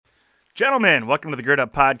Gentlemen, welcome to the Gird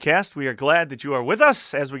Up Podcast. We are glad that you are with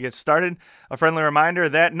us as we get started. A friendly reminder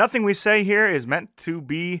that nothing we say here is meant to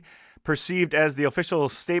be perceived as the official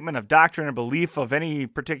statement of doctrine or belief of any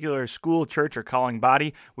particular school, church, or calling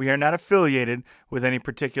body. We are not affiliated with any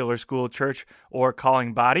particular school, church, or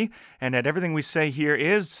calling body, and that everything we say here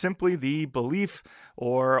is simply the belief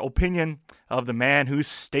or opinion of the man who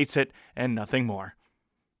states it and nothing more.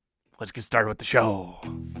 Let's get started with the show.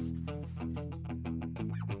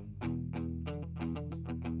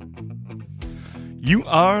 You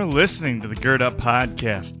are listening to the Gird Up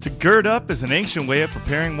Podcast. To gird up is an ancient way of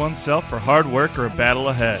preparing oneself for hard work or a battle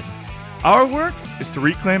ahead. Our work is to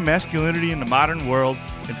reclaim masculinity in the modern world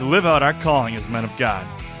and to live out our calling as men of God.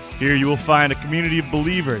 Here you will find a community of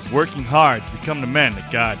believers working hard to become the men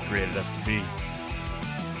that God created us to be.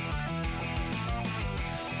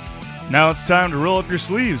 Now it's time to roll up your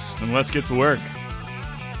sleeves and let's get to work.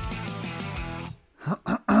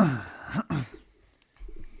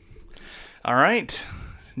 All right,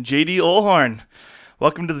 J.D. Olhorn,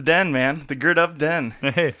 welcome to the den, man, the Gird Up Den.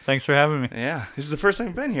 Hey, thanks for having me. Yeah, this is the first time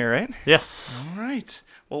you've been here, right? Yes. All right,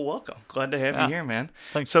 well, welcome. Glad to have you here, man.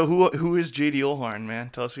 Thanks. So who is J.D. Olhorn, man?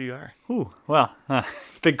 Tell us who you are. Well,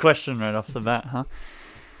 big question right off the bat,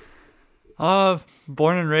 huh?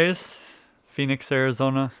 Born and raised, Phoenix,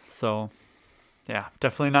 Arizona, so yeah,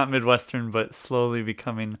 definitely not Midwestern, but slowly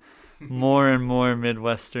becoming more and more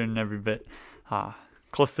Midwestern every bit.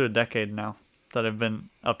 Close to a decade now that I've been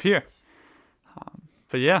up here.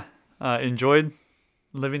 But yeah, enjoyed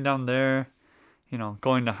living down there,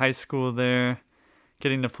 going to high school there,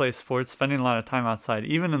 getting to play sports, spending a lot of time outside,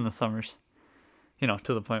 even in the summers,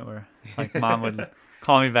 to the point where like mom would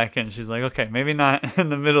call me back in. She's like, okay, maybe not in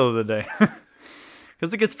the middle of the day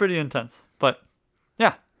because it gets pretty intense. But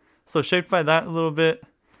yeah, so shaped by that a little bit,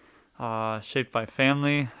 shaped by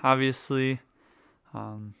family, obviously.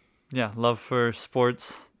 Yeah, love for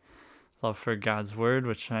sports, love for God's word,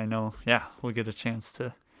 which I know, we'll get a chance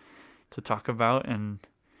to talk about, and,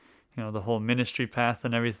 the whole ministry path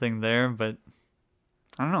and everything there. But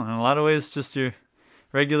I don't know, in a lot of ways, just your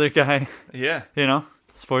regular guy. Yeah.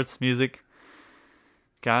 Sports, music,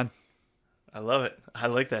 God. I love it. I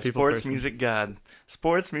like that. People Sports, person. music, God.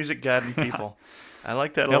 Sports, music, God, and people. I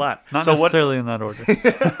like that a lot. Not necessarily in that order.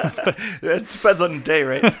 It depends on the day,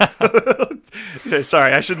 right? Okay,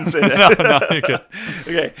 sorry, I shouldn't say that. No, you're good.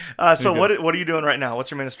 Okay, so You're good. what are you doing right now?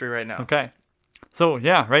 What's your ministry right now? Okay. So,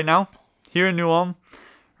 right now, here in New Ulm,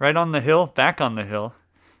 right on the hill, back on the hill,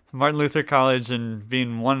 Martin Luther College, and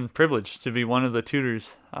being privileged to be one of the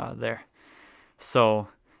tutors there. So,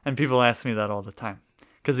 and people ask me that all the time.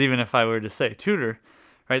 Because even if I were to say tutor,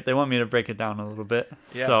 right, they want me to break it down a little bit.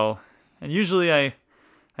 Yeah. So, and usually I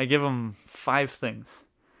give them 5 things.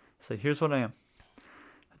 So here's what I am.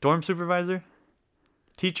 Dorm supervisor,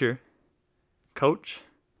 teacher, coach,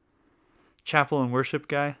 chapel and worship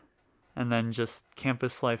guy, and then just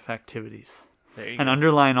campus life activities. There you And go.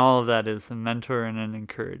 underlying all of that is a mentor and an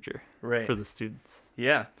encourager Right. for the students.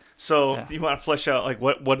 Yeah. So Yeah. you want to flesh out like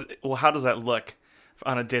how does that look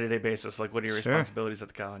on a day-to-day basis? Like, what are your Sure. responsibilities at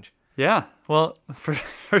the college? Yeah, well,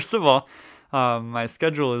 first of all, my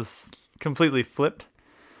schedule is completely flipped.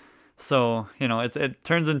 So, it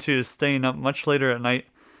turns into staying up much later at night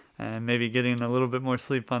and maybe getting a little bit more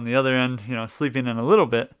sleep on the other end, sleeping in a little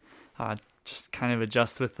bit. Just kind of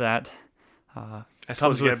adjust with that. I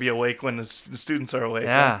suppose you got to be awake when the students are awake.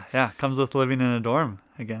 Yeah. Comes with living in a dorm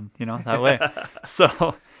again, that way.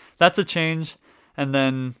 So that's a change. And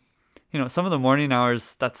then, some of the morning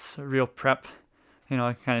hours, that's a real prep.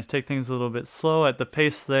 I kind of take things a little bit slow at the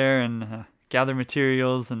pace there and gather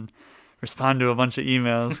materials and respond to a bunch of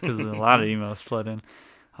emails because a lot of emails flood in.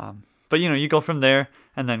 But, you go from there,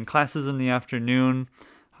 and then classes in the afternoon.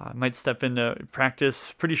 I might step into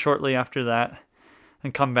practice pretty shortly after that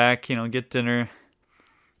and come back, get dinner,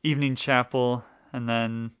 evening chapel, and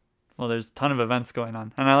then, there's a ton of events going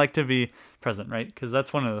on. And I like to be present, right? Because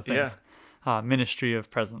that's one of the things. Ministry of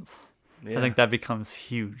presence. Yeah. I think that becomes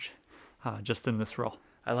huge just in this role.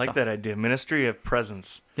 I like that idea. Ministry of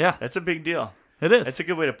presence. Yeah, That's a big deal. it is. That's a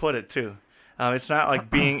good way to put it too. It's not like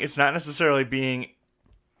it's not necessarily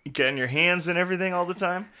getting your hands in everything all the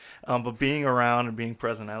time, but being around and being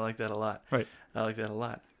present. I like that a lot. Right. I like that a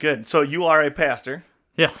lot. Good. So you are a pastor.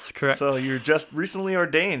 Yes, correct. So you're just recently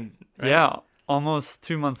ordained. Right? Yeah, almost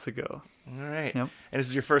 2 months ago. All right. Yep. And this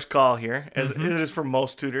is your first call here, as it is for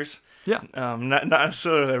most tutors. Yeah. Not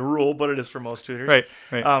necessarily a rule, but it is for most tutors.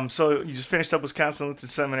 Right. So you just finished up Wisconsin Lutheran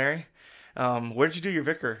Seminary. Where did you do your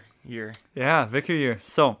vicar year? Yeah, vicar year.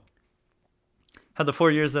 So, had the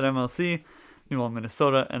 4 years at MLC, New Ulm,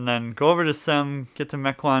 Minnesota, and then go over to SEM, get to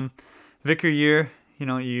Mequon. Vicar year,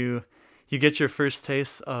 you you get your first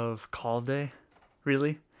taste of call day,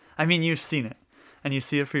 really. I mean, you've seen it, and you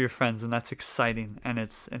see it for your friends, and that's exciting, and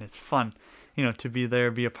it's fun, to be there,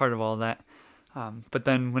 be a part of all that. But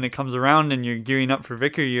then when it comes around and you're gearing up for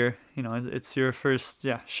vicar year, it's your first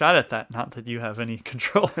shot at that. Not that you have any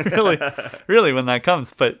control really when that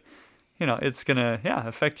comes, but it's gonna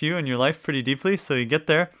affect you and your life pretty deeply. So you get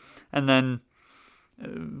there, and then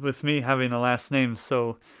with me having a last name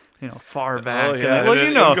so far back. Oh, yeah.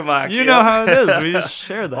 And you know how it is. We just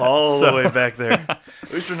share that all the way back there.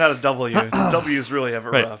 At least we're not a W. W's really have it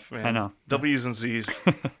right. rough, man. I know. W's and Z's.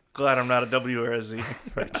 Glad I'm not a W or a Z.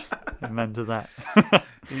 Right. Amen to that.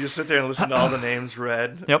 You just sit there and listen to all the names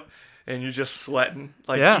read. Yep. And you're just sweating.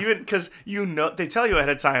 Even because they tell you ahead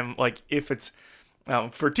of time, like if it's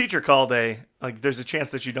for teacher call day, like there's a chance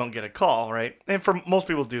that you don't get a call, right? And for most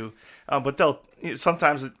people do, but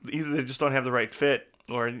sometimes either they just don't have the right fit,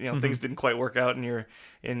 or things didn't quite work out, and you're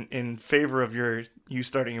in favor of you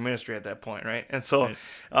starting your ministry at that point, right? And so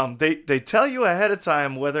they tell you ahead of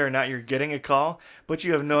time whether or not you're getting a call, but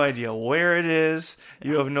you have no idea where it is.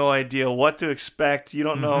 You have no idea what to expect. You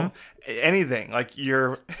don't know anything. Like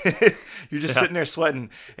you're just sitting there sweating,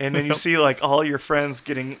 and then you see like all your friends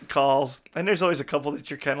getting calls, and there's always a couple that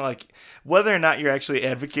you're kind of like, whether or not you're actually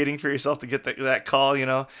advocating for yourself to get that call,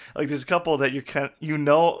 like there's a couple that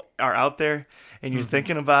you're are out there, and you're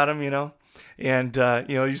thinking about them, and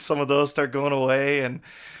some of those start going away, and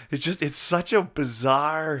it's such a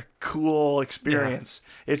bizarre, cool experience.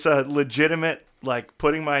 It's a legitimate, like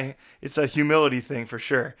it's a humility thing for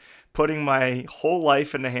sure. Putting my whole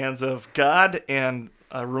life in the hands of God and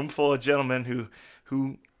a room full of gentlemen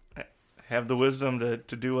who have the wisdom to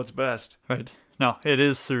do what's best. Right. No, it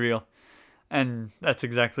is surreal. And that's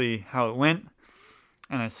exactly how it went.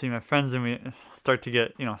 And I see my friends, and we start to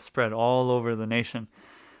get, spread all over the nation.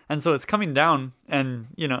 And so it's coming down, and,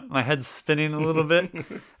 my head's spinning a little bit.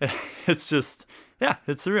 It's just,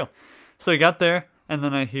 it's surreal. So I got there, and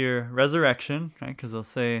then I hear resurrection, right? Because they'll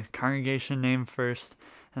say congregation name first.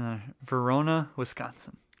 And then Verona,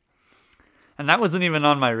 Wisconsin. And that wasn't even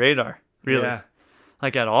on my radar, really. Yeah.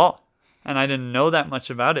 Like at all. And I didn't know that much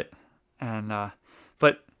about it. And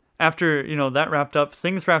but after, that wrapped up,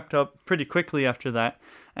 things wrapped up pretty quickly after that.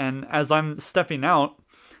 And as I'm stepping out,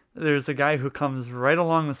 there's a guy who comes right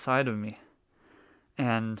along the side of me.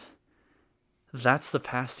 And that's the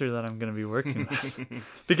pastor that I'm going to be working with.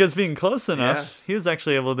 Because being close enough, he was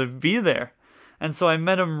actually able to be there. And so I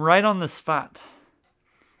met him right on the spot.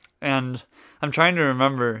 And I'm trying to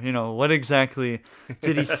remember, what exactly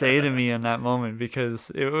did he say to me in that moment,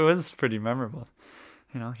 because it was pretty memorable.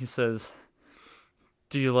 He says,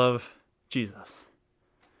 do you love Jesus?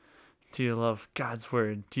 Do you love God's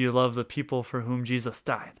word? Do you love the people for whom Jesus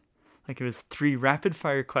died? Like it was 3 rapid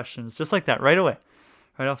fire questions, just like that, right away,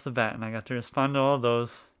 right off the bat. And I got to respond to all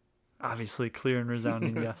those, obviously clear and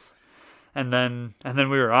resounding yes. And then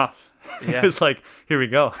we were off. Yeah. It was like, here we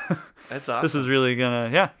go. That's awesome. This is really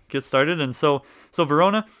gonna get started. And so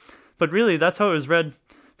Verona, but really that's how it was read.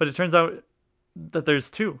 But it turns out that there's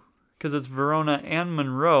 2, because it's Verona and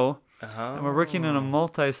Monroe, and we're working in a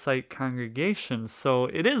multi-site congregation. So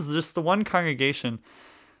it is just the one congregation,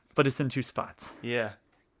 but it's in 2 spots. Yeah.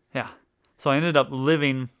 So I ended up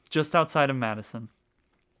living just outside of Madison,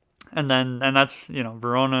 and that's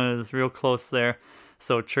Verona is real close there.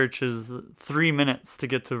 So church is 3 minutes to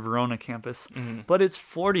get to Verona campus, but it's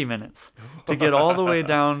 40 minutes to get all the way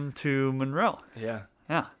down to Monroe. Yeah.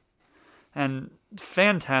 And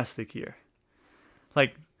fantastic year.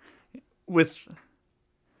 Like with,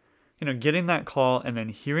 getting that call and then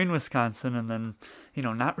hearing Wisconsin and then,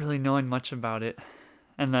 not really knowing much about it.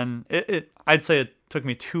 And then I'd say it took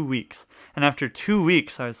me 2 weeks. And after 2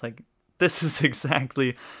 weeks, I was like, this is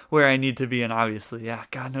exactly where I need to be. And obviously,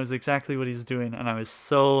 God knows exactly what he's doing. And I was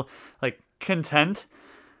so content.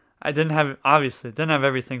 I didn't have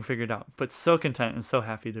everything figured out, but so content and so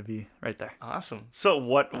happy to be right there. Awesome. So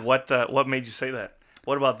what made you say that?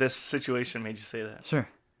 What about this situation made you say that? Sure.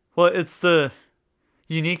 Well, it's the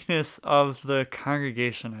uniqueness of the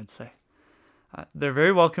congregation, I'd say. They're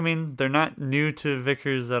very welcoming. They're not new to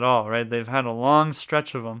vicars at all, right? They've had a long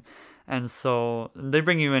stretch of them. And so they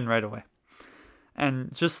bring you in right away.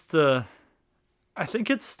 And just, I think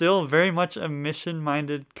it's still very much a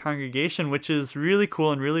mission-minded congregation, which is really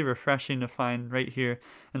cool and really refreshing to find right here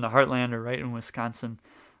in the heartland or right in Wisconsin.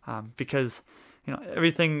 Because,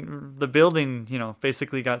 everything, the building,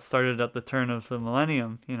 basically got started at the turn of the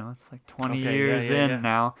millennium. It's like 20 years in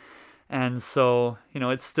now. And so,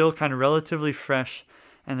 it's still kind of relatively fresh,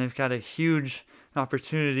 and they've got a huge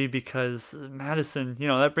opportunity because Madison,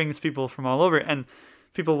 that brings people from all over, and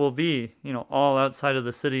people will be, all outside of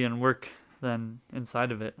the city and work than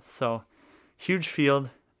inside of it. So huge field,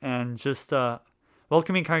 and just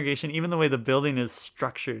welcoming congregation. Even the way the building is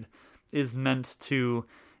structured is meant to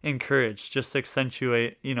encourage, just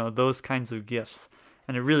accentuate, those kinds of gifts.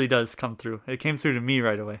 And it really does come through. It came through to me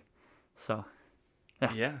right away. So,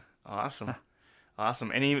 yeah. Yeah. Awesome.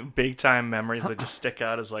 Awesome. Any big time memories that just stick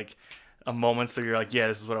out as like a moment so you're like, yeah,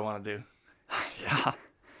 this is what I want to do? Yeah.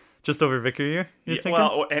 Just over Vicar Year, you're thinking?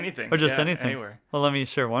 Well, or anything. Or just anything. Anywhere. Well, let me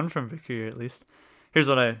share one from Vicar Year at least. Here's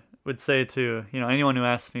what I would say to, anyone who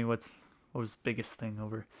asks me what was the biggest thing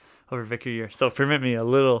over Vicar Year. So permit me a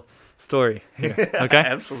little story here, okay?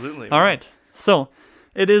 Absolutely. All right. So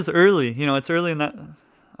it is early. It's early in that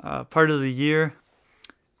part of the year.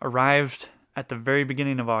 Arrived at the very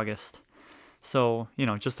beginning of August. So,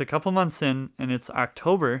 just a couple months in, and it's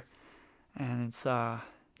October, and it's,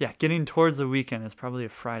 getting towards the weekend. It's probably a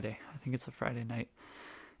Friday. I think it's a Friday night.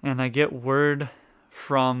 And I get word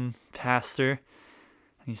from Pastor,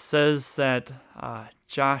 and he says that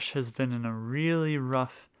Josh has been in a really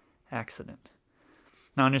rough accident.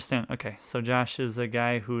 Now understand, okay, so Josh is a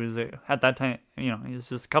guy who is, at that time, he's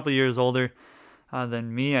just a couple years older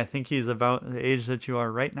than me. I think he's about the age that you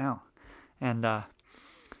are right now.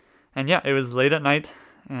 And yeah, it was late at night,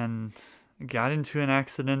 and got into an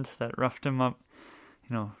accident that roughed him up,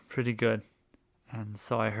 pretty good. And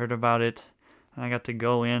so I heard about it, and I got to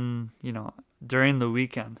go in, during the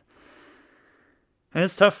weekend. And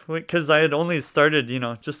it's tough because I had only started,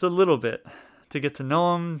 just a little bit to get to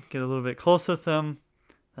know him, get a little bit close with him.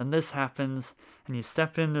 And this happens, and you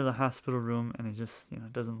step into the hospital room, and he just,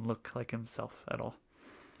 doesn't look like himself at all.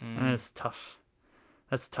 And it's tough.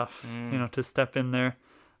 That's tough, to step in there.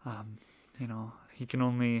 He can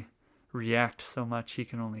only react so much. He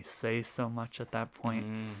can only say so much at that point.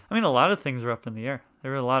 I mean, a lot of things were up in the air.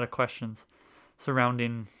 There were a lot of questions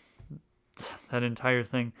surrounding that entire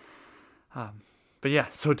thing. But yeah,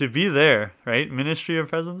 so to be there, right? Ministry of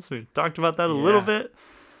Presence, we talked about that a little bit.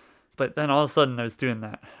 But then all of a sudden I was doing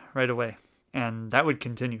that right away. And that would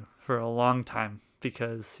continue for a long time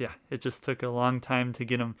because, it just took a long time to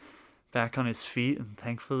get him back on his feet. And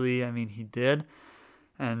thankfully, he did.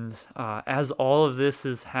 And as all of this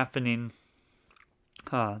is happening,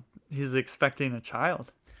 he's expecting a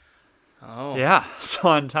child. Oh. Yeah. So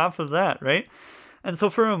on top of that, right? And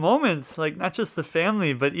so for a moment, like not just the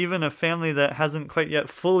family, but even a family that hasn't quite yet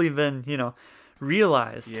fully been,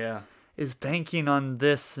 realized, is banking on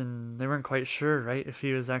this, and they weren't quite sure, right, if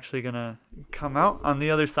he was actually going to come out on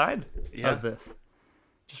the other side of this.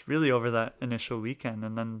 Just really over that initial weekend,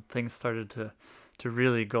 and then things started to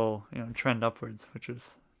really go, trend upwards, which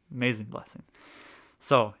was amazing blessing.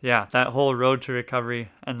 So, that whole road to recovery,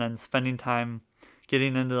 and then spending time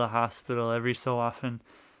getting into the hospital every so often,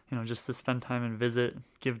 just to spend time and visit,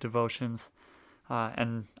 give devotions.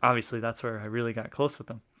 And obviously that's where I really got close with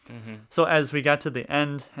him. Mm-hmm. So as we got to the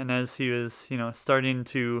end, and as he was, starting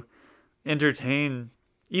to entertain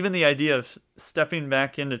even the idea of stepping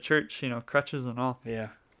back into church, crutches and all. Yeah.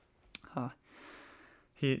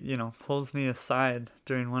 He, pulls me aside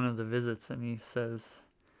during one of the visits, and he says,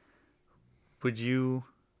 "Would you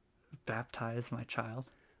baptize my child?"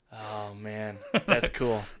 Oh, man. That's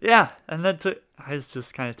cool. Yeah. And I was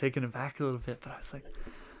just kind of taken aback a little bit, but I was like,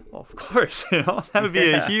 well, of course, that would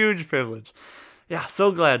be a huge privilege. Yeah.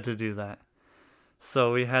 So glad to do that.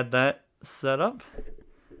 So we had that set up.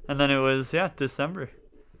 And then it was, December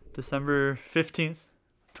 15th,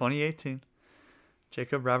 2018.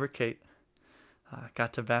 Jacob Robert Kate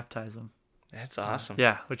got to baptize him. That's awesome.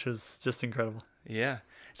 Which was just incredible. Yeah.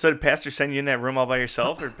 So did Pastor send you in that room all by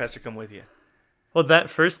yourself, or did Pastor come with you? Well, that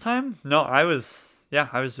first time, no, I was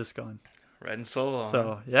just going. Riding solo.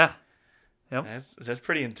 So, yeah. Yep. That's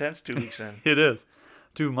pretty intense, 2 weeks in. It is.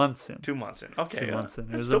 2 months in. 2 months in. Okay. 2 months in. It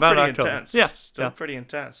That's was still about pretty October. Intense. Yeah. Still pretty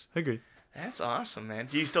intense. Agreed. That's awesome, man.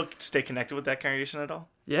 Do you still stay connected with that congregation at all?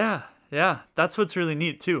 Yeah. That's what's really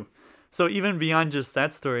neat, too. So even beyond just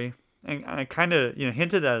that story, and I kind of,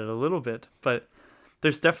 hinted at it a little bit, but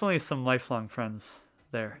there's definitely some lifelong friends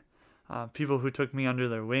there. People who took me under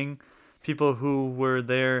their wing, people who were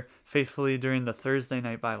there faithfully during the Thursday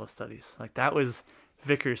night Bible studies. Like that was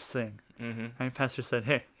Vicar's thing. Mm-hmm. Right? Pastor said,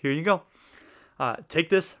 "Hey, here you go. Take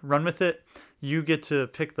this, run with it. You get to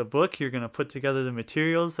pick the book. You're going to put together the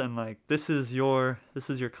materials, and like this is your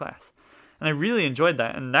class." And I really enjoyed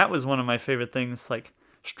that. And that was one of my favorite things, like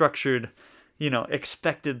structured,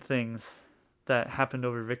 expected things that happened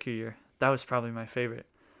over Vicar Year. That was probably my favorite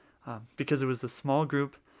because it was a small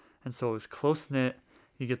group, and so it was close-knit.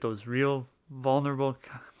 You get those real vulnerable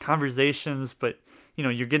conversations, but,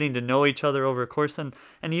 you're getting to know each other over a course. And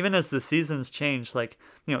even as the seasons change, like,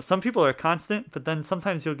 some people are constant, but then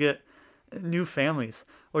sometimes you'll get new families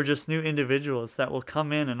or just new individuals that will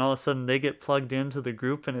come in, and all of a sudden they get plugged into the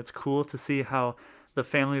group, and it's cool to see how the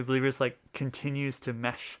family of believers like continues to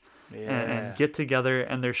mesh and get together,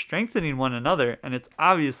 and they're strengthening one another, and it's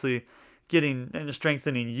obviously getting and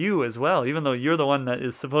strengthening you as well, even though you're the one that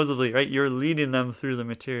is supposedly, right, you're leading them through the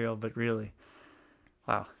material, but really,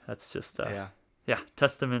 wow, that's just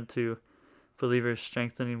testament to believers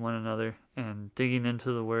strengthening one another and digging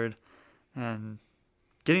into the word and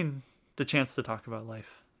getting the chance to talk about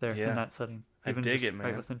life there in that setting. I dig it, man.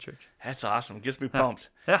 Right within church. That's awesome. Gets me pumped.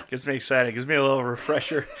 Yeah. Gets me excited. Gives me a little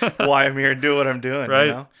refresher why I'm here and do what I'm doing. Right.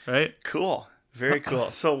 You know? Right. Cool. Very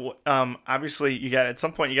cool. So, obviously, at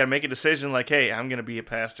some point you got to make a decision. Like, hey, I'm going to be a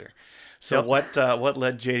pastor. So, what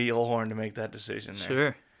led JD Olhorn to make that decision there?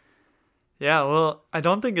 Sure. Yeah. Well, I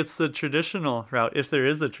don't think it's the traditional route, if there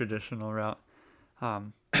is a traditional route.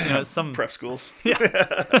 Some prep schools.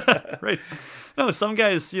 Yeah. Right. No, some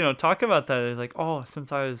guys, talk about that. They're like, oh,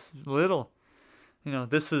 since I was little,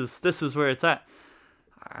 this is where it's at.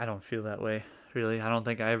 I don't feel that way, really. I don't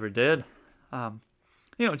think I ever did.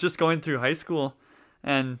 Just going through high school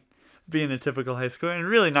and being a typical high schooler and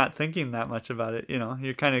really not thinking that much about it.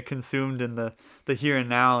 You're kind of consumed in the here and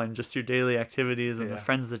now and just your daily activities and the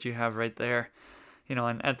friends that you have right there.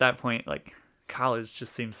 And at that point, like, college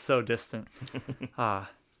just seems so distant.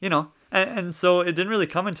 And so it didn't really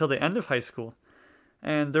come until the end of high school.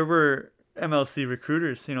 And there were MLC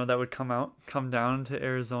recruiters, that would come down to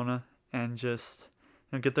Arizona and just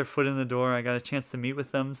get their foot in the door. I got a chance to meet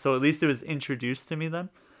with them. So at least it was introduced to me then.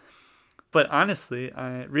 But honestly,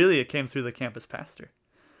 it came through the campus pastor.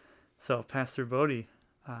 So Pastor Bodie,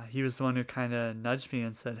 he was the one who kind of nudged me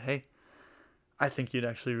and said, hey, I think you'd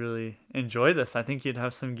actually really enjoy this. I think you'd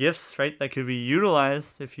have some gifts, right, that could be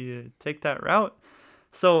utilized if you take that route.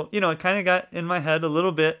 So, it kind of got in my head a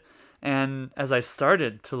little bit. And as I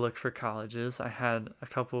started to look for colleges, I had a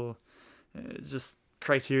couple just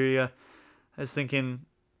criteria. I was thinking,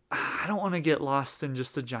 I don't want to get lost in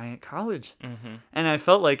just a giant college. Mm-hmm. And I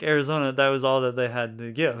felt like Arizona, that was all that they had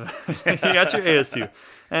to give. You got your ASU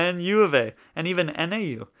and U of A and even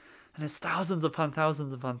NAU. And it's thousands upon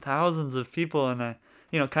thousands upon thousands of people. And I,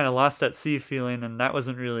 kind of lost that sea feeling. And that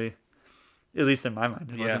wasn't really, at least in my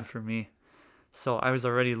mind, it wasn't for me. So I was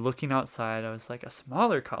already looking outside. I was like, a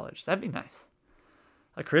smaller college, that'd be nice.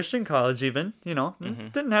 A Christian college even,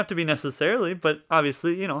 didn't have to be necessarily, but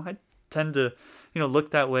obviously, I tend to,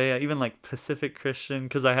 look that way. Even like Pacific Christian,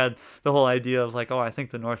 because I had the whole idea of like, oh, I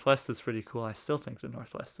think the Northwest is pretty cool. I still think the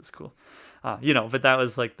Northwest is cool. But that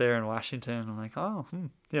was like there in Washington. I'm like, oh,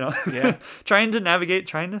 trying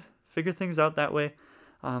to figure things out that way.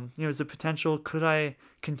 Is a potential, could I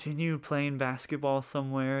continue playing basketball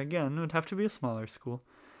somewhere? Again, it would have to be a smaller school.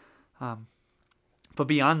 But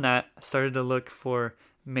beyond that, I started to look for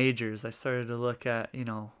majors. I started to look at,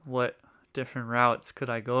 what different routes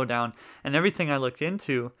could I go down. And everything I looked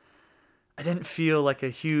into, I didn't feel like a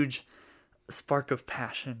huge spark of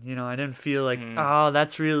passion. I didn't feel like,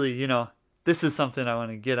 that's really, this is something I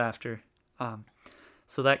want to get after.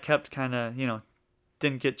 So that kept kind of,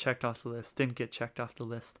 didn't get checked off the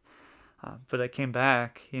list. But I came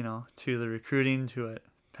back, to the recruiting, to it.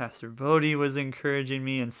 Pastor Bodie was encouraging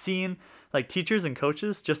me and seeing like teachers and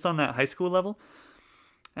coaches just on that high school level.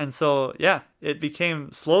 And so, it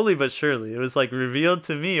became slowly but surely. It was like revealed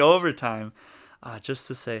to me over time, just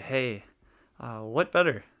to say, hey, what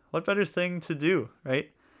better thing to do, right?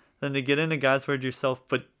 Than to get into God's word yourself,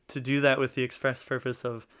 but to do that with the express purpose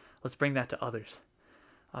of, let's bring that to others.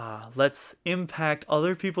 Let's impact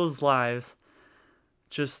other people's lives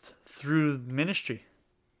just through ministry.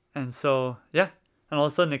 And so, and all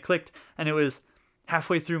of a sudden it clicked, and it was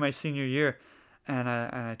halfway through my senior year, and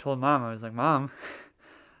I told Mom, I was like, Mom,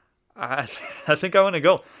 I think I want to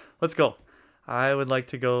go. Let's go. I would like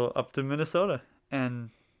to go up to Minnesota.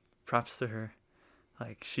 And props to her.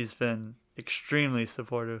 Like, she's been extremely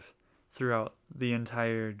supportive throughout the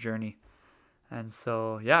entire journey. And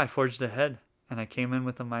so, I forged ahead. And I came in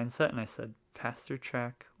with a mindset, and I said, pastor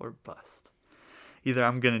track or bust. Either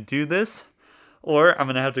I'm going to do this, or I'm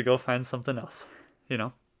going to have to go find something else.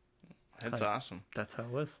 That's awesome. That's how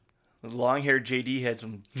it was. The long-haired JD had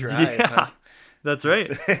some drive. Yeah, huh? That's right.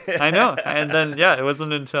 I know. And then, it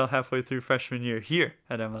wasn't until halfway through freshman year here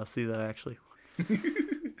at MLC that I actually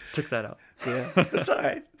took that out. Yeah, that's all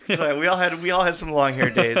right. That's all right. We all had some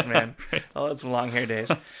long-haired days, man. Right. All had some long-haired days.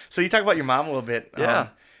 So you talk about your mom a little bit. Yeah.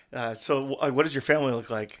 So what does your family look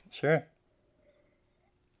like? Sure.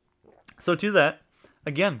 So to that,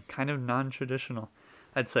 again, kind of non-traditional,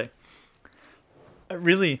 I'd say.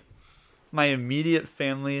 Really, my immediate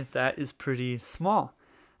family, that is pretty small.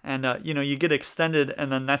 And, you get extended,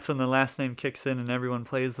 and then that's when the last name kicks in and everyone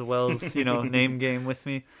plays the Wells, name game with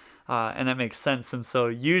me. And that makes sense. And so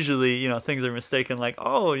usually, things are mistaken like,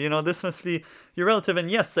 oh, this must be your relative. And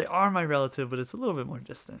yes, they are my relative, but it's a little bit more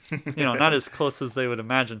distant, not as close as they would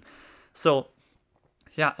imagine. So,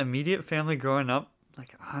 yeah, immediate family growing up,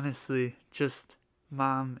 like, honestly, just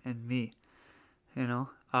mom and me,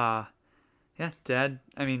 Yeah, dad,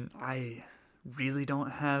 I really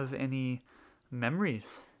don't have any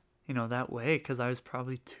memories, that way, because I was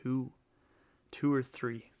probably two or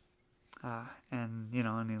three. And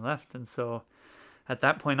he left. And so at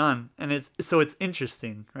that point on, and it's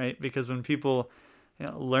interesting, right? Because when people,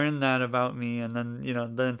 learn that about me, and then,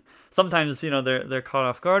 then sometimes, they're caught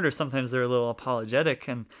off guard, or sometimes they're a little apologetic.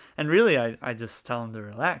 And really, I just tell them to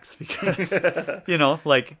relax because,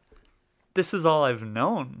 like, this is all I've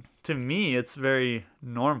known. To me, it's very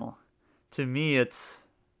normal. To me,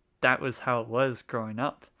 that was how it was growing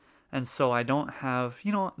up. And so I don't have,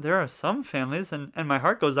 there are some families, and my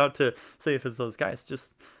heart goes out to, say if it's those guys,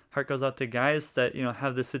 just heart goes out to guys that,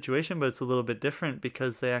 have this situation, but it's a little bit different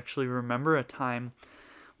because they actually remember a time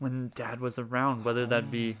when dad was around, whether that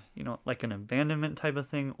be, like an abandonment type of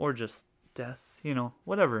thing or just death,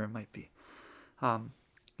 whatever it might be.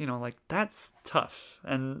 Like that's tough.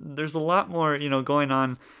 And there's a lot more, going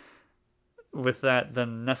on with that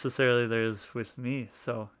than necessarily there is with me.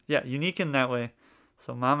 So yeah, unique in that way.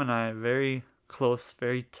 So mom and I very close,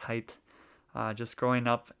 very tight, just growing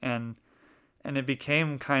up, and it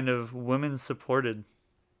became kind of women supported,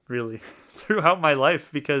 really, throughout my life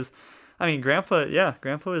because, grandpa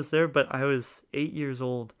was there, but I was 8 years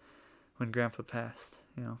old when grandpa passed,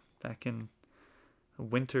 back in the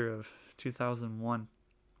winter of 2001.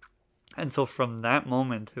 And so from that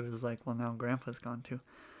moment, it was like, well, now grandpa's gone too,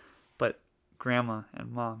 but grandma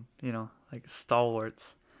and mom, like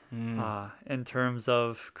stalwarts. In terms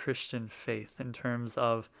of Christian faith, in terms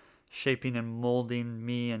of shaping and molding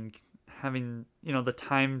me and having, the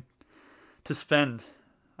time to spend.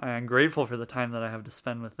 I'm grateful for the time that I have to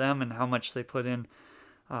spend with them and how much they put in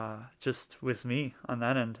just with me on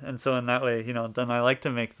that end. And so in that way, then I like to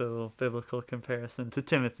make the little biblical comparison to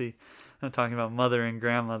Timothy. I'm talking about mother and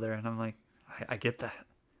grandmother, and I'm like, I get that.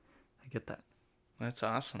 I get that. That's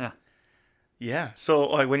awesome. Yeah. Yeah. So,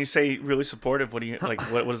 like, when you say really supportive, what do you like?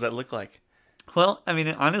 What does that look like? Well,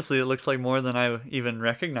 honestly, it looks like more than I even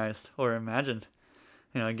recognized or imagined.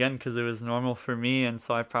 Again, because it was normal for me, and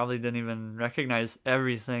so I probably didn't even recognize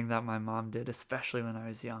everything that my mom did, especially when I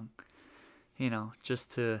was young.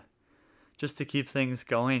 Just to keep things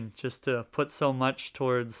going, just to put so much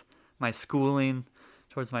towards my schooling,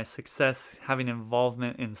 towards my success, having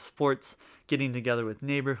involvement in sports, getting together with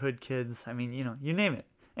neighborhood kids. You name it.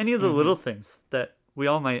 Any of the little things that we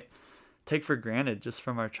all might take for granted just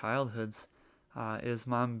from our childhoods, is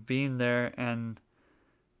mom being there and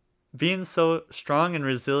being so strong and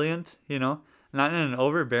resilient, not in an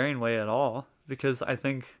overbearing way at all, because I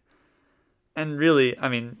think, and really,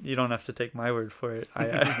 you don't have to take my word for it.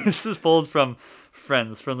 This is pulled from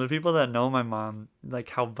friends, from the people that know my mom,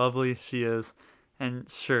 like how bubbly she is, and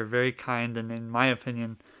sure, very kind, and in my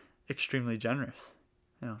opinion, extremely generous.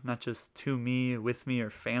 Not just to me, with me,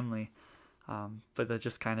 or family, but that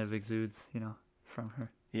just kind of exudes, from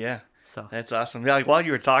her. Yeah. So that's awesome. Yeah, like while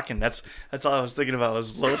you were talking, that's all I was thinking about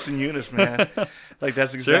was Lois and Eunice, man. Like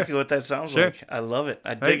that's exactly what that sounds like. I love it.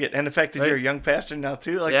 I dig it. And the fact that you're a young pastor now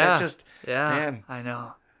too, like that just, man. I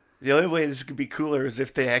know. The only way this could be cooler is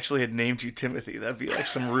if they actually had named you Timothy. That'd be like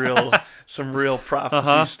some real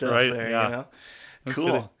prophecy stuff there, Yeah.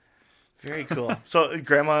 Cool. Very cool. So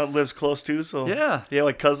grandma lives close too, so yeah,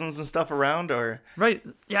 like cousins and stuff around, or right?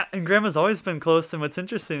 Yeah, and grandma's always been close. And what's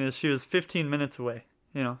interesting is she was 15 minutes away.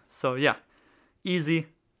 So yeah, easy,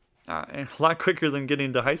 and a lot quicker than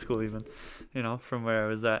getting to high school even, from where I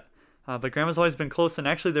was at. But grandma's always been close. And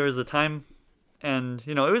actually, there was a time, and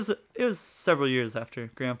it was several years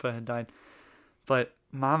after grandpa had died, but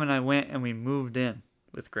mom and I went and we moved in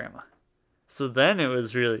with grandma. So then it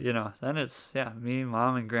was really, then it's me,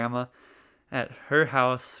 mom, and grandma at her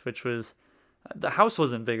house, which was, the house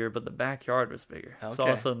wasn't bigger, but the backyard was bigger. Okay. So all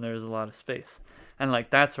of a sudden there was a lot of space. And like,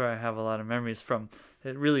 that's where I have a lot of memories from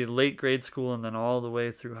really late grade school and then all the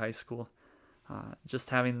way through high school. Just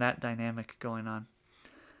having that dynamic going on.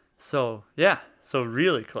 So yeah, so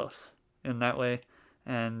really close in that way.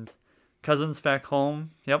 And cousins back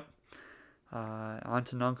home. Yep.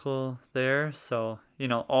 Aunt and uncle there. So,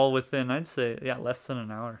 all within, I'd say, less than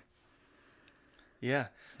an hour. Yeah.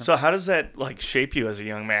 So how does that shape you as a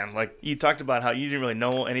young man? Like you talked about how you didn't really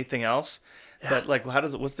know anything else, but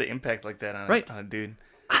what's the impact like that on a dude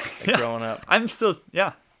growing up? I'm still,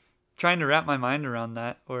 trying to wrap my mind around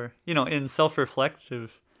that, or, in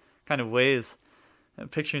self-reflective kind of ways,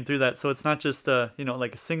 picturing through that. So it's not just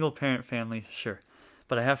like a single parent family, sure,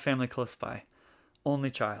 but I have family close by, only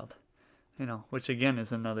child, which again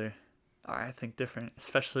is another, I think, different,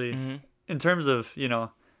 especially in terms of, the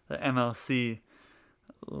MLC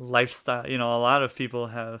lifestyle. A lot of people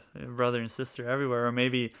have a brother and sister everywhere, or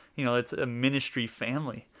maybe, it's a ministry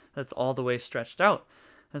family that's all the way stretched out.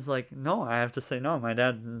 It's like, no, I have to say no. My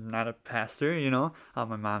dad's not a pastor,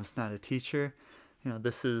 my mom's not a teacher.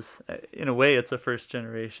 This is, in a way, it's a first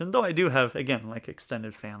generation, though I do have, again, like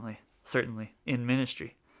extended family, certainly in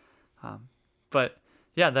ministry. But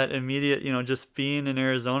yeah, that immediate, just being in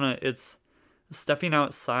Arizona, it's stepping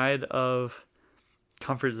outside of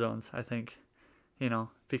comfort zones, I think,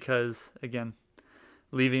 because again,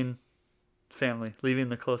 leaving family, leaving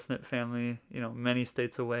the close-knit family, many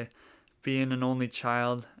states away, being an only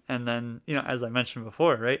child, and then, as I mentioned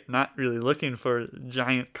before, right, not really looking for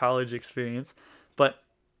giant college experience, but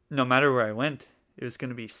no matter where I went, it was going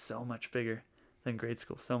to be so much bigger than grade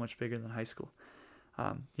school, so much bigger than high school.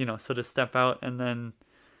 So to step out and then,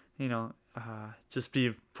 just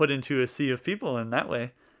be put into a sea of people in that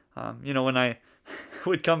way. When I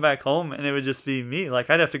would come back home and it would just be me,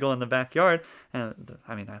 like I'd have to go in the backyard, and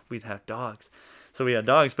we'd have dogs. So we had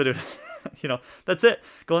dogs, but it was, that's it.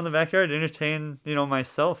 Go in the backyard, entertain,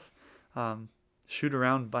 myself, shoot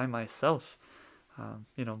around by myself,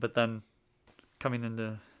 but then coming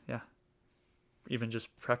into, even just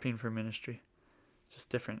prepping for ministry, just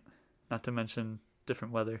different, not to mention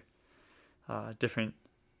different weather, different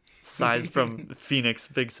size from Phoenix,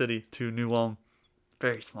 big city, to New Ulm,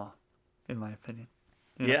 very small, in my opinion.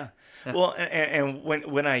 Yeah. Well, and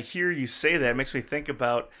when I hear you say that, it makes me think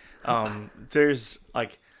about there's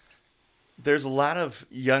a lot of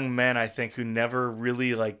young men, I think, who never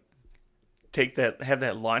really have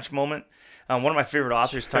that launch moment. One of my favorite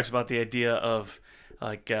authors talks about the idea of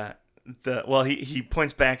he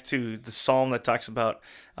points back to the psalm that talks about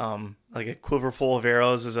a quiver full of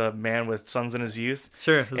arrows is a man with sons in his youth.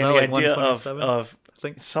 Sure. Is and that the like idea 127? of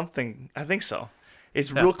something, I think so.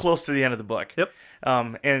 It's real close to the end of the book. Yep.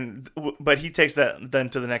 But he takes that then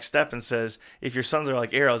to the next step and says, if your sons are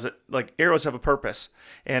like arrows have a purpose,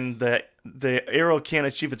 and the arrow can't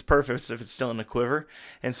achieve its purpose if it's still in the quiver.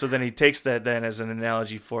 And so then he takes that then as an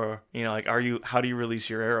analogy for, how do you release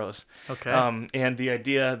your arrows? Okay. And the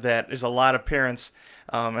idea that there's a lot of parents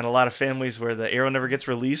and a lot of families where the arrow never gets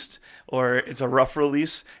released, or it's a rough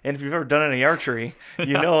release. And if you've ever done any archery,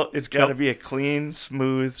 it's got to be a clean,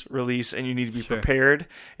 smooth release, and you need to be prepared,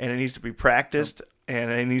 and it needs to be practiced,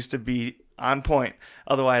 and it needs to be on point.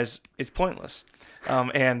 Otherwise, it's pointless.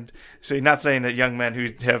 And so you're not saying that young men who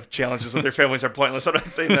have challenges with their families are pointless. I'm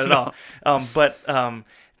not saying that at all.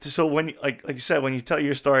 So when, like you said, when you tell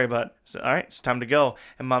your story about, all right, it's time to go,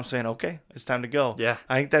 and mom's saying, okay, it's time to go. Yeah.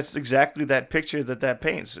 I think that's exactly that picture that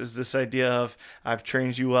paints, is this idea of, I've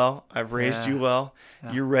trained you well, I've raised you well,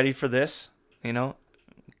 you're ready for this,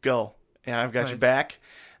 go. And I've got your back,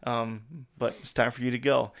 but it's time for you to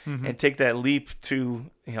go. And take that leap to,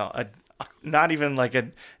 not even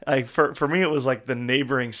for me, it was like the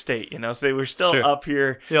neighboring state, so they were still up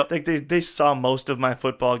here. Yep. Like they saw most of my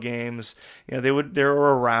football games. They were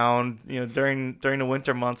around, during the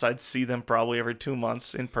winter months. I'd see them probably every 2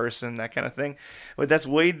 months in person, that kind of thing. But that's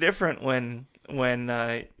way different when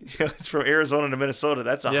it's from Arizona to Minnesota.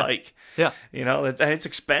 That's a hike. Yeah. And it's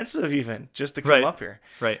expensive even just to come up here.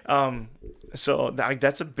 Right. So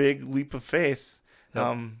that's a big leap of faith.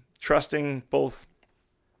 Yep. Trusting both,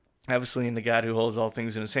 obviously, in the God who holds all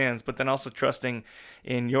things in his hands, but then also trusting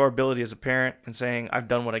in your ability as a parent and saying, I've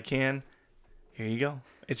done what I can. Here you go.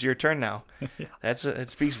 It's your turn now. It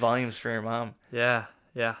speaks volumes for your mom. Yeah.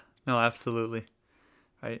 No, absolutely.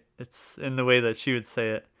 Right. It's in the way that she would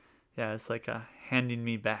say it. Yeah, it's like handing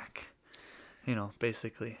me back,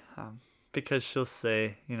 basically. Because she'll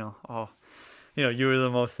say, you were the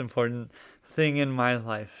most important thing in my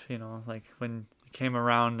life, like when you came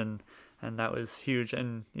around, and that was huge.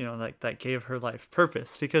 And, that gave her life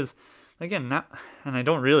purpose. Because, again, and I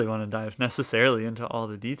don't really want to dive necessarily into all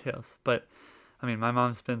the details, but, my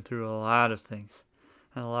mom's been through a lot of things,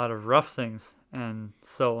 and a lot of rough things. And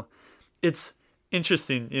so it's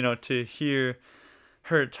interesting, to hear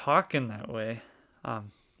her talk in that way,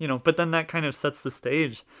 but then that kind of sets the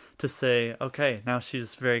stage to say, okay, now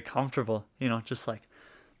she's very comfortable, just like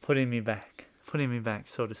putting me back,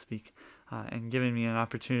 so to speak, and giving me an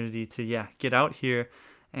opportunity to, get out here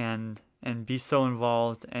and be so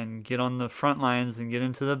involved and get on the front lines and get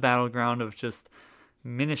into the battleground of just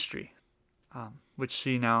ministry, which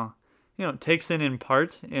she now, takes in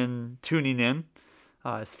part in tuning in,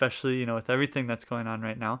 especially, with everything that's going on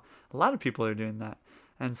right now. A lot of people are doing that.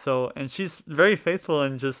 And so, and she's very faithful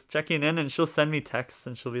in just checking in, and she'll send me texts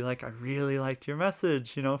and she'll be like, I really liked your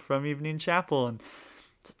message, from Evening Chapel. And,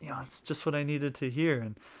 it's just what I needed to hear.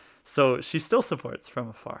 And so she still supports from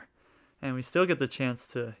afar, and we still get the chance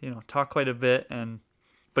to, talk quite a bit.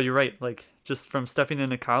 But you're right, like just from stepping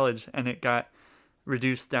into college, and it got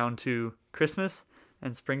reduced down to Christmas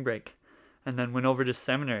and spring break, and then went over to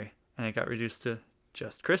seminary, and it got reduced to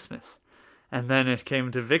just Christmas. And then it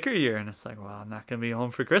came to vicar year, and it's like, well, I'm not gonna be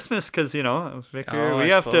home for Christmas because vicar we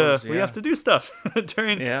have to do stuff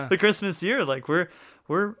during the Christmas year. Like we're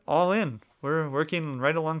all in. We're working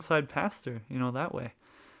right alongside pastor, that way.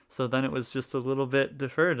 So then it was just a little bit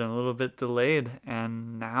deferred and a little bit delayed,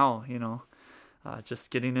 and now just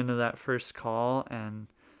getting into that first call and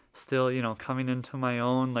still coming into my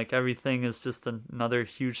own. Like everything is just another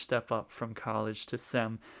huge step up from college to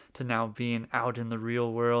SEM to now being out in the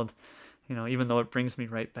real world. Even though it brings me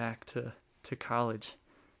right back to college,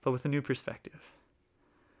 but with a new perspective.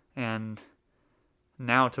 And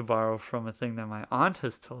now, to borrow from a thing that my aunt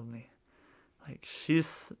has told me, like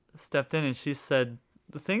she's stepped in and she said,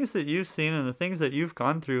 the things that you've seen and the things that you've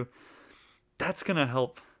gone through, that's going to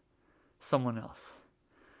help someone else.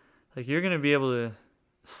 Like you're going to be able to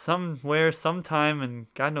somewhere, sometime, and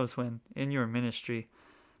God knows when, in your ministry,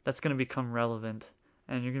 that's going to become relevant.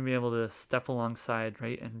 And you're going to be able to step alongside,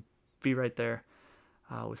 right, and be right there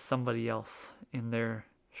with somebody else in their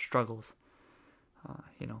struggles,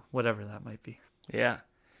 whatever that might be. Yeah.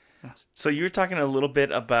 So you were talking a little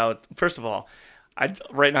bit about, first of all,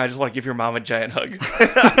 right now I just want to give your mom a giant hug.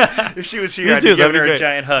 If she was here, I'd be giving her a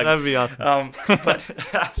giant hug. That'd be awesome. But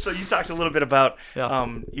so you talked a little bit about,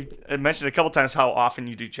 you mentioned a couple times how often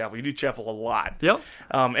you do chapel. You do chapel a lot. Yep.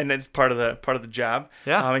 And it's part of the job.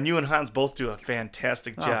 Yeah. And you and Hans both do a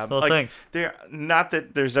fantastic job. Well, thanks. Not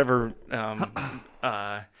that there's ever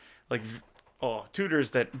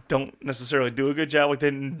tutors that don't necessarily do a good job, like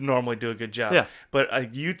they normally do a good job. Yeah.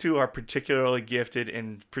 But you two are particularly gifted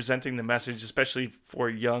in presenting the message, especially for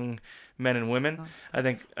young men and women. I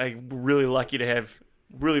think I'm really lucky to have,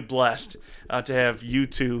 really blessed to have you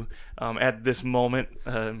two at this moment.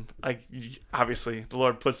 Obviously, the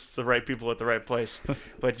Lord puts the right people at the right place,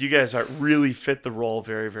 but you guys really fit the role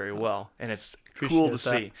very, very well, and it's cool to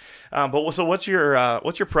see. But so, what's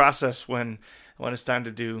your process when it's time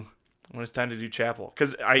to do? When it's time to do chapel,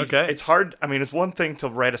 because it's hard. I mean, it's one thing to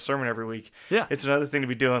write a sermon every week. Yeah, it's another thing to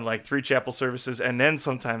be doing like 3 chapel services and then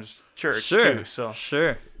sometimes church too. So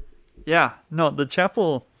sure, yeah. No, the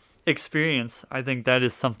chapel experience, I think that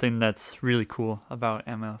is something that's really cool about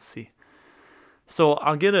MLC. So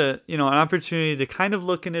I'll get an opportunity to kind of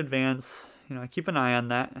look in advance. I keep an eye on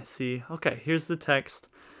that. I see, okay, here's the text.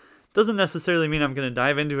 Doesn't necessarily mean I'm going to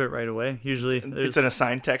dive into it right away. Usually it's an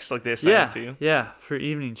assigned text, like they assign it to you. Yeah, for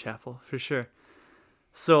evening chapel, for sure.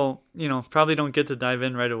 So, probably don't get to dive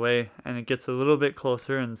in right away, and it gets a little bit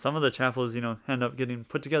closer, and some of the chapels, end up getting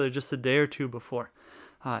put together just a day or two before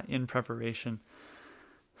in preparation.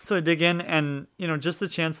 So I dig in, and, just a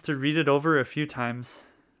chance to read it over a few times,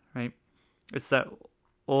 right? It's that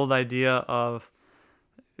old idea of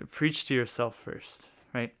preach to yourself first,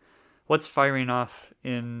 right? What's firing off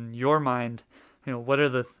in your mind? What are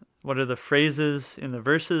the phrases in the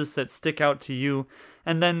verses that stick out to you?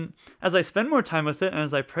 And then as I spend more time with it and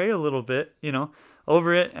as I pray a little bit,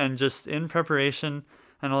 over it and just in preparation,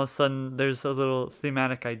 and all of a sudden there's a little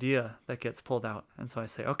thematic idea that gets pulled out. And so I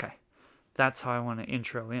say, okay, that's how I want to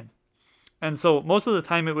intro in. And so most of the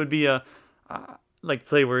time it would be like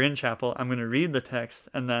say we're in chapel, I'm going to read the text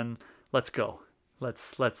and then let's go.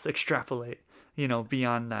 Let's extrapolate,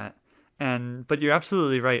 beyond that. But you're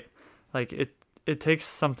absolutely right. Like it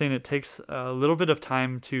takes a little bit of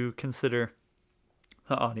time to consider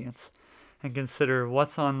the audience and consider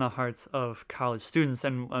what's on the hearts of college students.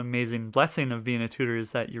 And amazing blessing of being a tutor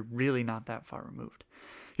is that you're really not that far removed.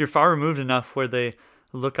 You're far removed enough where they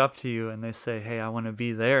look up to you and they say, hey, I want to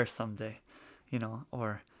be there someday,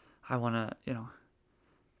 or I want to,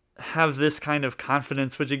 have this kind of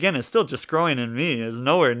confidence, which again is still just growing in me, is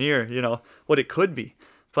nowhere near, what it could be.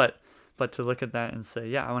 But to look at that and say,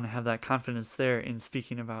 yeah, I want to have that confidence there in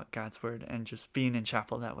speaking about God's word and just being in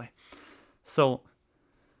chapel that way. So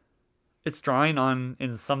it's drawing on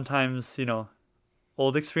in sometimes,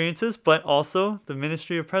 old experiences, but also the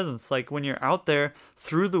ministry of presence. Like when you're out there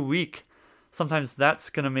through the week, sometimes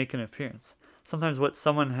that's going to make an appearance. Sometimes what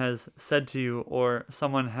someone has said to you or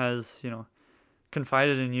someone has,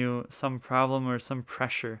 confided in you some problem or some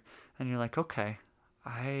pressure, and you're like, okay,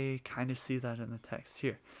 I kind of see that in the text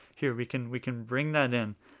here we can bring that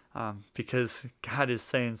in because God is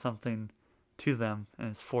saying something to them and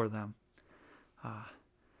it's for them.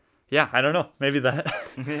 Yeah, I don't know. Maybe that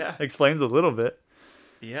Yeah. explains a little bit.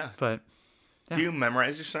 Yeah. But yeah. Do you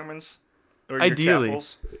memorize your sermons or your Ideally.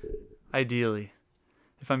 chapels? Ideally,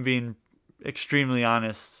 if I'm being extremely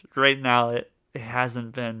honest, right now it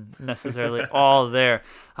hasn't been necessarily all there.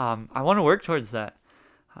 I want to work towards that.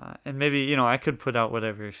 And maybe, I could put out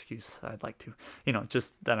whatever excuse I'd like to.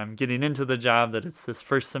 Just that I'm getting into the job, that it's this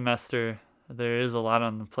first semester, there is a lot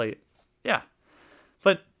on the plate. Yeah.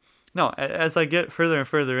 But no, as I get further and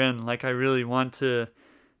further in, I really want to,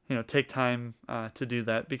 take time to do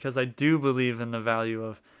that, because I do believe in the value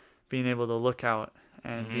of being able to look out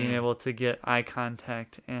and being able to get eye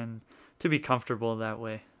contact and to be comfortable that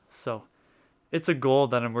way. So it's a goal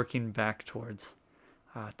that I'm working back towards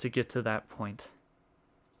to get to that point.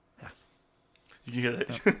 You hear that?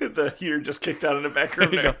 The heater just kicked out in the back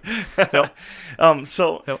room there. Yep.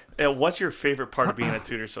 So, what's your favorite part of being a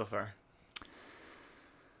tutor so far?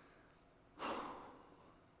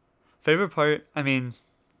 Favorite part,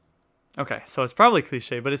 okay, so it's probably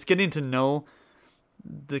cliche, but it's getting to know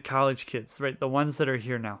the college kids, right? The ones that are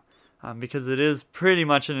here now. Because it is pretty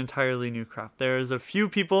much an entirely new crop. There's a few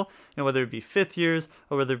people, whether it be fifth years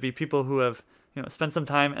or whether it be people who have, spent some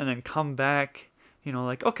time and then come back,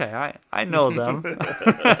 okay, I know them,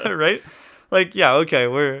 right? Yeah, okay,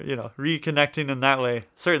 we're, reconnecting in that way,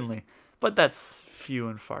 certainly. But that's few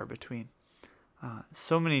and far between.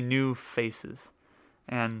 So many new faces.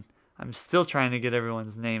 And I'm still trying to get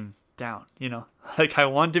everyone's name down, I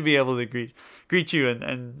want to be able to greet you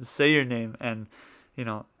and say your name and,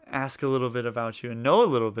 ask a little bit about you and know a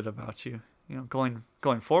little bit about you, going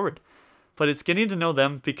forward. But it's getting to know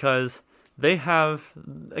them because they have,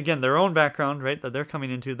 again, their own background, right, that they're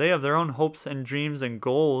coming into. They have their own hopes and dreams and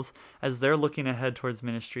goals as they're looking ahead towards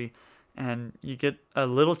ministry. And you get a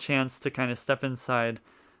little chance to kind of step inside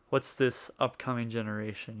what's this upcoming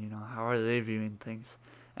generation, how are they viewing things?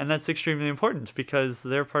 And that's extremely important because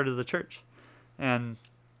they're part of the church. And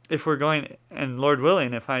if we're going, and Lord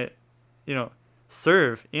willing, if I,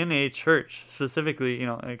 serve in a church, specifically,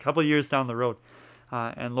 a couple years down the road,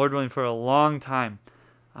 and Lord willing for a long time,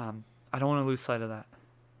 I don't want to lose sight of that.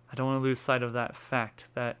 I don't want to lose sight of that fact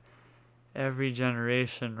that every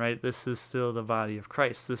generation, right, this is still the body of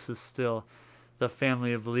Christ. This is still the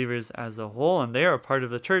family of believers as a whole, and they are a part of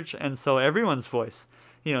the church. And so everyone's voice,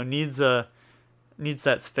 needs that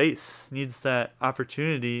space, needs that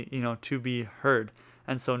opportunity, to be heard.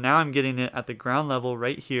 And so now I'm getting it at the ground level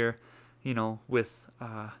right here, with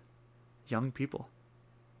young people.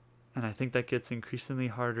 And I think that gets increasingly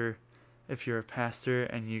harder if you're a pastor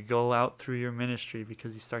and you go out through your ministry,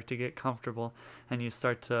 because you start to get comfortable and you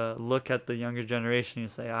start to look at the younger generation. You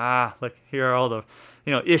say, look, here are all the,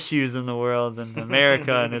 issues in the world and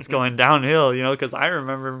America, and it's going downhill, because I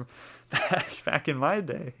remember back in my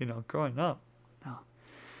day, growing up. No,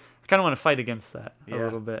 I kind of want to fight against that a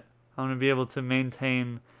little bit. I want to be able to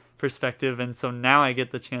maintain perspective, and so now I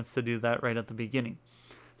get the chance to do that right at the beginning.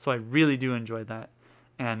 So I really do enjoy that.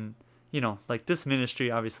 And this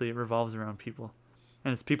ministry, obviously, it revolves around people,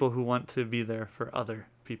 and it's people who want to be there for other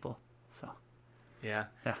people. So yeah.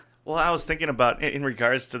 Well, I was thinking about, in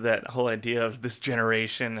regards to that whole idea of this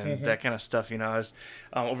generation and that kind of stuff, I was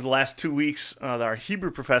over the last 2 weeks, our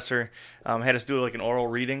Hebrew professor had us do an oral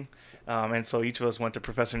reading. And so each of us went to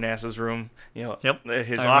Professor Nass's room, at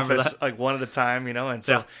his office, one at a time, and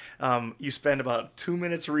so you spend about 2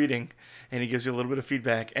 minutes reading, and he gives you a little bit of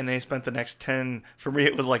feedback, and then he spent the next 10, for me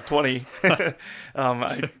it was 20.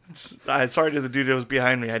 I sorry to the dude that was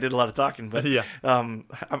behind me. I did a lot of talking, but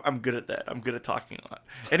I'm good at that. I'm good at talking a lot.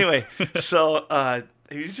 Anyway, so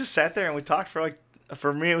he just sat there and we talked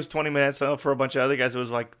for me, it was 20 minutes. I know for a bunch of other guys, it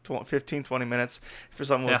was 15, 20 minutes. For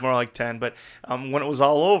some, it was more like 10. But when it was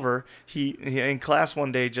all over, he in class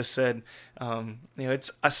one day just said,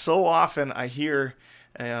 it's so often I hear,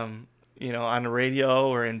 on the radio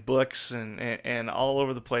or in books and all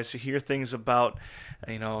over the place, you hear things about,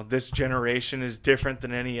 this generation is different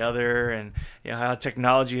than any other, and how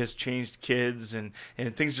technology has changed kids, and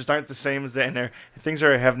things just aren't the same as that, and things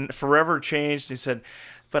have forever changed. He said,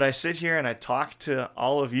 but I sit here and I talk to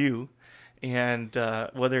all of you, and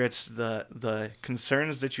whether it's the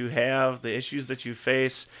concerns that you have, the issues that you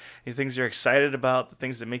face, the things you're excited about, the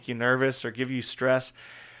things that make you nervous or give you stress,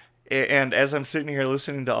 and as I'm sitting here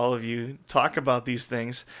listening to all of you talk about these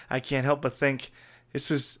things, I can't help but think this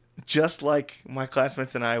is just like my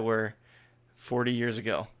classmates and I were 40 years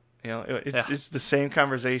ago. It's the same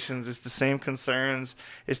conversations, it's the same concerns,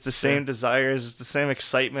 it's the same desires, it's the same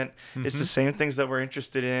excitement, it's the same things that we're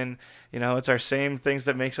interested in. It's our same things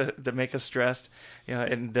that make us stressed.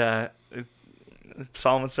 And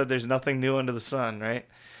Solomon said there's nothing new under the sun, right?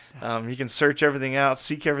 You can search everything out,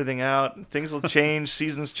 seek everything out. Things will change,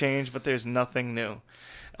 seasons change, but there's nothing new.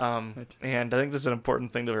 And I think that's an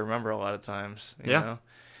important thing to remember a lot of times. You know?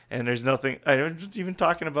 And there's nothing. I was even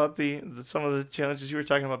talking about some of the challenges you were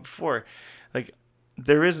talking about before. Like,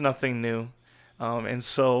 there is nothing new. And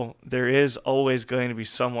so there is always going to be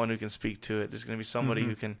someone who can speak to it. There's going to be somebody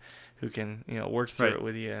who can work through it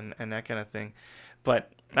with you and that kind of thing.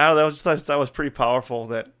 But I don't know, that was pretty powerful.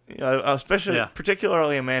 That especially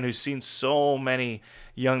particularly a man who's seen so many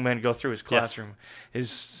young men go through his classroom is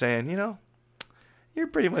saying, you're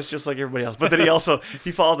pretty much just like everybody else. But then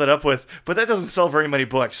he followed that up with, but that doesn't sell very many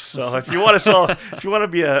books. So if you want to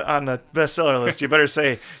be on the bestseller list, you better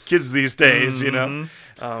say kids these days,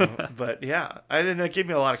 But yeah, it gave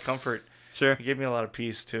me a lot of comfort. Sure. It gave me a lot of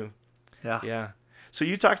peace too. Yeah. Yeah. So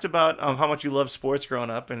you talked about how much you love sports growing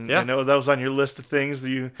up, and I know that was on your list of things that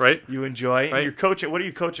you enjoy. Right. And you're coaching. What are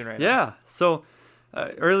you coaching right now? Yeah. So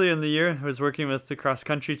early in the year, I was working with the cross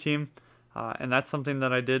country team, and that's something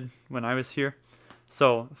that I did when I was here.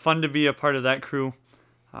 So fun to be a part of that crew.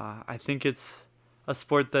 I think it's a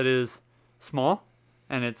sport that is small,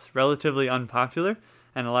 and it's relatively unpopular,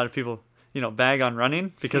 and a lot of people, bag on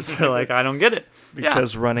running because they're like, I don't get it.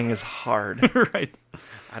 Because running is hard. Right.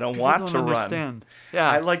 I don't want to understand. run. Yeah.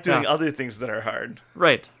 I like doing other things that are hard.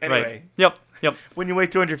 Right. Anyway. Right. Yep. When you weigh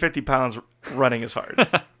 250 pounds, running is hard.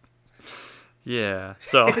 Yeah.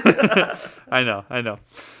 So I know.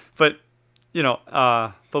 But,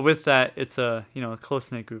 but with that, it's a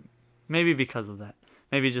close-knit group. Maybe because of that.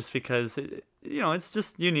 Maybe just because, it's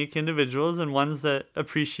just unique individuals and ones that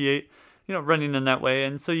appreciate, running in that way.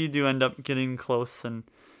 And so you do end up getting close, and,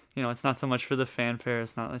 it's not so much for the fanfare.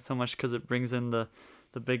 It's not so much because it brings in the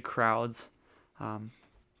big crowds.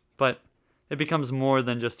 But it becomes more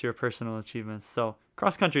than just your personal achievements. So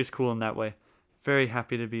cross country is cool in that way. Very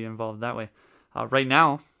happy to be involved that way. Right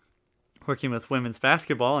now, working with women's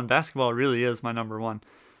basketball, and basketball really is my number one,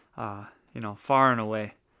 far and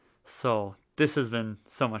away. So this has been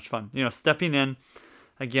so much fun. Stepping in,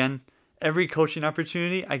 again, every coaching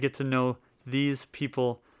opportunity, I get to know these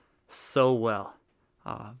people so well.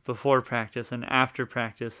 Before practice and after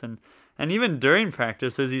practice and even during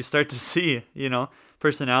practice, as you start to see,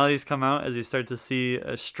 personalities come out, as you start to see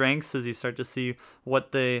strengths, as you start to see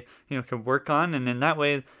what they, can work on. And in that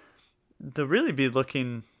way, they'll really be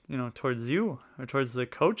looking, towards you or towards the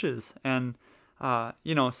coaches. And,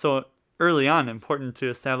 so early on, important to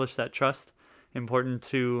establish that trust, important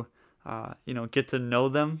to, get to know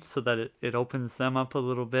them so that it opens them up a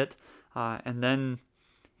little bit. And then,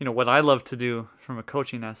 what I love to do from a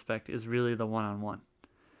coaching aspect is really the one-on-one.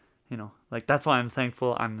 That's why I'm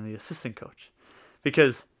thankful I'm the assistant coach.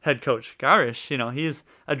 Because head coach Garish, he's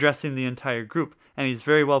addressing the entire group. And he's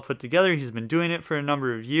very well put together. He's been doing it for a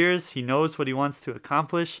number of years. He knows what he wants to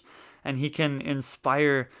accomplish. And he can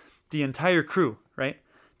inspire the entire crew, right?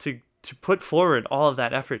 To put forward all of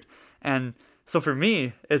that effort. And so for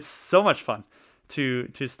me, it's so much fun to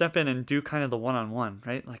step in and do kind of the one-on-one,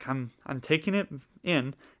 right? Like I'm taking it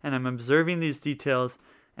in and I'm observing these details,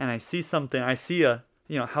 and I see something, I see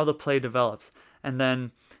how the play develops. And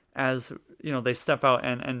then as, they step out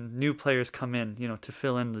and new players come in, to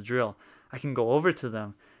fill in the drill, I can go over to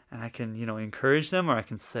them and I can, encourage them, or I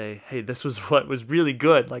can say, hey, this was what was really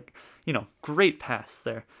good. Like, great pass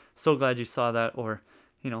there. So glad you saw that. Or,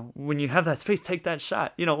 when you have that space, take that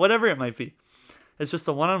shot, whatever it might be. It's just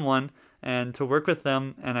a one-on-one, and to work with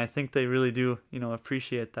them, and I think they really do,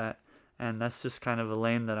 appreciate that. And that's just kind of a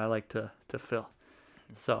lane that I like to fill.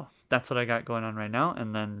 So that's what I got going on right now.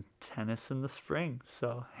 And then tennis in the spring.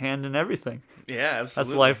 So hand in everything. Yeah, absolutely.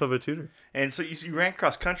 That's the life of a tutor. And so you ran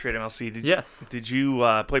cross country at MLC. Yes. Did you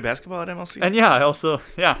play basketball at MLC? And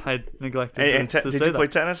I neglected to say did you play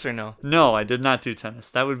that. tennis or no? No, I did not do tennis.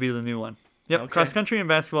 That would be the new one. Yep, Okay. Cross country and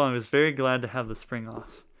basketball. I was very glad to have the spring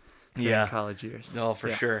off. Yeah. College years. No, for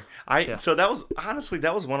Yes. sure. Yes. So that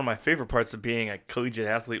was one of my favorite parts of being a collegiate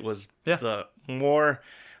athlete was the more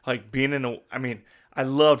like being I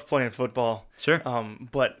loved playing football. Sure.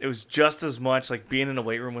 But it was just as much like being in a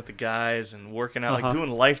weight room with the guys and working out, like doing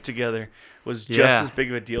life together was just as big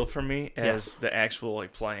of a deal for me as the actual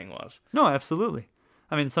like playing was. No, absolutely.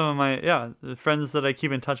 Some of my the friends that I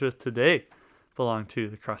keep in touch with today belong to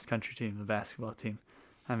the cross country team, the basketball team.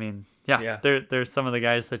 There's some of the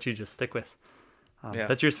guys that you just stick with.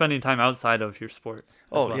 That you're spending time outside of your sport.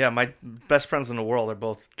 My best friends in the world are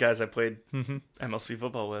both guys I played MLC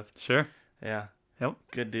football with. Sure. Yeah. Yep.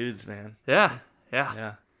 Good dudes, man. Yeah.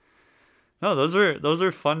 No, those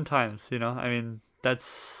are fun times,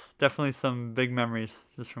 That's definitely some big memories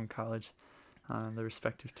just from college. the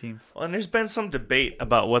respective teams. Well, and there's been some debate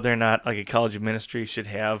about whether or not like a college of ministry should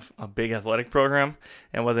have a big athletic program,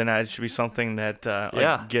 and whether or not it should be something that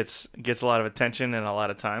gets a lot of attention and a lot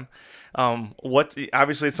of time.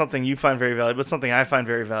 Obviously it's something you find very valuable. It's something I find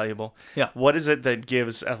very valuable. Yeah. What is it that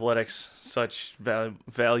gives athletics such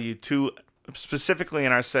value to, specifically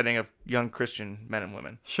in our setting of young Christian men and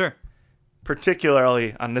women? Sure.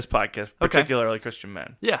 Particularly on this podcast, particularly Christian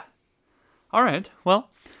men. Yeah. All right. Well,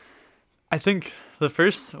 I think the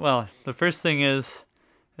first thing is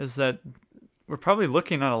that we're probably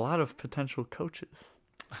looking at a lot of potential coaches.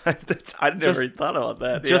 I'd never thought about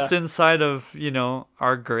that. Just inside of,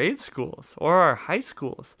 our grade schools or our high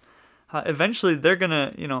schools. Eventually they're going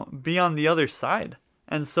to, be on the other side.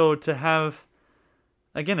 And so to have,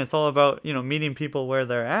 again, it's all about, meeting people where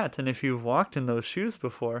they're at. And if you've walked in those shoes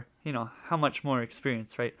before, how much more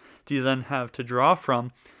experience, right? Do you then have to draw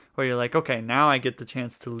from where you're like, okay, now I get the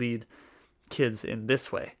chance to lead kids in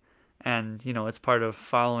this way. And, it's part of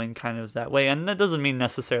following kind of that way. And that doesn't mean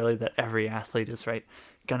necessarily that every athlete is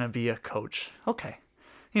going to be a coach. Okay.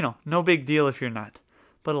 No big deal if you're not.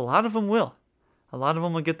 But a lot of them will. A lot of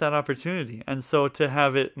them will get that opportunity. And so to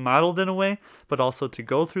have it modeled in a way, but also to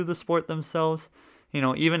go through the sport themselves,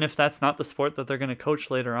 even if that's not the sport that they're going to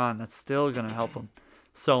coach later on, that's still going to help them.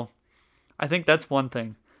 So I think that's one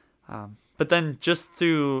thing. But then just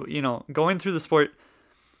to, going through the sport,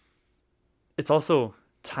 it's also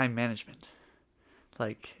time management.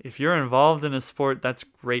 Like if you're involved in a sport, that's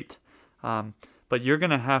great. But you're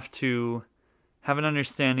going to have to have an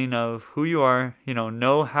understanding of who you are,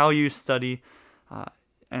 know how you study,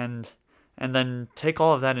 and then take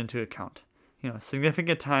all of that into account.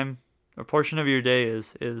 Significant time, a portion of your day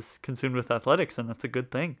is consumed with athletics, and that's a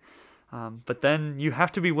good thing. But then you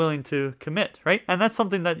have to be willing to commit, right? And that's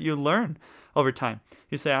something that you learn over time.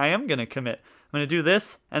 You say, I am going to commit. I'm going to do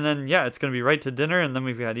this, and then, it's going to be right to dinner, and then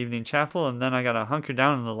we've got evening chapel, and then I got to hunker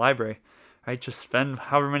down in the library, right? Just spend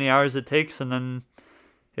however many hours it takes, and then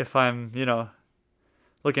if I'm,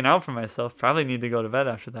 looking out for myself, probably need to go to bed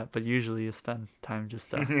after that, but usually you spend time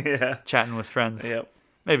just chatting with friends. Yep.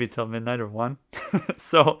 Maybe till midnight or 1.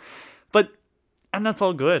 And that's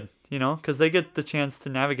all good, because they get the chance to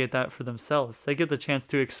navigate that for themselves. They get the chance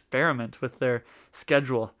to experiment with their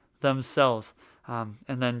schedule themselves. And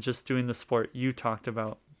then just doing the sport you talked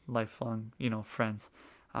about, lifelong, friends.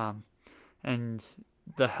 And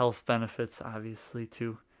the health benefits, obviously,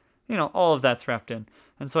 too. All of that's wrapped in.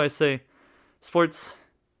 And so I say sports,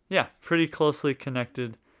 pretty closely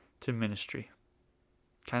connected to ministry.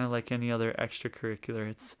 Kind of like any other extracurricular.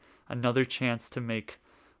 It's another chance to make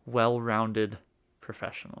well-rounded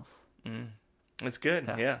professionals. That's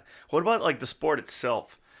good. Yeah. What about like the sport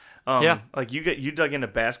itself? Like you dug into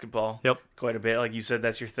basketball quite a bit. Like you said,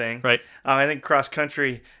 that's your thing. Right. I think cross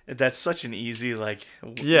country, that's such an easy run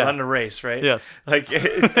the race, right? Yes. Like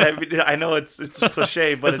I know it's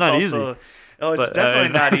cliche, but it's not also easy. Oh, it's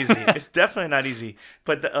definitely not easy. It's definitely not easy.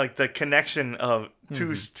 But the connection of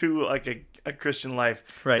to like a Christian life,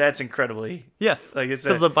 right? That's incredibly like it's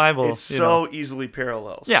because the Bible, it's so easily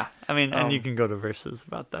parallels. Yeah, I mean, and you can go to verses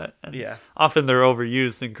about that. And yeah, often they're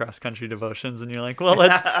overused in cross country devotions, and you're like, well,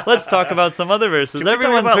 let's talk about some other verses.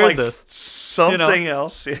 Everyone's heard this. Something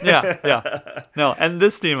else. Yeah. No, and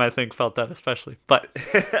this team I think felt that especially, but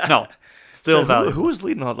no. Still valuable. Who was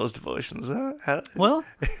leading all those devotions? Well,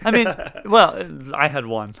 I had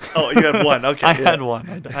one. Oh, you had one. Okay. I had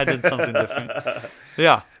one. I did something different.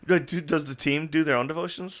 Yeah. Does the team do their own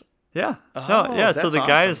devotions? Yeah. Oh, so the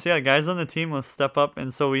guys on the team will step up,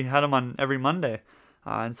 and so we had them on every Monday.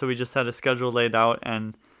 And so we just had a schedule laid out,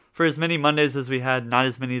 and for as many Mondays as we had, not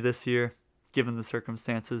as many this year, given the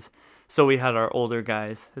circumstances. So we had our older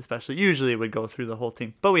guys, especially. Usually it would go through the whole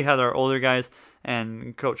team. But we had our older guys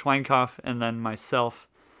and Coach Weinkoff and then myself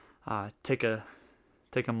take a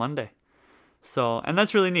Monday. So, and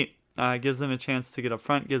that's really neat. It gives them a chance to get up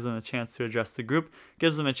front, gives them a chance to address the group,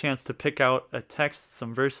 gives them a chance to pick out a text,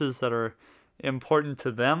 some verses that are important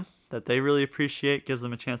to them, that they really appreciate, gives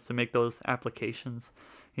them a chance to make those applications,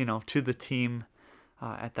 to the team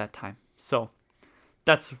at that time. So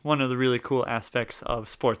that's one of the really cool aspects of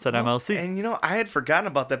sports at MLC. And I had forgotten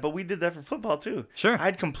about that, but we did that for football too. Sure. I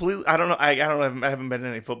don't know. I haven't been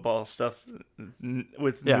in any football stuff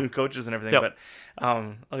with new coaches and everything. But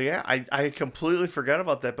I completely forgot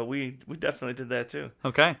about that. But we definitely did that too.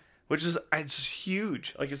 Okay. Which is it's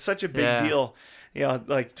huge. Like it's such a big deal.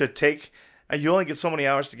 Like to take. You only get so many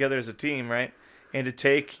hours together as a team, right? And to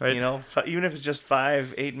take, even if it's just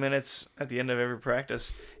 5-8 minutes at the end of every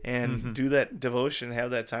practice and do that devotion,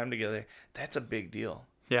 have that time together, that's a big deal.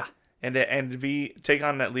 Yeah. And to take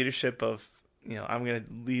on that leadership of I'm gonna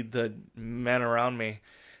lead the men around me,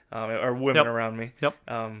 or women around me. Yep.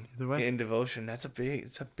 Either way. In devotion. It's a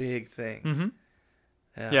big thing. Mm-hmm.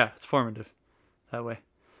 Yeah, it's formative that way.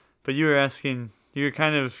 But you were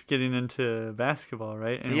kind of getting into basketball,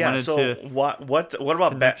 right? And yeah. So what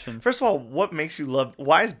about first of all, what makes you love?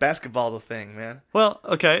 Why is basketball the thing, man? Well,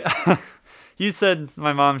 okay. You said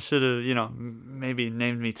my mom should have, maybe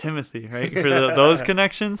named me Timothy, right? For those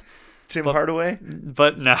connections. Tim Hardaway?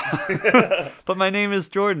 But no. But my name is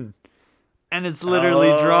Jordan. And it's literally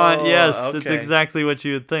drawn. Yes, okay. It's exactly what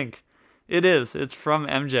you would think. It is. It's from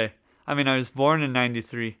MJ. I mean, I was born in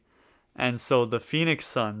 93. And so the Phoenix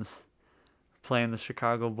Suns playing the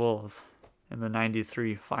Chicago Bulls in the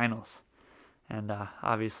 93 finals. And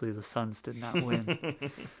obviously the Suns did not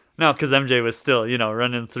win. No, because MJ was still,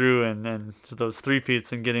 running through and those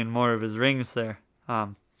three-peats and getting more of his rings there.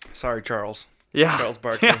 Sorry, Charles. Yeah. Charles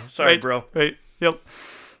Barkley. Yeah, Sorry, right, bro. Right. Yep.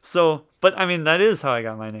 So, but I mean, that is how I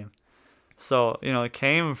got my name. So, it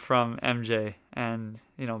came from MJ. And,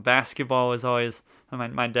 basketball was always,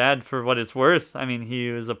 my dad, for what it's worth, I mean,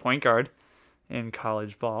 he was a point guard in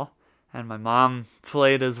college ball. And my mom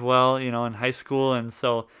played as well, in high school. And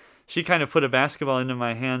so she kind of put a basketball into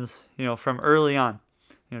my hands, from early on.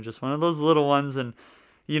 Just one of those little ones. And,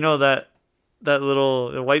 that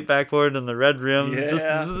little white backboard and the red rim. Yeah. Just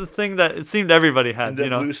the thing that it seemed everybody had,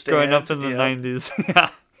 blue growing up in stand, the 90s. Yeah.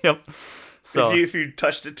 Yep. So if you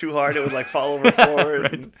touched it too hard, it would fall over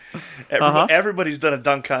forward. Right. Everybody's done a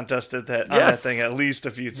dunk contest on that thing at least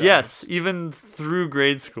a few times. Yes, even through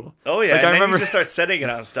grade school. Oh yeah, and I remember you just start setting it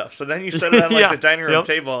on stuff. So then you set it on the dining room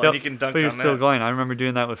table, and you can dunk but on you're that. Still going. I remember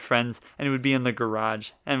doing that with friends, and it would be in the garage,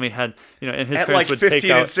 and we had, and his at parents would 15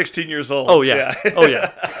 take out. And 16 years old. Oh yeah, oh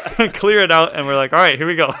yeah, clear it out, and we're like, all right, here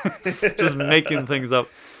we go, just making things up.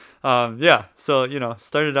 So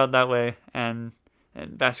started out that way, and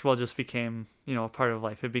basketball just became, a part of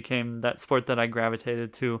life. It became that sport that I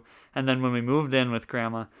gravitated to. And then when we moved in with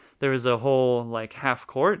Grandma, there was a whole half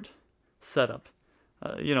court setup,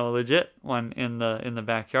 legit one in the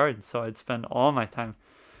backyard. So I'd spend all my time,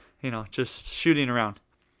 just shooting around.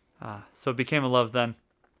 So it became a love then,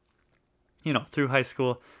 through high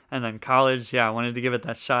school and then college. Yeah, I wanted to give it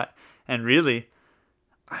that shot. And really,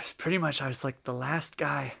 I was like the last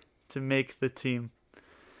guy to make the team.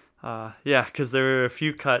 Because there were a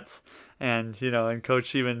few cuts, and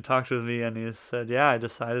Coach even talked with me, and he said, I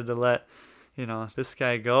decided to let, this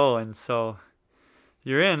guy go, and so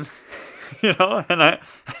you're in, and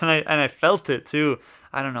I felt it too.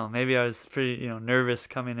 I don't know, maybe I was pretty, nervous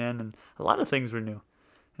coming in, and a lot of things were new.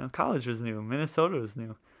 College was new, Minnesota was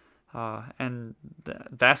new, and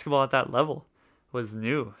basketball at that level was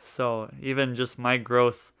new. So even just my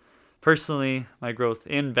growth. Personally, my growth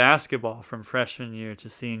in basketball from freshman year to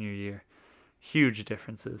senior year, huge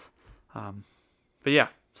differences. But yeah,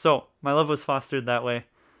 so my love was fostered that way.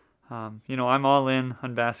 I'm all in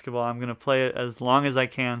on basketball. I'm going to play it as long as I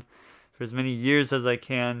can, for as many years as I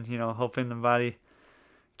can, hoping the body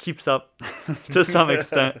keeps up to some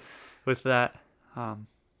extent with that.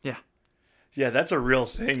 Yeah, that's a real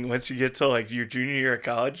thing. Once you get to your junior year of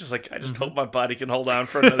college, it's I just hope my body can hold on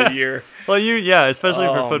for another year. Well, especially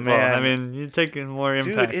for football. Man. I mean, you take more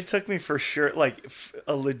impact. Dude, it took me for sure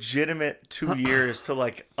a legitimate 2 years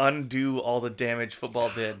to undo all the damage football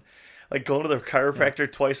did. Going to the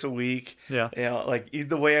chiropractor twice a week. Yeah.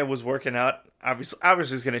 The way I was working out, obviously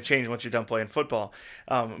it's going to change once you're done playing football.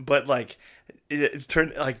 But it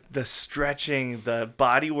turned the stretching, the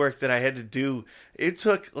body work that I had to do. It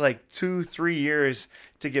took 2-3 years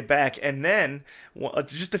to get back, and then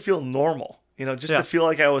just to feel normal. To feel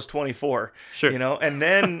like I was 24. Sure. And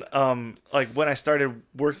then when I started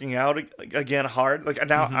working out again hard,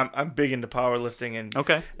 now I'm big into powerlifting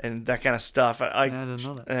and that kind of stuff. I didn't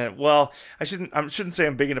know that. Well, I shouldn't say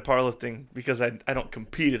I'm big into powerlifting because I don't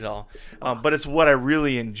compete at all. But it's what I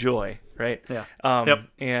really enjoy, right? Yeah.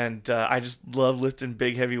 And I just love lifting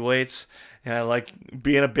big heavy weights, and I like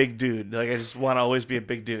being a big dude. I just want to always be a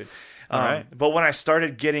big dude. All right. But when I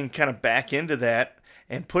started getting kind of back into that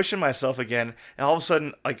and pushing myself again, and all of a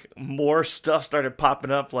sudden, more stuff started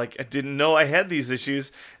popping up. I didn't know I had these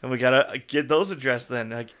issues, and we gotta get those addressed.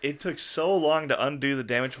 Then, it took so long to undo the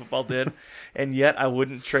damage football did, and yet I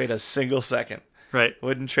wouldn't trade a single second. Right.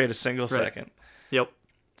 Wouldn't trade a single second. Yep.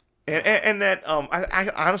 And that I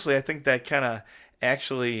honestly I think that kind of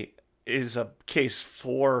actually is a case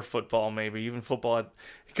for football, maybe even football.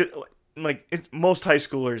 Most high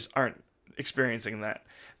schoolers aren't experiencing that.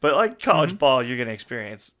 But college ball, you're going to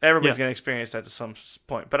experience. Everybody's going to experience that to some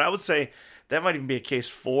point. But I would say that might even be a case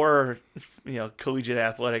for, collegiate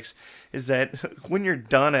athletics, is that when you're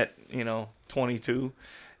done at, 22,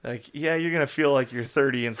 Like, yeah, you're going to feel like you're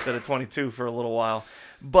 30 instead of 22 for a little while.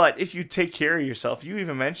 But if you take care of yourself, you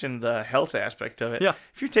even mentioned the health aspect of it. Yeah.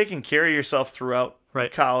 If you're taking care of yourself throughout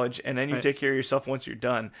Right. college and then you Right. take care of yourself once you're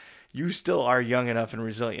done, you still are young enough and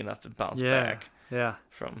resilient enough to bounce back Yeah.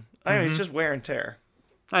 from. I mean, it's just wear and tear.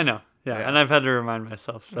 I know. Yeah. Yeah. And I've had to remind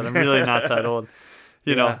myself that I'm really not that old.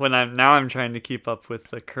 You know, Yeah. when I'm trying to keep up with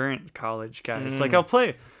the current college guys. Like I'll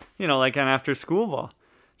play, like an after school ball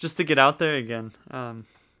just to get out there again.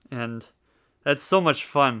 And that's so much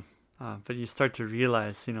fun. But you start to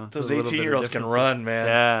realize, Those the little bit of 18-year-olds can differences. run,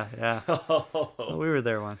 man. Yeah. Well, we were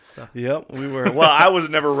there once, though. Yep, we were. Well, I was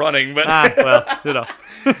never running, but Well.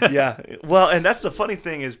 yeah. Well, and that's the funny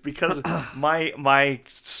thing is because my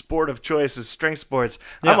sport of choice is strength sports.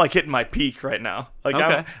 Yeah. I'm like hitting my peak right now. Like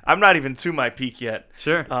Okay. I'm not even to my peak yet.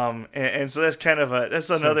 Sure. And so that's kind of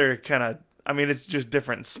another kind of. I mean, it's just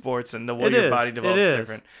different sports and the way It your is. body It develops is.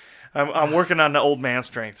 different. I'm working on the old man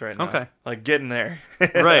strength right now. Okay. Like getting there.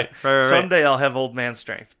 Right. Someday I'll have old man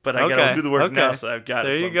strength, but I gotta do the work now, so I've got it.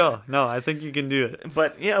 There you someday. go. No, I think you can do it.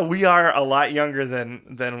 But yeah, we are a lot younger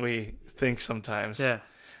than we think sometimes. Yeah.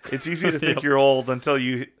 It's easy to think Yep. you're old until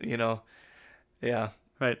yeah.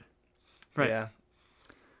 Right. Yeah.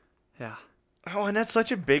 Yeah. Oh, and that's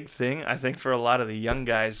such a big thing, I think, for a lot of the young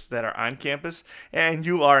guys that are on campus. And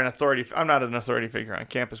you are an authority. I'm not an authority figure on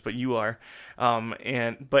campus, but you are. On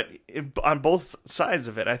both sides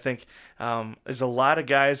of it, I think there's a lot of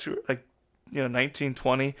guys who are like, 19,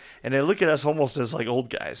 20, and they look at us almost as like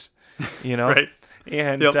old guys, Right.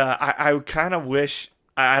 And Yep. I kind of wish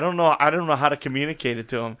I don't know how to communicate it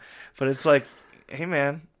to them, but it's like, hey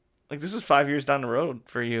man, like this is 5 years down the road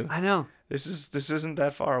for you. I know. This isn't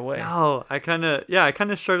that far away. No, I kind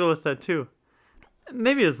of struggle with that too.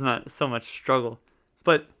 Maybe it's not so much struggle,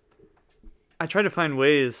 but I try to find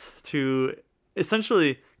ways to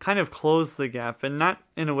essentially kind of close the gap, and not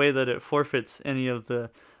in a way that it forfeits any of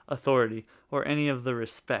the authority or any of the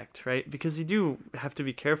respect, right? Because you do have to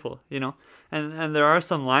be careful, and there are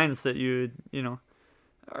some lines that you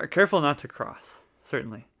are careful not to cross,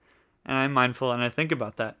 certainly. And I'm mindful and I think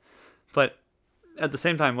about that. But at the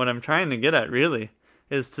same time, what I'm trying to get at really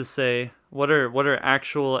is to say, what are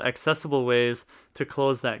actual accessible ways to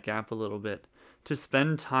close that gap a little bit, to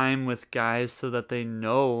spend time with guys so that they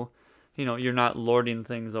know, you're not lording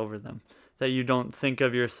things over them, that you don't think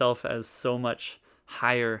of yourself as so much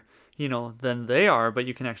higher, than they are, but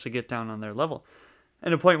you can actually get down on their level.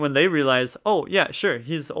 And a point when they realize, oh yeah, sure,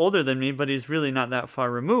 he's older than me, but he's really not that far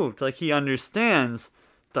removed. Like he understands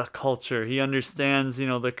the culture. He understands,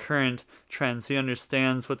 the current trends. He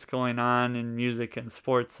understands what's going on in music and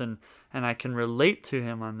sports, and I can relate to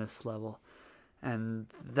him on this level. And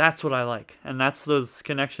that's what I like. And that's those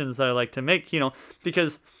connections that I like to make,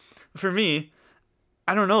 because for me,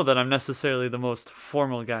 I don't know that I'm necessarily the most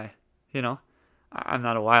formal guy, I'm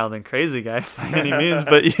not a wild and crazy guy by any means,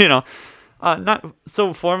 but, not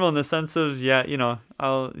so formal in the sense of,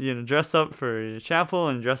 I'll, dress up for chapel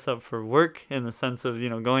and dress up for work in the sense of,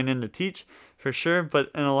 going in to teach for sure.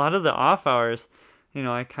 But in a lot of the off hours,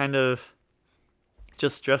 I kind of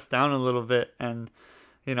just dress down a little bit, and,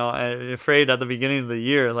 I'm afraid at the beginning of the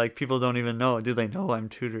year, like people don't even know. Do they know I'm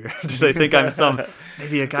tutor? Do they think I'm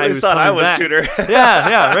maybe a guy They who's thought coming I was back? tutor.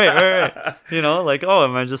 Yeah, right. Like, oh,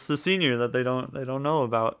 am I just the senior that they don't know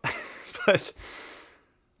about?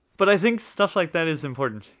 But I think stuff like that is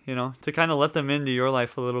important, to kind of let them into your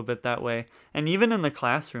life a little bit that way. And even in the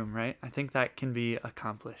classroom, right? I think that can be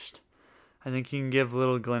accomplished. I think you can give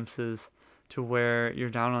little glimpses to where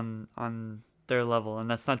you're down on their level, and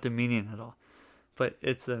that's not demeaning at all. But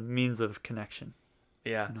it's a means of connection.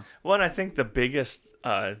 Yeah. Well, and I think the biggest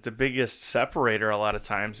separator a lot of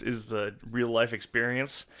times is the real life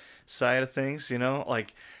experience side of things,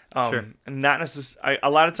 like Sure. not necessarily. A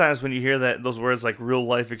lot of times when you hear those words like real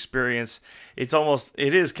life experience, it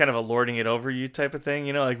is kind of a lording it over you type of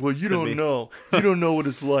thing, like, well, you don't know what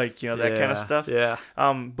it's like, that kind of stuff. Yeah.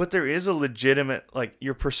 But there is a legitimate, like,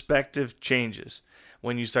 your perspective changes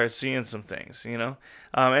when you start seeing some things,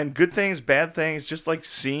 and good things, bad things, just like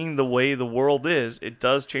seeing the way the world is, it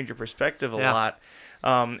does change your perspective a lot.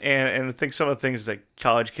 And I think some of the things that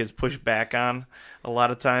college kids push back on a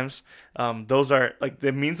lot of times, those are like,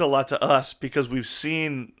 that means a lot to us because we've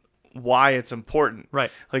seen why it's important. Right.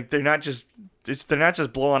 Like they're not just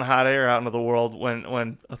blowing hot air out into the world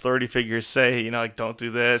when authority figures say, like, don't do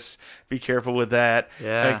this, be careful with that.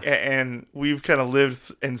 Yeah. Like, and we've kind of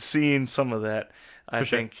lived and seen some of that, I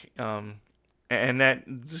think. And that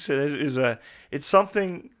it's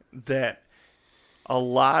something that a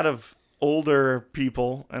lot of older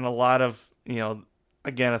people and a lot of,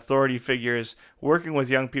 again, authority figures working with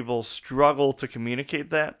young people struggle to communicate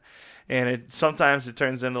that. And sometimes it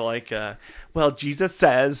turns into like, well, Jesus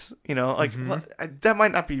says, like, well, that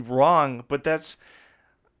might not be wrong, but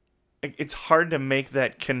it's hard to make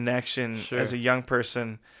that connection as a young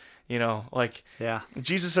person, like,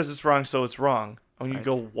 Jesus says it's wrong, so it's wrong. And you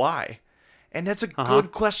go, why? And that's a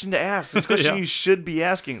good question to ask. It's a question you should be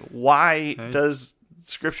asking. Why does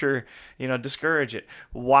Scripture, discourage it?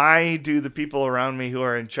 Why do the people around me who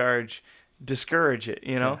are in charge discourage it,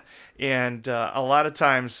 And a lot of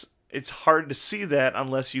times it's hard to see that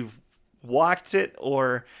unless you've walked it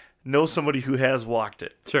or know somebody who has walked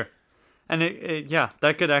it. Sure. And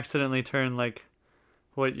that could accidentally turn like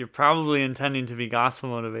what you're probably intending to be gospel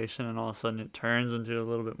motivation, and all of a sudden it turns into a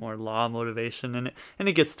little bit more law motivation, and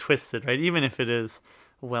it gets twisted, right? Even if it is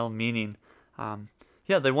well-meaning.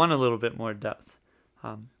 They want a little bit more depth.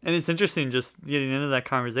 And it's interesting just getting into that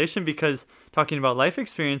conversation, because talking about life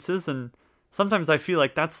experiences, and sometimes I feel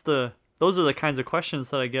like those are the kinds of questions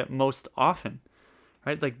that I get most often,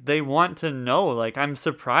 right? Like they want to know, like I'm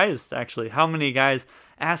surprised actually how many guys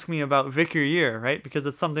ask me about Vicar Year, right? Because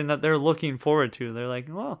it's something that they're looking forward to. They're like,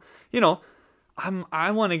 well,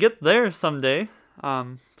 I want to get there someday.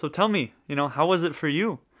 So tell me, how was it for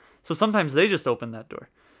you? So sometimes they just open that door.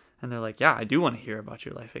 And they're like, yeah, I do want to hear about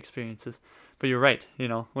your life experiences. But you're right,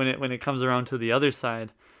 when it comes around to the other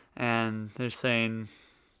side, and they're saying,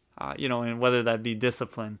 and whether that be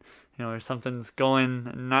discipline, or something's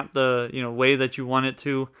going not the way that you want it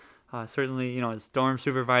to, certainly as dorm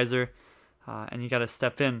supervisor, and you got to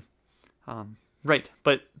step in, right?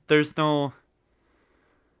 But there's no,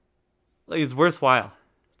 it's worthwhile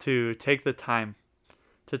to take the time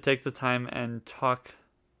and talk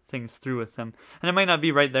things through with them. And it might not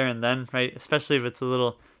be right there and then, right? Especially if it's a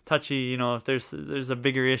little touchy, if there's a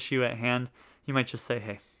bigger issue at hand, you might just say,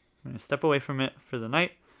 hey, I'm going to step away from it for the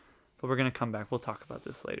night, but we're going to come back. We'll talk about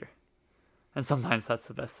this later. And sometimes that's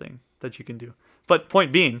the best thing that you can do. But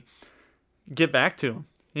point being, get back to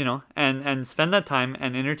them, and spend that time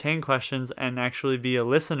and entertain questions and actually be a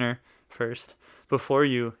listener first before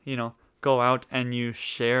you, go out and you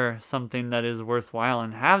share something that is worthwhile,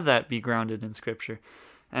 and have that be grounded in Scripture.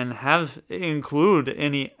 And include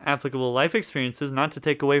any applicable life experiences, not to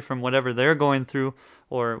take away from whatever they're going through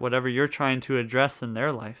or whatever you're trying to address in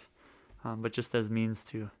their life, but just as means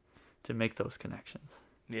to make those connections.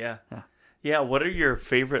 Yeah. What are your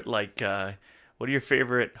favorite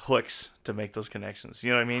hooks to make those connections?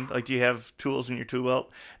 You know what I mean? Like, do you have tools in your tool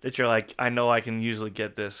belt that you're like, I know I can usually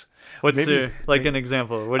get this? What's an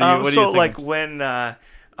example? What do you think? Like when I'm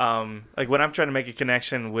trying to make a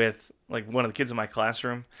connection with like one of the kids in my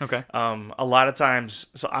classroom. Okay. A lot of times,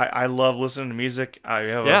 so I love listening to music. I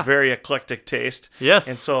have a very eclectic taste. Yes.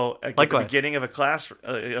 And so at the beginning of a class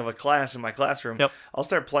in my classroom, I'll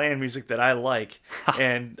start playing music that I like,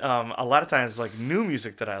 and a lot of times like new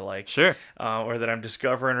music that I like. Sure. Or that I'm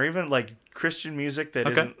discovering, or even like Christian music that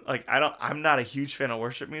isn't like I'm not a huge fan of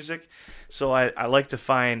worship music, so I like to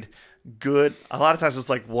find good. A lot of times it's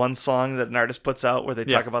like one song that an artist puts out where they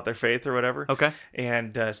talk about their faith or whatever. Okay.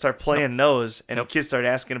 And start playing those, and the kids start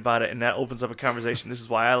asking about it, and that opens up a conversation. This is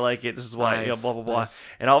why I like it. This is why, blah, blah, blah. Nice.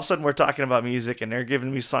 And all of a sudden we're talking about music, and they're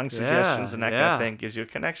giving me song suggestions, and that kind of thing gives you a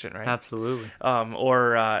connection, right? Absolutely.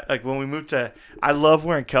 Or like when we moved to, I love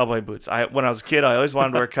wearing cowboy boots. When I was a kid, I always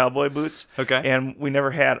wanted to wear cowboy boots. Okay. And we never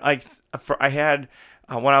had, I had,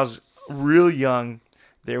 when I was real young,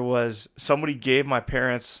 there was, somebody gave my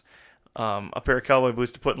parents a pair of cowboy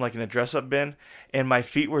boots to put in like in a dress-up bin, and my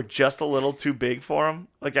feet were just a little too big for them.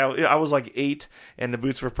 Like I was like 8, and the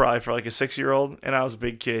boots were probably for like a 6-year-old, and I was a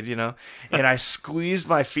big kid, and I squeezed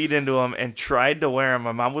my feet into them and tried to wear them.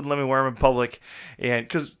 My mom wouldn't let me wear them in public, and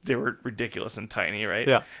because they were ridiculous and tiny, right?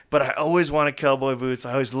 Yeah. But I always wanted cowboy boots.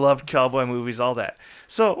 I always loved cowboy movies, all that.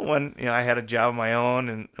 So when I had a job of my own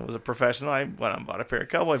and I was a professional, I went out and bought a pair of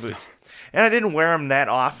cowboy boots, and I didn't wear them that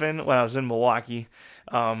often when I was in Milwaukee.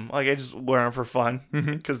 Like I just wear them for fun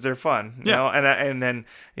because they're fun, you know. And then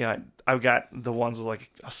I've got the ones with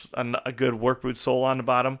like a good work boot sole on the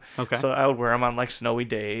bottom. Okay. So I would wear them on like snowy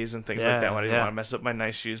days and things like that when I didn't want to mess up my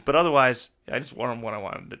nice shoes. But otherwise, I just wore them when I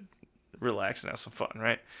wanted to relax and have some fun,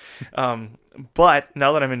 right? But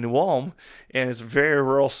now that I'm in New Ulm and it's a very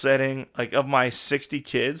rural setting, like of my 60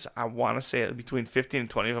 kids, I want to say between 15 and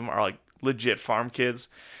 20 of them are like legit farm kids.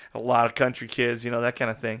 A lot of country kids, that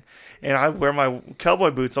kind of thing. And I wear my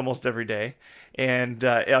cowboy boots almost every day, and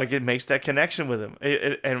it makes that connection with them.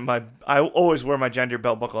 I always wear my John Deere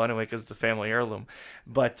belt buckle anyway because it's a family heirloom.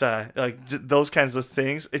 But those kinds of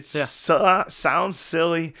things, it sounds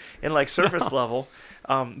silly and like surface level.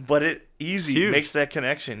 But it easy Huge. makes that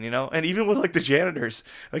connection, and even with like the janitors,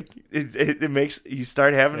 like it makes you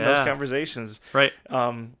start having those Yeah. conversations, Right.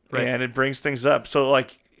 Right. and it brings things up. So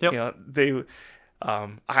like Yep. they.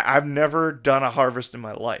 I've never done a harvest in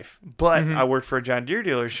my life, but Mhm. I worked for a John Deere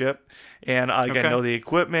dealership, and I Okay. know the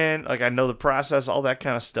equipment, like I know the process, all that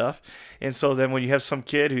kind of stuff. And so then when you have some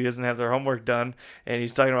kid who doesn't have their homework done, and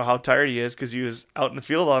he's talking about how tired he is because he was out in the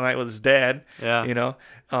field all night with his dad, Yeah.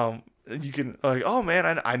 you can like, oh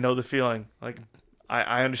man, I know the feeling, like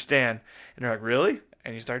I understand, and they're like, really?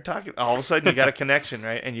 And you start talking, all of a sudden you got a connection,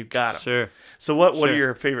 right? And you got them. Sure. So what are Sure.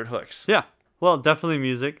 your favorite hooks? Yeah. Well, definitely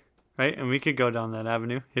music, right? And we could go down that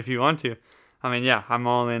avenue if you want to. I mean, yeah, I'm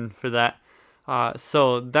all in for that.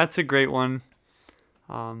 So that's a great one.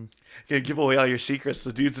 You're gonna give away all your secrets.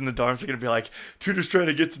 The dudes in the dorms are gonna be like, Tudor's trying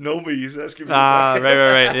to get to know me. He's asking me.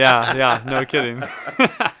 Right. Yeah. No kidding.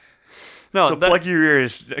 No. So plug your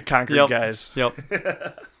ears, Concord Yep. guys.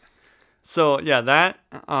 Yep. So yeah, that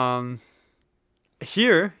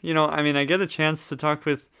here, I mean, I get a chance to talk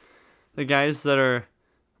with the guys that are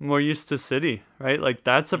more used to city, right? Like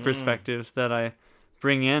that's a perspective that I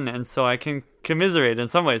bring in, and so I can commiserate in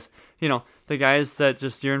some ways. The guys that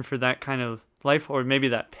just yearn for that kind of life, or maybe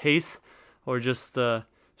that pace, or just the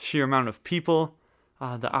sheer amount of people,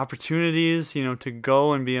 the opportunities, to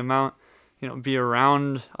go and be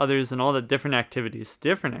around others and all the different activities,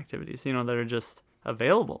 that are just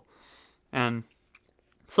available. And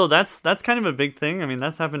so that's kind of a big thing. I mean,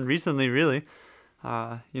 that's happened recently, really.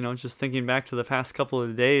 Just thinking back to the past couple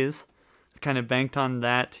of days, I've kind of banked on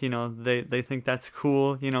that. They think that's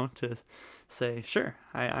cool, to say, sure,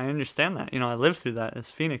 I understand that. I lived through that as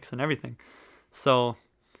Phoenix and everything. So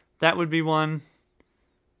that would be one.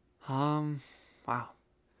 Wow.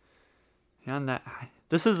 Beyond that,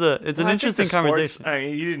 it's an interesting conversation. I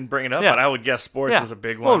mean, you didn't bring it up, Yeah. but I would guess sports Yeah. is a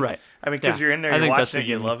big one. Well, right. I mean, because Yeah. you're in there, I you're think that's watching it,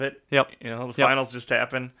 you a gimme. love it. Yep. The finals just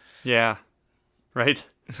happened. Yeah. Right.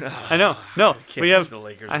 I know. No, Can't we believe have. the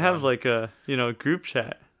Lakers I have won. like a group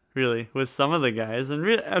chat really with some of the guys, and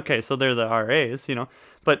really okay. So they're the RAs,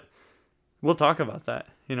 but we'll talk about that,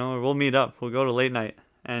 or we'll meet up. We'll go to late night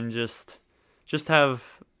and just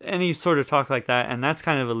have any sort of talk like that, and that's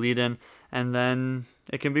kind of a lead in, and then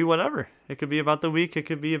it can be whatever. It could be about the week. It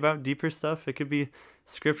could be about deeper stuff. It could be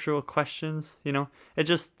scriptural questions. It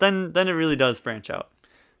just then it really does branch out.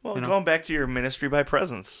 Well, going back to your ministry by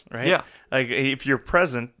presence, right? Yeah. Like if you're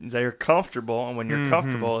present, they're comfortable, and when you're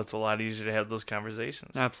comfortable, it's a lot easier to have those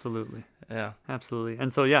conversations. Absolutely. Yeah. Absolutely.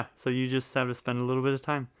 And so, yeah, so you just have to spend a little bit of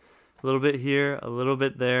time, a little bit here, a little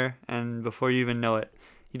bit there, and before you even know it,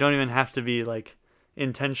 you don't even have to be like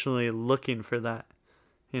intentionally looking for that,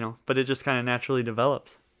 but it just kind of naturally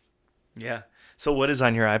develops. Yeah. So what is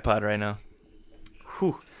on your iPod right now?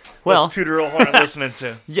 Whew. Well, What's Tudor Horn listening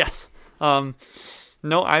to? yes.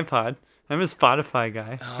 No iPod. I'm a Spotify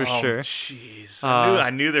guy for sure. Jeez. I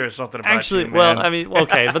knew there was something about Actually, you, man. well, I mean,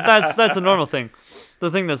 okay, but that's a normal thing. The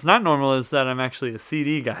thing that's not normal is that I'm actually a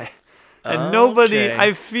CD guy. And Okay.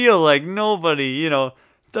 I feel like nobody,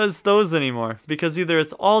 does those anymore, because either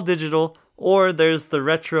it's all digital or there's the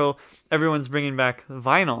retro, everyone's bringing back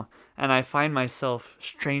vinyl, and I find myself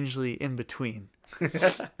strangely in between.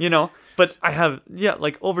 But I have,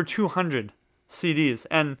 like over 200 CDs.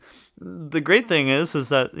 And the great thing is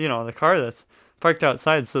that, the car that's parked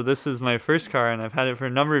outside, so this is my first car, and I've had it for a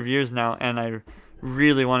number of years now, and I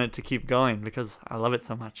really want it to keep going because I love it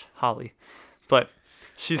so much, Holly. But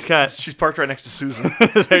she's parked right next to Susan.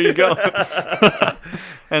 there you go.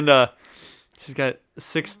 And she's got a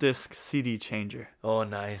 6-disc CD changer. Oh,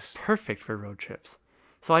 nice. Perfect for road trips.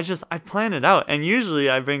 So I plan it out, and usually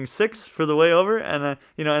I bring 6 for the way over, and and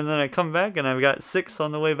then I come back and I've got 6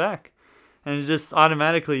 on the way back, and it just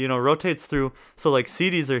automatically rotates through. So like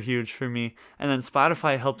CDs are huge for me, and then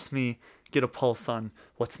Spotify helps me get a pulse on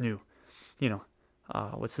what's new,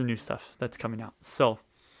 what's the new stuff that's coming out. So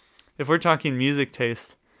if we're talking music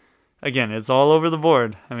taste, again, it's all over the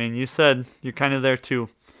board. I mean, you said you're kind of there too.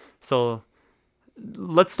 So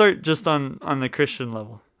let's start just on the Christian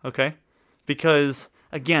level, okay? Because,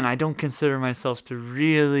 again, I don't consider myself to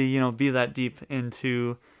really, be that deep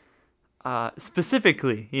into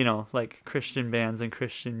specifically, like Christian bands and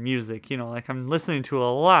Christian music. Like I'm listening to a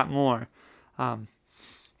lot more.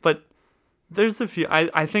 But there's a few.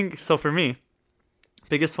 I think, so for me,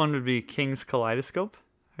 biggest one would be King's Kaleidoscope.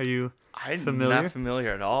 Are you I'm familiar? not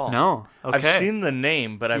familiar at all. No. Okay. I've seen the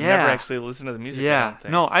name, but I've never actually listened to the music. I Yeah. don't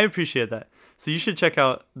think. No, I appreciate that. So you should check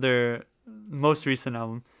out their most recent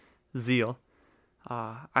album, Zeal.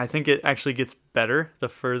 I think it actually gets better the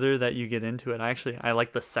further that you get into it. I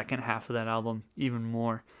like the second half of that album even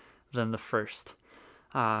more than the first.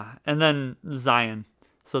 And then Zion.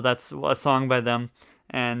 So that's a song by them.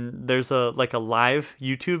 And there's a live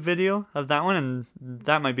YouTube video of that one, and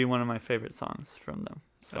that might be one of my favorite songs from them.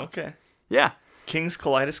 So, Okay. yeah. King's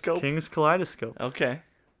Kaleidoscope? King's Kaleidoscope. Okay.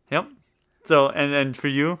 Yep. So and for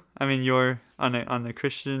you, I mean, you're on the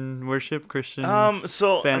Christian worship, Christian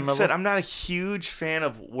So fan like I said, level? I'm not a huge fan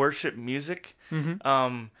of worship music.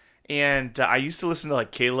 Mm-hmm. And I used to listen to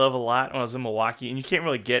like K-Love a lot when I was in Milwaukee, and you can't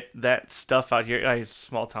really get that stuff out here. It's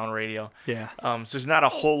small town radio. Yeah. So there's not a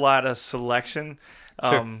whole lot of selection.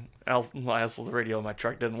 Sure. Also the radio in my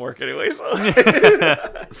truck didn't work anyway. So,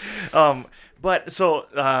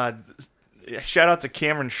 shout out to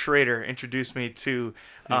Cameron Schrader, introduced me to.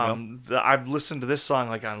 I've listened to this song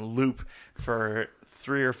like on loop for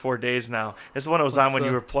 3 or 4 days now. It's the one that was on when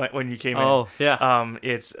you were when you came in. Oh, yeah.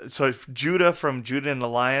 It's Judah from Judah and the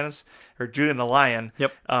Lions, or Judah and the Lion.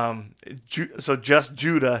 Yep. So just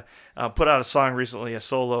Judah put out a song recently, a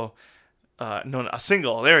single.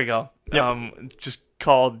 There we go. Yep. Just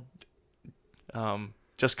called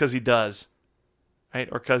Just 'Cause He Does, right?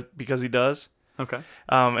 Or because He Does. Okay.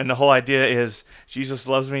 And the whole idea is Jesus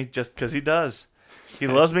loves me just 'cause He does. He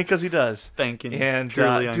loves me 'cause He does. Banking And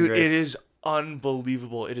truly on dude, grace. it is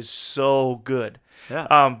unbelievable. It is so good. Yeah.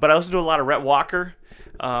 But I listen to a lot of Rhett Walker,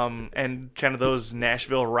 and kind of those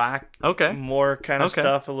Nashville rock, Okay. more kind of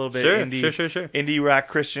stuff. A little bit Sure, indie, sure. indie rock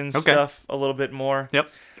Christian Okay. stuff. A little bit more. Yep.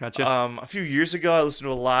 Gotcha. A few years ago, I listened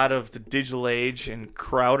to a lot of the Digital Age and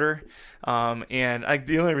Crowder.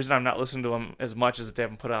 The only reason I'm not listening to them as much is that they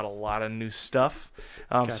haven't put out a lot of new stuff.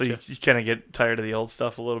 So you kind of get tired of the old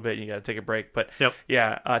stuff a little bit. And you got to take a break. But Yep.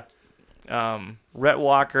 yeah, Rhett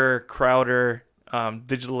Walker, Crowder,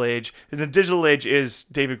 Digital Age. And the Digital Age is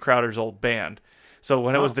David Crowder's old band. So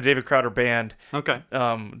when it was the David Crowder band, Okay.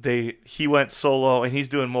 he went solo, and he's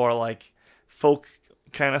doing more like folk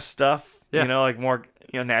kind of stuff. Yeah. Like more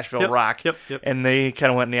Nashville rock. Yep. And they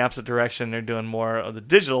kind of went in the opposite direction. They're doing more of the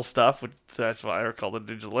digital stuff, which that's why I call it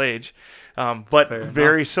the Digital Age. But Fair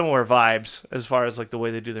very similar vibes as far as like the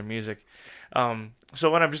way they do their music.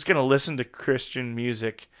 So when I'm just gonna listen to Christian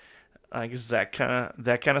music, I guess that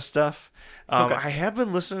kind of stuff. Okay. I have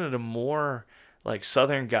been listening to more like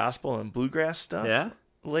Southern gospel and bluegrass stuff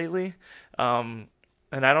lately. And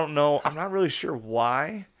I don't know. I'm not really sure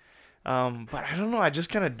why. But I don't know. I just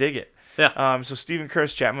kind of dig it. Yeah. So Stephen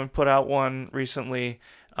Curtis Chapman put out one recently.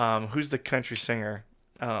 Who's the country singer?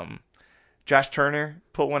 Josh Turner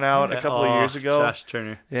put one out a couple of years ago. Josh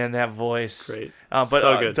Turner. And that voice. Great. But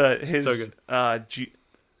so good. So good.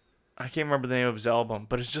 I can't remember the name of his album,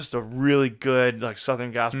 but it's just a really good like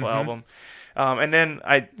Southern gospel album. And then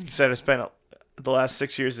I spent the last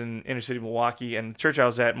 6 years in inner city Milwaukee, and the church I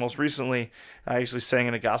was at most recently, I actually sang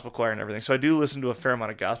in a gospel choir and everything. So I do listen to a fair amount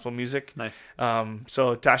of gospel music. Nice.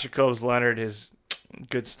 So Tasha Cobbs Leonard is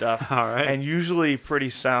good stuff. All right. And usually pretty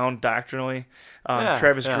sound doctrinally.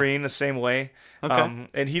 Travis Green the same way. Okay.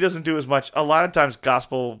 And he doesn't do as much. A lot of times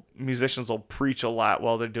gospel musicians will preach a lot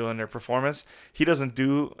while they're doing their performance. He doesn't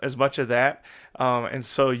do as much of that. And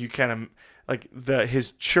so you kind of like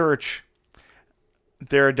his church,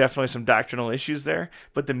 there are definitely some doctrinal issues there,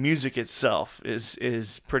 but the music itself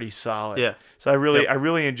is pretty solid. Yeah. So I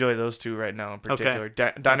really enjoy those two right now in particular.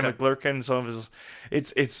 Okay. Donnie Okay. McClurkin, some of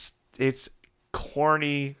his, it's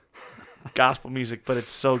corny gospel music, but it's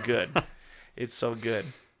so good. It's so good.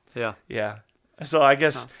 Yeah. Yeah. So I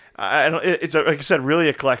guess I don't. It's like I said, really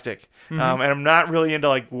eclectic. And I'm not really into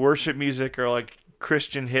like worship music or like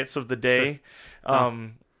Christian hits of the day,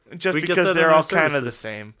 just We get because that they're in our all kind of services. the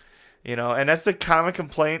same, And that's the common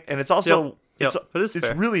complaint. And it's also Yep. But it's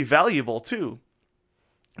fair. really valuable too,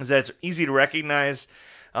 is that it's easy to recognize.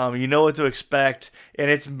 You know what to expect, and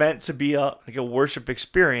it's meant to be a worship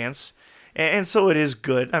experience. And so it is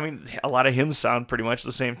good. I mean, a lot of hymns sound pretty much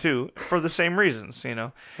the same too, for the same reasons,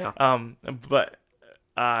 Yeah. But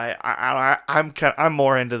I'm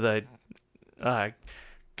more into the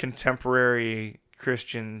contemporary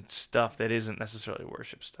Christian stuff that isn't necessarily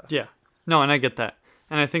worship stuff. Yeah. No, and I get that.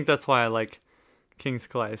 And I think that's why I like King's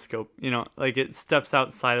Kaleidoscope. Like it steps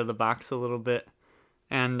outside of the box a little bit.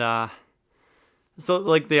 And so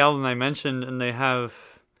like the album I mentioned, and they have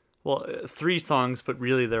 3 songs, but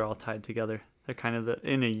really they're all tied together. They're kind of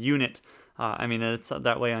in a unit. I mean, it's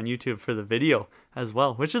that way on YouTube for the video as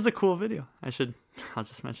well, which is a cool video. I'll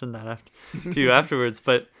just mention that to you afterwards.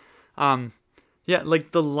 But yeah,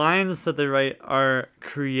 like the lines that they write are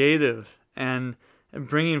creative and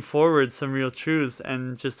bringing forward some real truths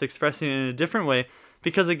and just expressing it in a different way.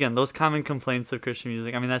 Because again, those common complaints of Christian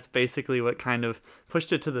music, I mean, that's basically what kind of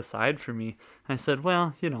pushed it to the side for me. And I said,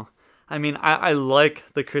 well, I mean, I like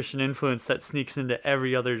the Christian influence that sneaks into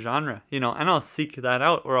every other genre, and I'll seek that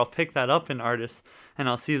out, or I'll pick that up in artists, and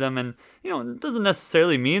I'll see them, and, it doesn't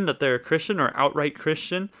necessarily mean that they're a Christian or outright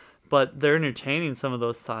Christian, but they're entertaining some of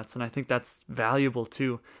those thoughts, and I think that's valuable,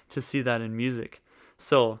 too, to see that in music.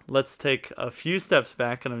 So let's take a few steps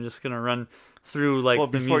back, and I'm just going to run through,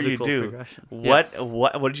 the musical progression. What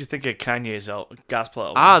did you think of Kanye's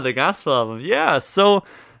gospel album? The gospel album, yeah, so,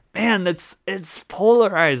 man, it's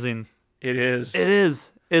polarizing. It is. It is.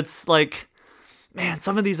 It's man,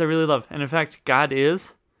 some of these I really love. And in fact, God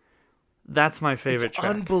Is, that's my favorite track.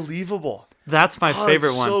 Unbelievable. That's my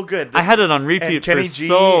favorite one. So good. I had it on repeat and Kenny for G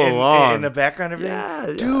so and, long. in the background of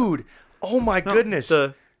everything. Dude, oh my goodness.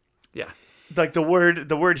 Like the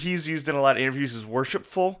word he's used in a lot of interviews is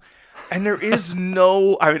worshipful. And there is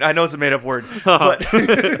no, I know it's a made up word, but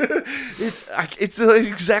it's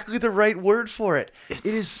exactly the right word for it.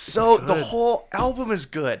 The whole album is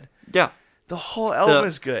good. Yeah. The whole album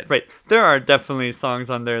is good. Right. There are definitely songs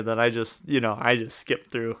on there that I just skip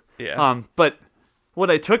through. Yeah. But what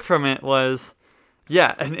I took from it was,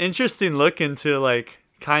 an interesting look into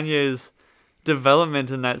Kanye's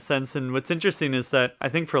development in that sense. And what's interesting is that I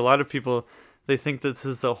think for a lot of people, they think this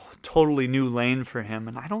is a totally new lane for him.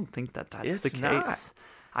 And I don't think that's the case. Not.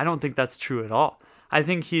 I don't think that's true at all. I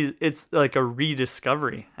think it's like a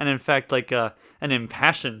rediscovery. And in fact, an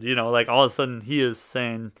impassioned, all of a sudden he is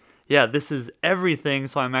saying, this is everything,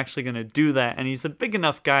 so I'm actually going to do that. And he's a big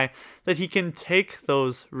enough guy that he can take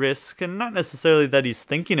those risks, and not necessarily that he's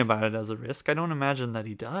thinking about it as a risk. I don't imagine that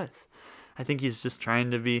he does. I think he's just trying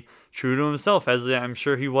to be true to himself, as I'm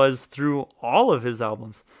sure he was through all of his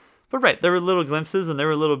albums. But right, there were little glimpses, and there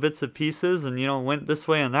were little bits of pieces, and, went this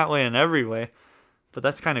way and that way and every way. But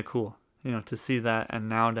that's kind of cool, to see that, and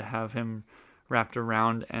now to have him wrapped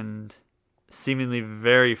around and seemingly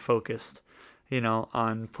very focused,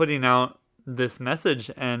 on putting out this message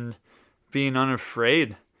and being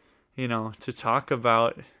unafraid, to talk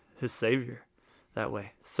about his Savior that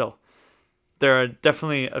way. So there are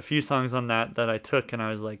definitely a few songs on that I took, and I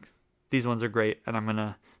was like, these ones are great, and I'm going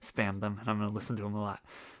to spam them, and I'm going to listen to them a lot.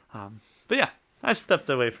 But yeah, I've stepped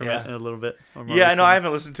away from it a little bit. I know I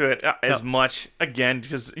haven't listened to it as much, again,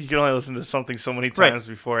 because you can only listen to something so many times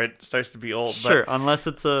before it starts to be old. Sure, unless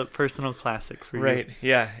it's a personal classic for you. Right,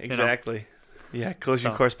 yeah, exactly. Yeah,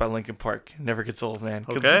 Collision Course by Linkin Park. Never gets old, man.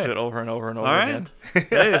 Could listen to it over and over and over again.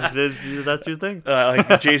 Hey, that's your thing.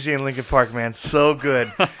 Jay-Z and Linkin Park, man. So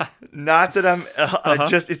good. Not that I'm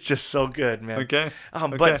it's just so good, man. Okay.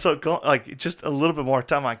 But so just a little bit more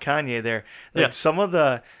time on Kanye there. Some of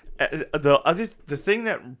the thing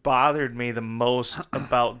that bothered me the most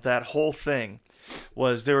about that whole thing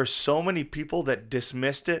was there were so many people that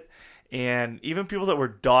dismissed it, and even people that were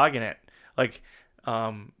dogging it.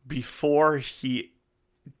 Before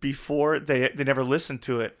they never listened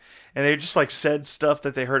to it, and they just said stuff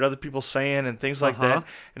that they heard other people saying and things like that, and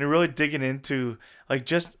they're really digging into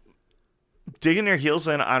just digging their heels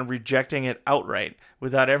in on rejecting it outright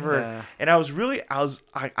without ever. And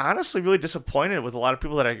I honestly really disappointed with a lot of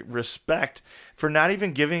people that I respect for not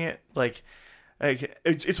even giving it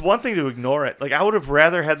it's one thing to ignore it. I would have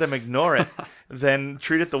rather had them ignore it than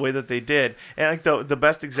treat it the way that they did. And the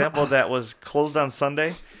best example of that was Closed on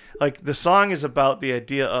Sunday. The song is about the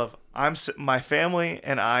idea of my family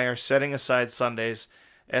and I are setting aside Sundays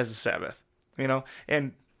as a Sabbath,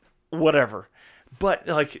 and whatever. But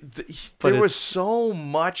there was so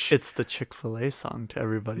much. It's the Chick-fil-A song to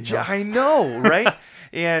everybody else. I know, right?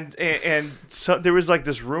 and so there was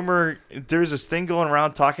this rumor. There was this thing going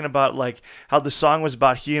around talking about how the song was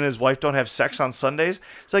about he and his wife don't have sex on Sundays.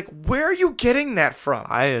 It's where are you getting that from?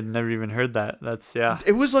 I had never even heard that. That's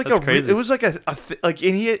It was crazy. It was and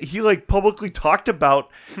he publicly talked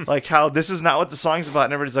about how this is not what the song's about,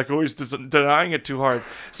 and everybody's oh, he's denying it too hard.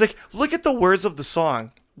 It's look at the words of the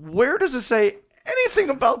song. Where does it say anything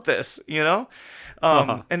about this,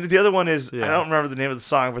 And the other one is I don't remember the name of the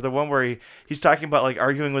song, but the one where he's talking about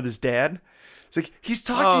arguing with his dad. It's he's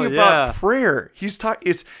talking about prayer. He's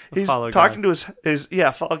talking to his follow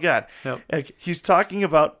God. Yep. He's talking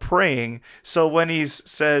about praying. So when he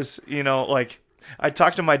says, I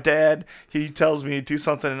talk to my dad, he tells me to do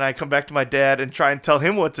something, and I come back to my dad and try and tell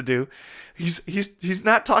him what to do. He's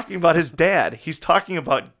not talking about his dad. He's talking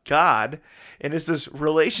about God, and it's this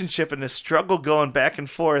relationship and this struggle going back and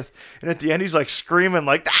forth. And at the end, he's screaming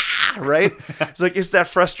right? It's that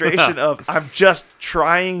frustration of I'm just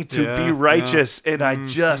trying to be righteous, and I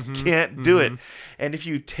just can't do it. And if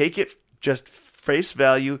you take it just face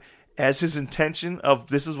value as his intention of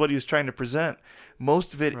this is what he was trying to present,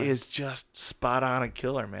 most of it is just spot on and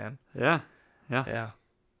killer, man. Yeah. Yeah.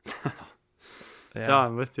 No,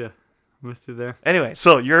 I'm with you. I'm with you there. Anyway,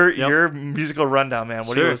 so Yep. your musical rundown, man.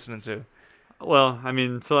 What are you Sure. listening to? Well, I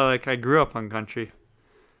mean, so like I grew up on country.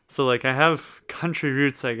 So like I have country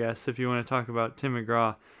roots, I guess, if you want to talk about Tim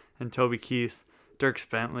McGraw and Toby Keith, Dierks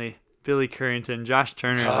Bentley, Billy Currington, Josh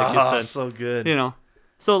Turner, like you said. So good. You know.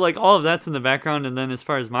 So like all of that's in the background, and then as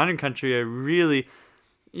far as modern country, I really,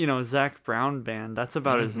 Zach Brown band, that's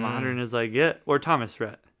about as modern as I get. Or Thomas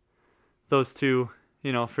Rhett. Those two,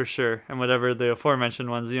 for sure. And whatever the aforementioned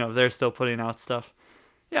ones, if they're still putting out stuff,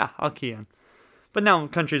 yeah, I'll key in. But now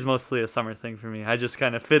country's mostly a summer thing for me. I just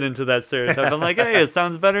kind of fit into that stereotype. I'm like, hey, it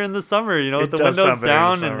sounds better in the summer, with the does windows sound better in the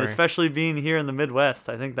down, and summer. especially being here in the Midwest.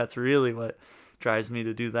 I think that's really what drives me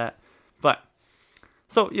to do that. But,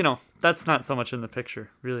 so, that's not so much in the picture,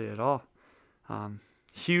 really, at all.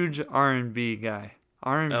 Huge R&B guy.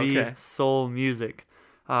 R&B, Okay. soul music.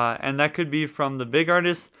 And that could be from the big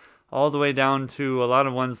artists all the way down to a lot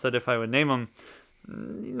of ones that if I would name them,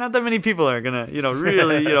 not that many people are gonna,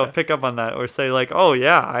 really, pick up on that or say like, oh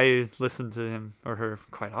yeah, I listen to him or her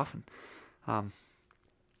quite often.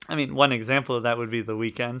 I mean, one example of that would be The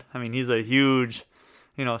Weeknd. I mean, he's a huge,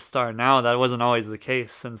 star now. That wasn't always the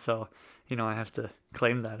case, and so, I have to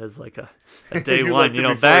claim that as like a day You one. liked it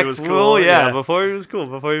before Back he was oh cool, yeah, yeah. before he was cool,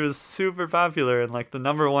 before he was super popular and like the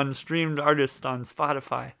 #1 streamed artist on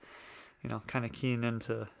Spotify. Kind of keying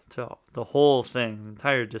into the whole thing, the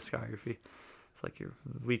entire discography. It's like your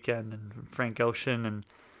Weeknd and Frank Ocean and,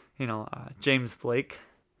 James Blake,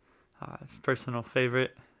 personal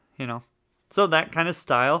favorite, So that kind of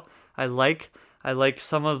style, I like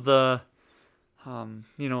some of the,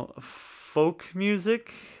 folk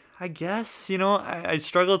music, I guess. I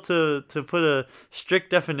struggle to put a strict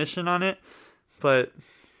definition on it, but,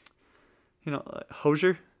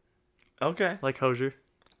 Hozier, Okay. like Hozier.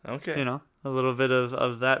 Okay. A little bit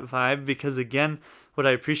of that vibe, because again, what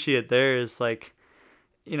I appreciate there is like,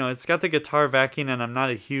 it's got the guitar backing, and I'm not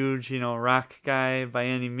a huge, rock guy by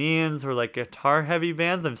any means, or like guitar heavy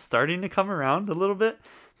bands. I'm starting to come around a little bit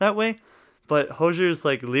that way, but Hozier's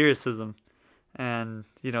like lyricism, and,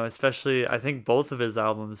 especially I think both of his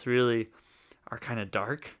albums really are kind of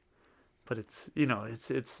dark, but it's,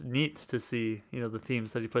 it's neat to see, the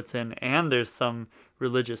themes that he puts in, and there's some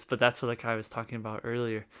religious, but that's what like I was talking about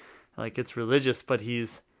earlier. Like it's religious, but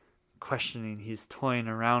he's questioning, he's toying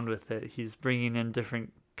around with it, he's bringing in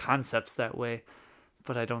different concepts that way,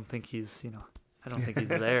 but I don't think he's, I don't think he's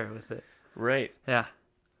there with it. Right. Yeah.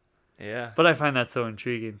 Yeah. But I find that so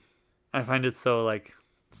intriguing. I find it so like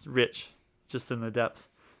it's rich, just in the depth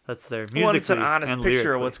that's there. Musically, Well, it's an honest and picture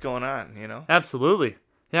lyrically. of what's going on, Absolutely.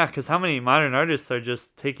 Yeah, because how many modern artists are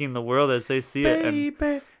just taking the world as they see it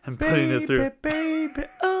and putting it through? Baby,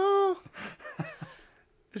 oh.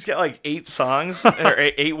 He's got like 8 songs, or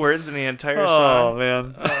 8 words in the entire Oh, song.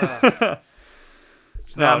 man.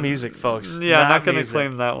 It's not music, folks. Yeah, not going to music.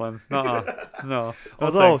 claim that one. No. No,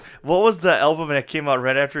 Although, thanks. what was the album that came out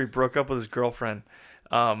right after he broke up with his girlfriend?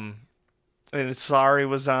 And Sorry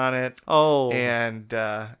was on it. Oh, And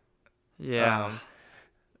yeah. um,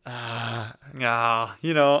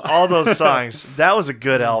 all those songs. That was a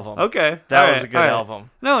good album. Okay. That all was right, a good all right. album.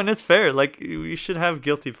 No, and it's fair. Like, we should have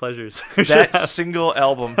guilty pleasures. We should That have- single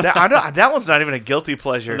album. That one's not even a guilty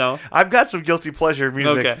pleasure. No? I've got some guilty pleasure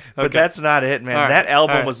music, Okay, but okay. that's not it, man. All right, That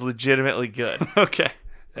album all right. was legitimately good. Okay.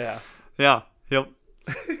 Yeah. Yeah. Yep.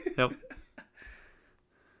 Yep.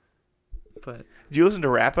 But, Do you listen to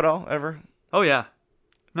rap at all, ever? oh, yeah.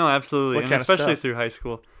 No, absolutely. What And kind of especially stuff? through high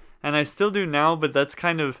school. And I still do now, but that's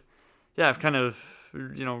kind of, I've kind of,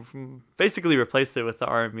 basically replaced it with the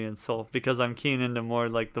R&B and soul, because I'm keen into more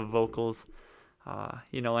like the vocals,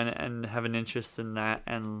 and have an interest in that,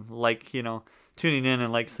 and like, tuning in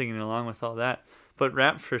and like singing along with all that. But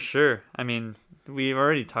rap for sure. I mean, we've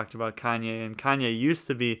already talked about Kanye, and Kanye used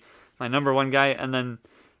to be my #1 guy, and then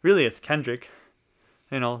really it's Kendrick.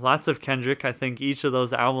 Lots of Kendrick. I think each of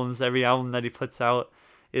those albums, every album that he puts out,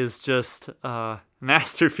 is just a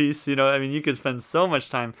masterpiece. I mean, you could spend so much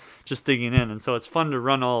time just digging in, and so it's fun to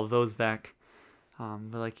run all of those back.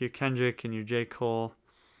 But like your Kendrick and your J. Cole,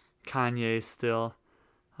 Kanye still,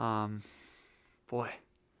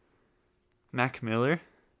 Mac Miller,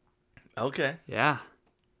 Okay. yeah,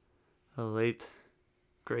 the late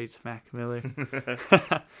great Mac Miller.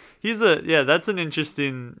 That's an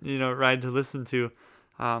interesting ride to listen to.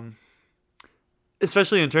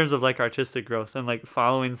 Especially in terms of like artistic growth and like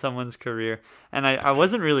following someone's career. And I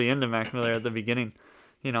wasn't really into Mac Miller at the beginning,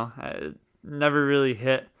 I never really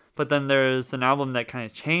hit. But then there's an album that kind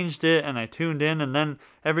of changed it, and I tuned in, and then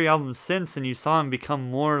every album since, and you saw him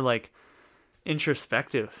become more like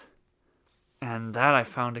introspective. And that I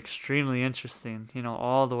found extremely interesting,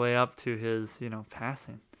 all the way up to his,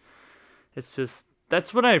 passing. It's just,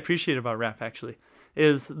 that's what I appreciate about rap, actually,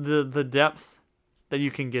 is the depth that you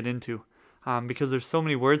can get into, because there's so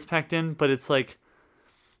many words packed in, but it's like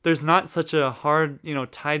there's not such a hard,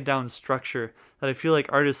 tied down structure that I feel like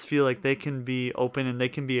artists feel like they can be open and they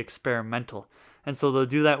can be experimental. And so they'll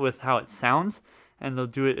do that with how it sounds, and they'll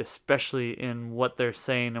do it especially in what they're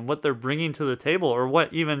saying and what they're bringing to the table, or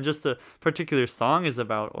what even just a particular song is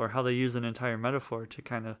about, or how they use an entire metaphor to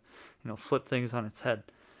kind of, flip things on its head.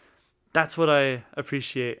 That's what I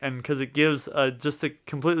appreciate, and because it gives just a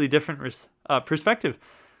completely different perspective,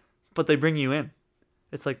 but they bring you in.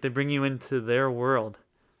 It's like they bring you into their world,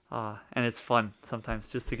 and it's fun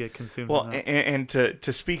sometimes just to get consumed. Well, and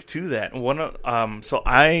to speak to that, so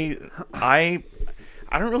I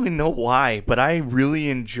don't really know why, but I really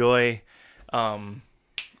enjoy,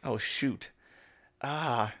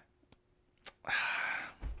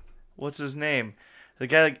 what's his name? The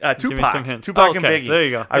guy, Tupac and Biggie. There you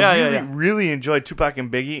go. I really enjoy Tupac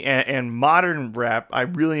and Biggie, and modern rap. I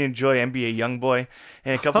really enjoy NBA YoungBoy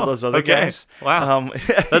and a couple of those other guys. Wow,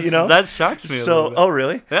 that shocks me. So, a little bit.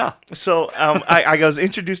 Really? Yeah. So, I was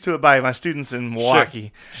introduced to it by my students in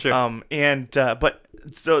Milwaukee. Sure. But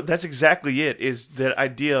so that's exactly it. Is the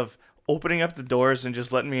idea of opening up the doors and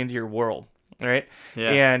just letting me into your world, right? Yeah.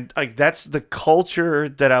 And like that's the culture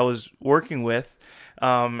that I was working with.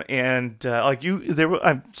 I'm 7th and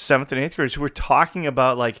 8th graders who were talking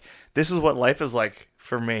about like this is what life is like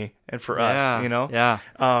for me and for us, Yeah.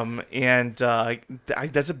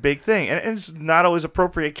 That's a big thing, and it's not always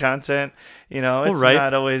appropriate content, it's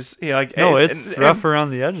not always, it's rough around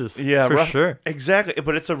the edges. Yeah, for sure. Exactly,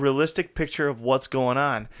 but it's a realistic picture of what's going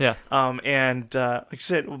on. Yeah. Like I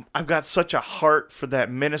said, I've got such a heart for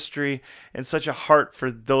that ministry and such a heart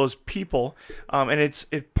for those people. And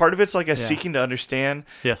part of it's like a seeking to understand.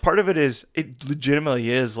 Yes. Part of it legitimately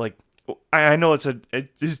is like, I know it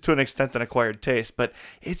is to an extent an acquired taste, but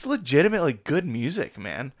it's legitimately good music,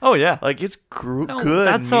 man. Oh yeah, like it's good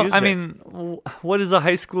that's music. I mean, what is a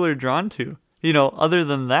high schooler drawn to? Other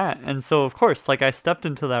than that. And so of course, like I stepped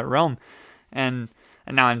into that realm, and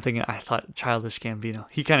now I'm thinking, I thought Childish Gambino,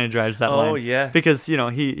 he kind of drives that line. Oh yeah, because he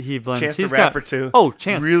blends. Chance the Rapper too. Oh,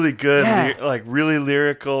 Chance, really good, yeah. like really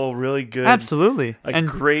lyrical, really good. Absolutely, and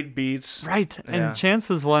great beats. Right, yeah. And Chance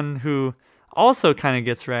was one who also kind of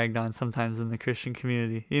gets ragged on sometimes in the Christian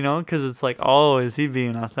community, because it's like, oh, is he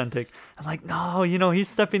being authentic? I'm like, no, he's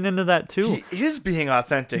stepping into that too. He is being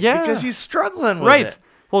authentic, because he's struggling with it.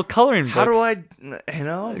 Well, Coloring Book. How do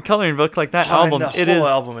I, Coloring Book, like that album. The whole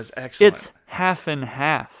album is excellent. It's half and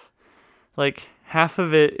half. Like half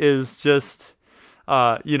of it is just,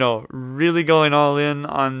 really going all in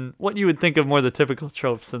on what you would think of more the typical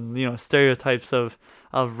tropes and stereotypes of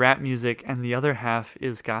rap music, and the other half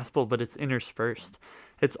is gospel, but it's interspersed.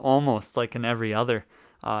 It's almost like in every other,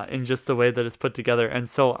 in just the way that it's put together. And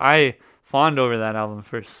so I fawned over that album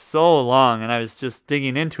for so long, and I was just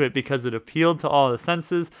digging into it because it appealed to all the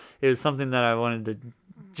senses. It was something that I wanted to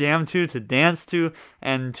jam to dance to,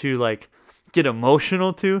 and to like get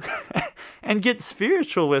emotional to, and get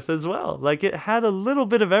spiritual with as well. Like it had a little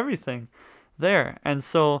bit of everything there. And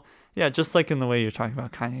so, yeah, just like in the way you're talking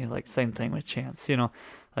about Kanye, like same thing with Chance,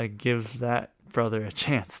 like give that brother a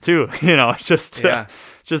chance too, just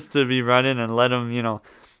to be brought in and let him,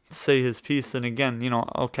 say his piece. And again,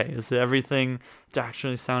 okay, is everything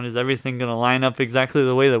doctrinally sound? Is everything going to line up exactly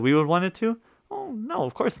the way that we would want it to? Oh, no,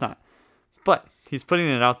 of course not. But he's putting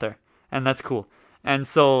it out there, and that's cool. And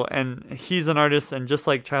so, and he's an artist, and just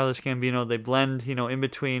like Childish Gambino, they blend, in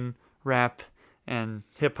between rap and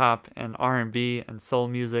hip hop and R&B and soul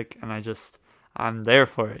music, and I'm there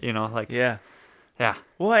for it, yeah.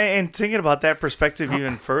 Well, and thinking about that perspective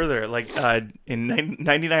even further, like in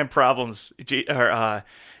 99 Problems,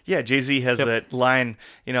 Jay-Z has that line,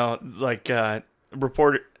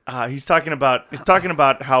 reporter. He's talking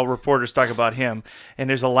about how reporters talk about him, and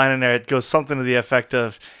there's a line in there that goes something to the effect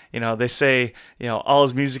of, they say, all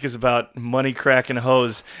his music is about money, crack, and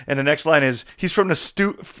hoes, and the next line is, he's from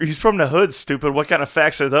the hood, stupid. What kind of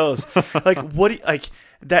facts are those? Like, what do you, like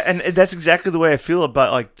that? And that's exactly the way I feel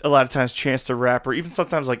about like a lot of times Chance the Rapper, even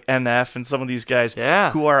sometimes like NF and some of these guys,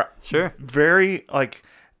 who are very like.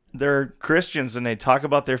 They're Christians and they talk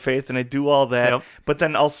about their faith and they do all that, but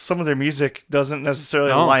then also some of their music doesn't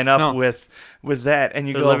necessarily line up with that. And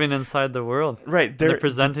they're living inside the world, right? They're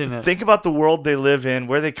presenting it. Think about the world they live in,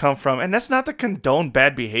 where they come from, and that's not to condone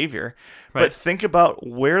bad behavior, but think about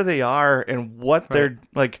where they are and what they're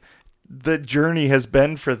like. The journey has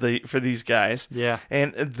been for these guys,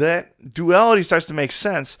 and that duality starts to make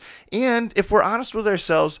sense. And if we're honest with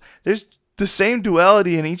ourselves, there's the same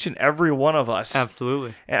duality in each and every one of us.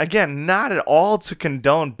 Absolutely. And again, not at all to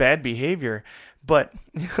condone bad behavior, but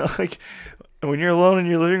like when you're alone in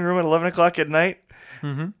your living room at 11 o'clock at night,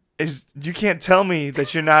 Mm-hmm. you can't tell me that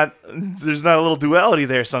there's not a little duality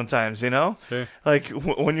there sometimes, Sure. Like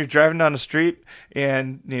when you're driving down the street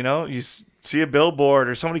and, you see a billboard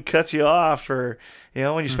or somebody cuts you off, or,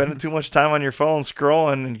 when you're spending too much time on your phone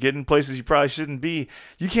scrolling and getting places you probably shouldn't be,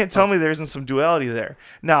 you can't tell me there isn't some duality there.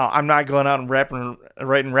 Now, I'm not going out and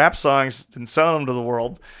writing rap songs and selling them to the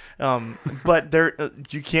world, but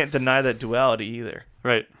you can't deny that duality either.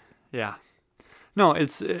 Right. Yeah. No,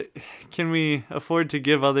 can we afford to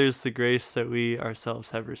give others the grace that we ourselves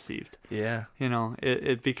have received? Yeah.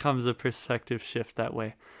 It becomes a perspective shift that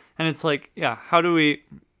way. And it's like, yeah, how do we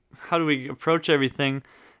approach everything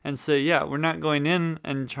and say, yeah, we're not going in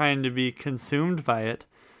and trying to be consumed by it,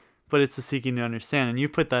 but it's a seeking to understand. And you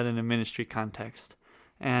put that in a ministry context.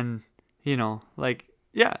 And,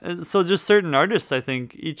 so just certain artists, I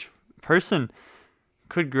think each person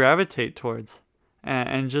could gravitate towards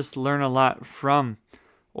and just learn a lot from,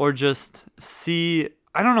 or just see,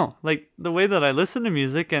 I don't know, like the way that I listen to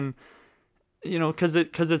music, and, because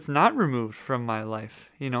it's not removed from my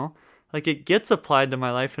life, like it gets applied to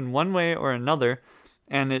my life in one way or another,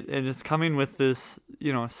 and it is coming with this,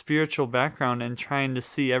 spiritual background and trying to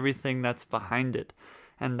see everything that's behind it.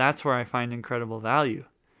 And that's where I find incredible value,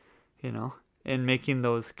 in making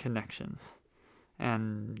those connections.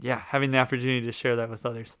 And yeah, having the opportunity to share that with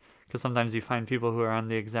others. Because sometimes you find people who are on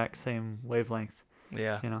the exact same wavelength.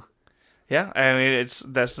 Yeah. Yeah, I mean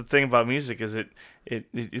that's the thing about music, is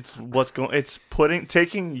it's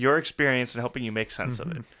taking your experience and helping you make sense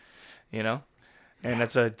of it. And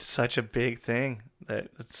that's such a big thing that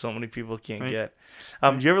so many people can't get.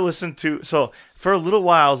 You ever listen to, so for a little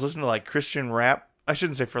while I was listening to like Christian rap. I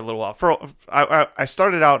shouldn't say for a little while. I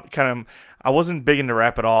started out I wasn't big into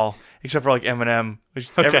rap at all, except for like Eminem. Which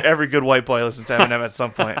every good white boy listens to Eminem at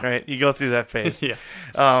some point, right? You go through that phase. Yeah.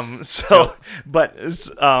 But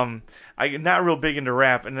I'm not real big into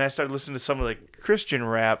rap, and then I started listening to some of the Christian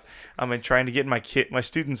rap. And trying to get my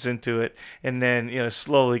students into it, and then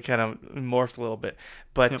slowly kind of morphed a little bit.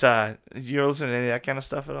 But you ever listen to any of that kind of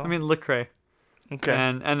stuff at all? I mean, Lecrae. Okay.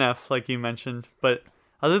 And NF, like you mentioned, but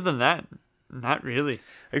other than that, not really.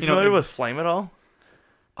 Are you familiar with Flame at all?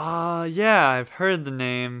 Yeah, I've heard the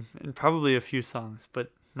name and probably a few songs,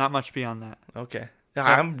 but not much beyond that. Okay.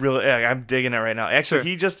 I'm digging it right now.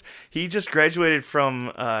 Actually, Sure. he just graduated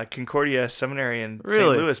from Concordia Seminary in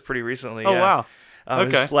Really? St. Louis pretty recently. Oh, yeah. wow.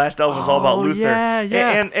 Okay. His last album was all about Luther. Yeah.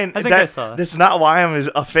 And I think I saw that. That's not why I'm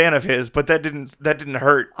a fan of his, but that didn't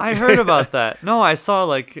hurt. I heard about that. No, I saw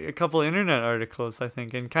like a couple internet articles, I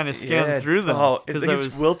think, and kind of scanned through them. Oh, I think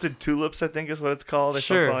it's Wilted Tulips, I think is what it's called, or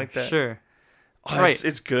something like that. Sure. Oh, Right.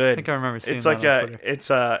 It's good. I think I remember seeing it's that like on Twitter. it's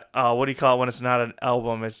what do you call it when it's not an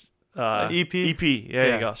album? It's EP? EP. Yeah,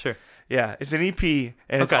 there you go. Sure. Yeah, it's an EP,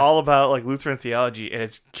 and it's Okay. all about like Lutheran theology, and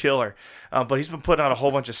it's killer. But he's been putting out a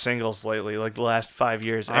whole bunch of singles lately, like the last 5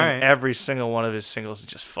 years, and right. every single one of his singles is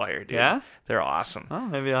just fire, dude. Yeah? They're awesome. Oh,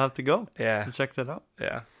 maybe I'll have to go Yeah, and check that out.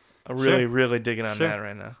 yeah. I'm really, Sure. really digging on Sure. that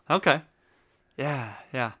right now. Okay.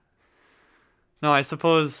 Yeah. No, I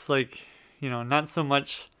suppose, like, not so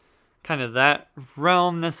much kind of that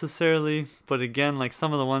realm necessarily, but again, like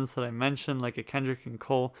some of the ones that I mentioned, like a Kendrick and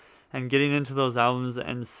Cole, and getting into those albums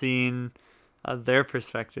and seeing their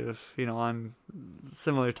perspective, on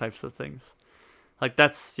similar types of things. Like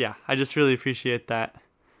that's, I just really appreciate that.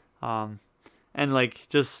 And like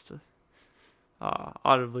just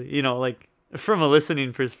audibly, like from a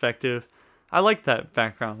listening perspective, I like that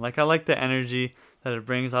background. Like I like the energy that it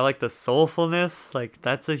brings. I like the soulfulness. Like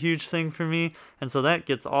that's a huge thing for me. And so that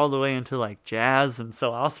gets all the way into like jazz. And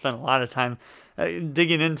so I'll spend a lot of time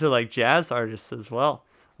digging into like jazz artists as well.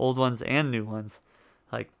 Old ones and new ones.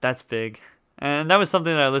 Like that's big. And that was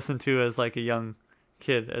something that I listened to as like a young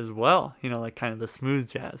kid as well, like kind of the smooth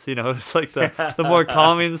jazz, it's like the more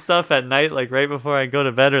calming stuff at night, like right before I go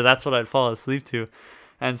to bed, or that's what I'd fall asleep to.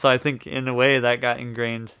 And so I think in a way that got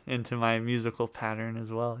ingrained into my musical pattern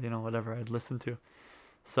as well, whatever I'd listen to.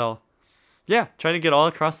 So yeah, try to get all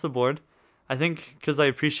across the board. I think because I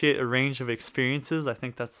appreciate a range of experiences, I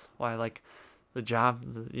think that's why I like the job,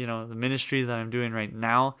 the ministry that I'm doing right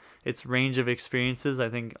now. It's range of experiences. I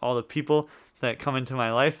think all the people that come into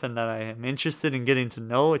my life and that I am interested in getting to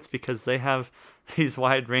know, it's because they have these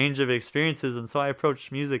wide range of experiences. And so I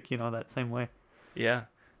approach music, that same way. Yeah,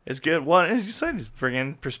 it's good. Well, as you said, just bring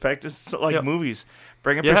in perspectives, like movies.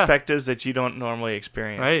 Bring in Yeah. perspectives that you don't normally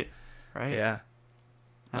experience. Right. Yeah.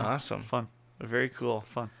 Awesome. It's fun. Very cool.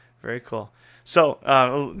 Fun. Very cool.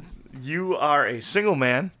 So, you are a single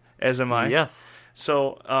man, as am I. Yes.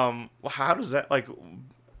 So, how does that, like,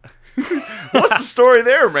 what's the story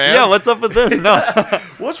there, man? Yeah, what's up with this? No.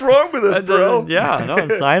 What's wrong with us, bro? Yeah, no,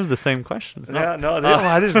 I have the same questions. No. Yeah, no,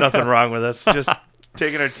 there's nothing wrong with us. Just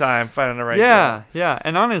taking our time, finding the right girl. Yeah.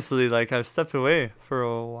 And honestly, like, I've stepped away for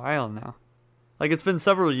a while now. Like, it's been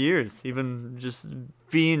several years, even just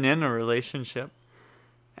being in a relationship.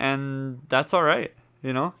 And that's all right,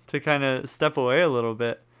 to kind of step away a little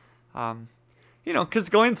bit. Because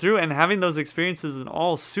going through and having those experiences is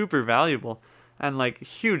all super valuable and, like,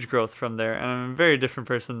 huge growth from there. And I'm a very different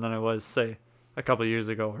person than I was, say, a couple years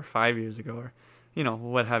ago or 5 years ago or,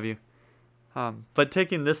 what have you. But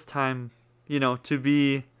taking this time, to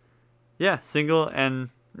be, single and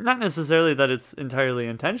not necessarily that it's entirely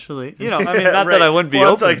intentionally, not right. that I wouldn't be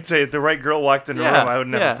open. Like, say, if the right girl walked in the room, I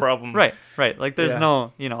wouldn't have a problem. Right. Like, there's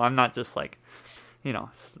no, I'm not just like, digging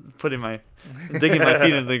my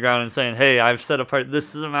feet into the ground and saying, hey, I've set apart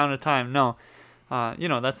this amount of time. No,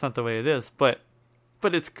 that's not the way it is. But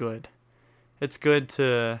it's good. It's good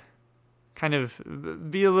to kind of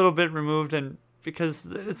be a little bit removed, and because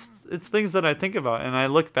it's things that I think about and I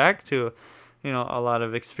look back to, a lot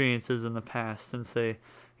of experiences in the past and say,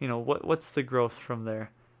 what's the growth from there,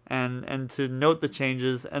 and to note the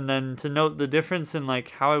changes, and then to note the difference in, like,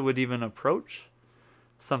 how I would even approach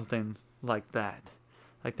something like that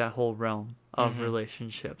whole realm of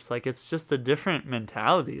relationships. Like, it's just a different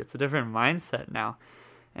mentality. It's a different mindset now.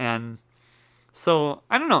 And so,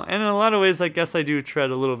 I don't know. And in a lot of ways, I guess I do tread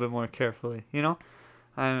a little bit more carefully,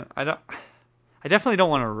 I definitely don't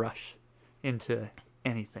want to rush into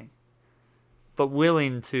anything, but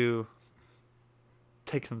willing to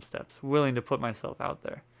take some steps, willing to put myself out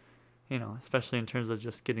there, especially in terms of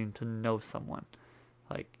just getting to know someone.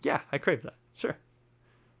 Like, yeah, I crave that. Sure.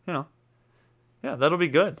 Yeah, that'll be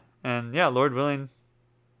good. And yeah, Lord willing,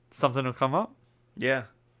 something will come up. Yeah.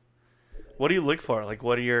 What do you look for? Like,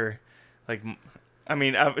 what are your, like, I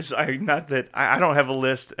mean, not that I don't have a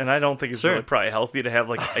list, and I don't think it's really probably healthy to have,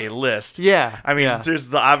 like, a list. Yeah. I mean, there's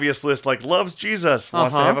the obvious list, like, loves Jesus,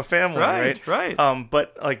 wants to have a family, right? Right.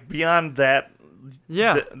 But, like, beyond that,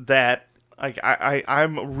 like,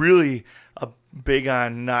 I'm really big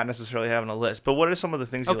on not necessarily having a list. But what are some of the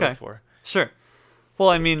things you look for? Sure. Well,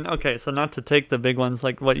 I mean, okay, so not to take the big ones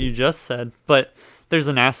like what you just said, but there's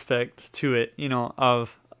an aspect to it,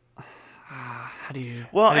 of how do you?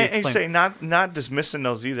 Well, I say not dismissing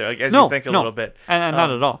those either. Like, as you think a little bit, and not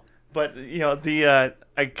at all. But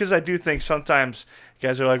because I do think sometimes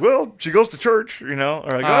guys are like, well, she goes to church, or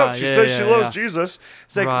like, she says she loves Jesus.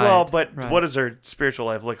 It's like, but what does her spiritual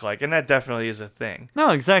life look like? And that definitely is a thing. No,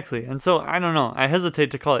 exactly. And so I don't know. I hesitate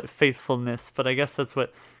to call it faithfulness, but I guess that's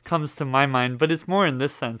what comes to my mind. But it's more in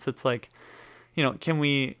this sense. It's like, can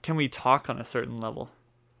we talk on a certain level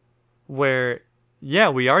where, yeah,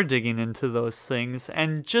 we are digging into those things,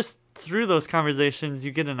 and just through those conversations,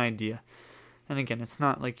 you get an idea. And again, it's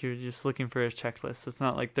not like you're just looking for a checklist. It's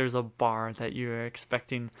not like there's a bar that you're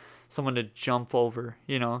expecting someone to jump over,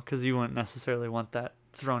 because you wouldn't necessarily want that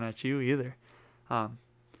thrown at you either.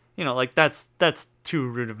 Like that's too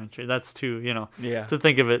rudimentary. That's too, to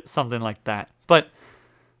think of it something like that. But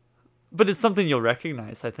it's something you'll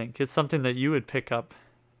recognize, I think. It's something that you would pick up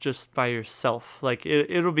just by yourself. Like,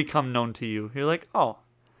 it'll become known to you. You're like, oh,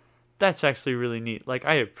 that's actually really neat. Like,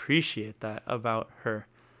 I appreciate that about her.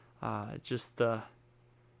 And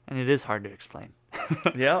it is hard to explain.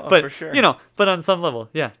 Yeah, but, for sure. But on some level,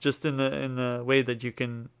 yeah, just in the way that you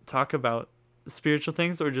can talk about spiritual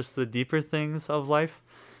things or just the deeper things of life,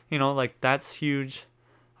 like, that's huge.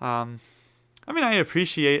 I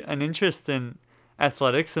appreciate an interest in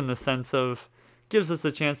athletics in the sense of gives us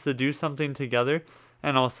a chance to do something together,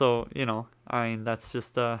 and also, that's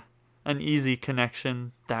just an easy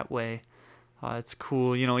connection that way. It's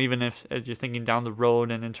cool, even if as you're thinking down the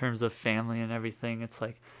road and in terms of family and everything, it's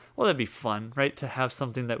like, well, that'd be fun, right? To have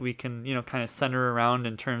something that we can, kind of center around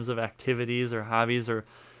in terms of activities or hobbies, or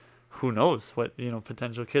who knows what,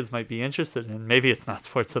 potential kids might be interested in. Maybe it's not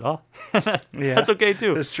sports at all. That's okay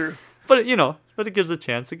too. That's true. But, but it gives a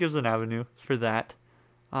chance. It gives an avenue for that.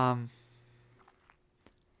 How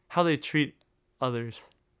they treat others.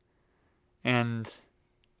 And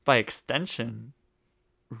by extension,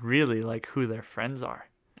 really, like, who their friends are.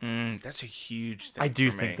 That's a huge thing. I do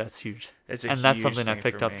think that's huge. That's that's something I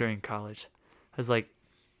picked up during college. I was like,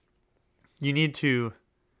 you need to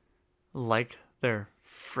like their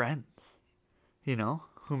friends,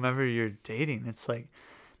 whomever you're dating. It's like,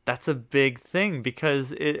 that's a big thing,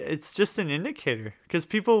 because it's just an indicator. Because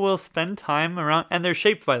people will spend time around, and they're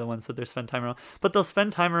shaped by the ones that they spend time around, but they'll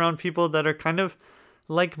spend time around people that are kind of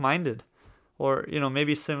like-minded, or,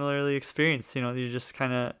 maybe similarly experienced. You just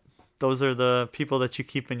kind of those are the people that you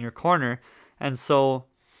keep in your corner. And so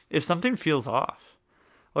if something feels off,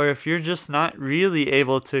 or if you're just not really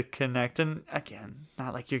able to connect, and again,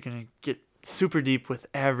 not like you're going to get super deep with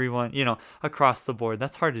everyone, across the board.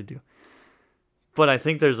 That's hard to do. But I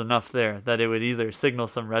think there's enough there that it would either signal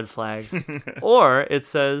some red flags or it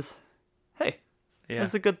says, hey,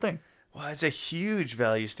 that's a good thing. Well, it's a huge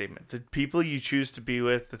value statement. The people you choose to be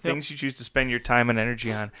with, the things you choose to spend your time and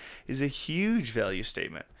energy on is a huge value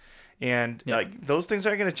statement. And like those things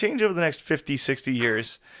aren't going to change over the next 50, 60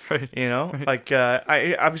 years. Right. Right. Like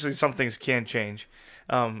obviously some things can change.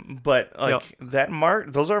 But like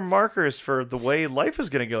those are markers for the way life is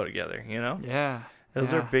going to go together, Yeah.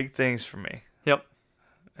 Those are big things for me. Yep.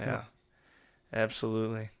 Yeah.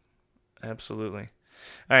 Absolutely.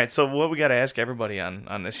 All right, so what we got to ask everybody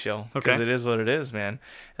on this show, because it is what it is, man.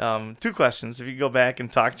 2 questions. If you go back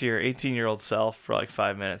and talk to your 18-year-old self for like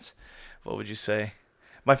 5 minutes, what would you say?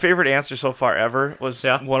 My favorite answer so far ever was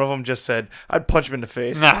one of them just said, I'd punch him in the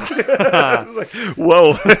face. I was like,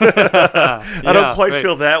 whoa. I don't quite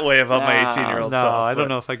feel that way about my 18-year-old self. No, I don't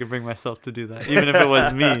know if I could bring myself to do that, even if it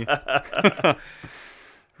was me.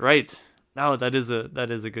 Right. No, that is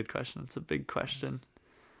a good question. It's a big question.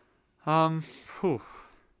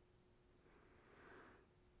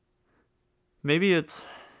 Maybe it's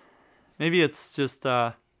just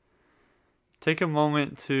take a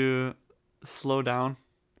moment to slow down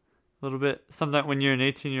a little bit. Sometimes when you're an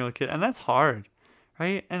 18-year-old kid, and that's hard,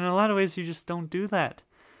 right? And in a lot of ways, you just don't do that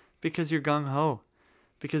because you're gung ho,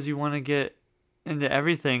 because you want to get into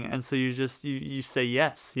everything, and so you just you say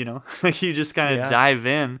yes, like you just kind of dive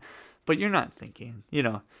in, but you're not thinking,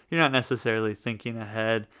 you're not necessarily thinking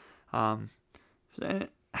ahead.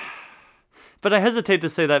 But I hesitate to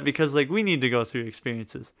say that because like we need to go through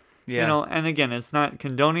experiences, and again, it's not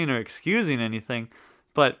condoning or excusing anything,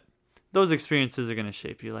 but those experiences are going to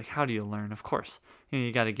shape you. Like, how do you learn? Of course,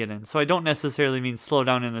 you got to get in. So I don't necessarily mean slow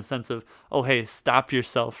down in the sense of, oh, hey, stop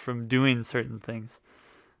yourself from doing certain things.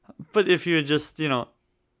 But if you would just,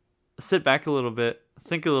 sit back a little bit,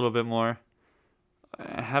 think a little bit more,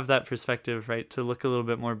 have that perspective, right, to look a little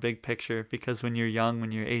bit more big picture, because when you're young,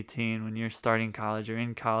 when you're 18, when you're starting college or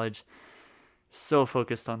in college, so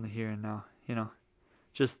focused on the here and now,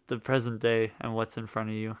 just the present day and what's in front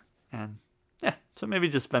of you. And so maybe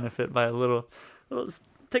just benefit by a little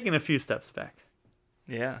taking a few steps back.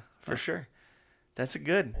 Yeah, for sure. That's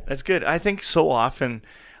good. I think so often,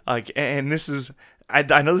 like, and this is,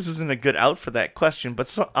 I know this isn't a good out for that question,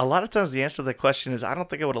 but a lot of times the answer to that question is, I don't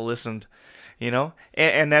think I would have listened,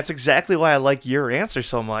 and that's exactly why I like your answer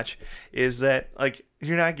so much, is that like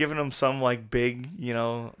you're not giving them some like big,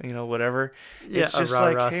 whatever. Yeah, it's just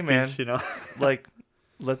like, hey, speech, man, like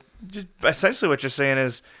just essentially what you're saying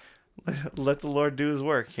is let the Lord do His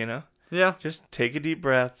work, Yeah. Just take a deep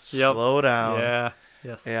breath, slow down. Yeah.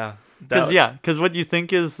 Yes. Yeah. Because what you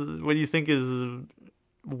think is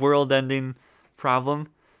world-ending problem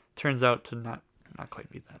turns out to not quite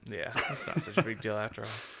be that. Yeah, it's not such a big deal after all.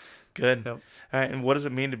 Good. Yep. All right, and what does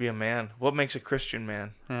it mean to be a man? What makes a Christian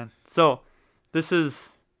man? So, this is,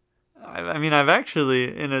 I've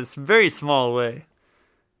actually, in a very small way,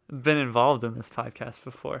 been involved in this podcast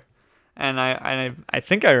before. And I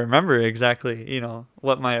think I remember exactly,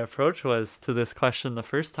 what my approach was to this question the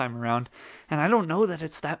first time around. And I don't know that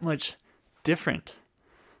it's that much different.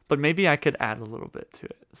 But maybe I could add a little bit to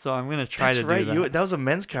it. So I'm going to try to do that. That's right. That was a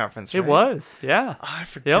men's conference, right? It was, yeah. Oh, I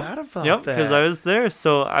forgot about that. Because I was there.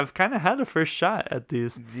 So I've kind of had a first shot at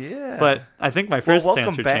these. Yeah. But I think my first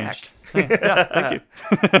answer back. changed. Yeah, thank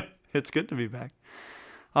you. It's good to be back.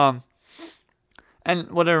 And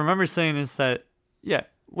what I remember saying is that,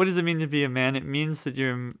 what does it mean to be a man? It means that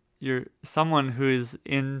you're someone who is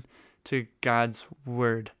into God's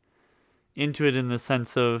word. Into it in the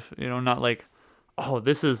sense of, not like, oh,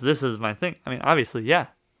 this is my thing. Obviously,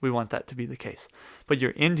 we want that to be the case. But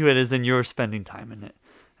you're into it as in you're spending time in it.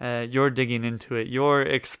 You're digging into it. You're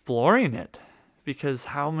exploring it. Because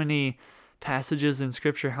how many passages in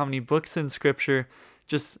Scripture, how many books in Scripture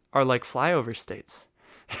just are like flyover states?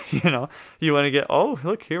 You want to get, oh,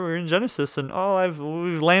 look, here we're in Genesis, and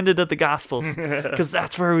we've landed at the Gospels, because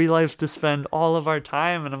that's where we like to spend all of our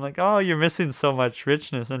time. And I'm like, oh, you're missing so much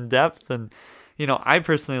richness and depth. And, I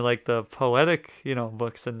personally like the poetic,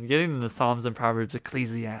 books, and getting into Psalms and Proverbs,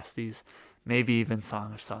 Ecclesiastes, maybe even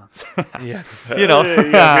Song of Songs. Yeah. You gotta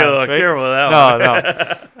be a little careful with that one. No.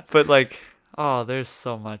 But like, oh, there's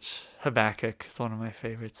so much. Habakkuk is one of my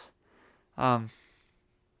favorites. To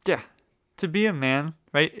be a man,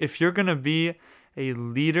 right? If you're going to be a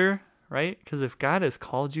leader, right? Because if God has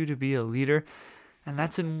called you to be a leader, And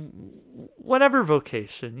that's in whatever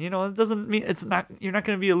vocation. It doesn't mean you're not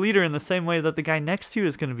going to be a leader in the same way that the guy next to you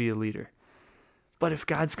is going to be a leader. But if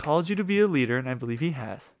God's called you to be a leader, and I believe he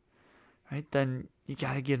has, right, then you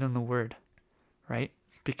got to get in the Word, right?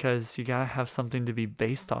 Because you got to have something to be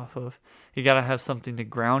based off of. You got to have something to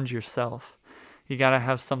ground yourself. You got to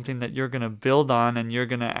have something that you're going to build on and you're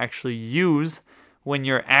going to actually use when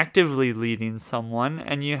you're actively leading someone.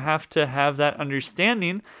 And you have to have that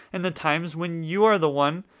understanding in the times when you are the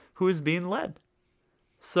one who is being led.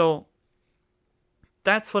 So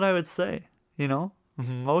that's what I would say,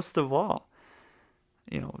 most of all.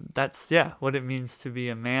 That's, what it means to be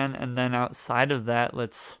a man. And then outside of that,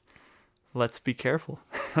 let's be careful.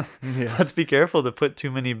 Yeah. Let's be careful to put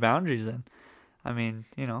too many boundaries in. I mean,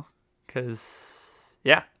 because,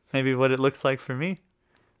 maybe what it looks like for me,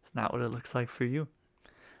 it's not what it looks like for you.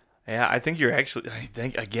 Yeah, I think,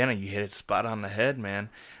 again, you hit it spot on the head, man.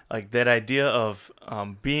 Like that idea of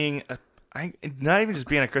being, not even just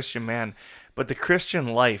being a Christian man, but the Christian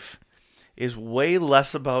life is way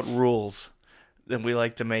less about rules than we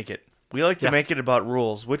like to make it. We like to make it about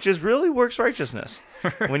rules, which is really works righteousness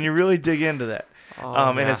when you really dig into that.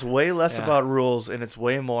 And it's way less about rules, and it's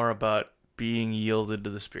way more about being yielded to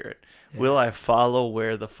the Spirit. Yeah. Will I follow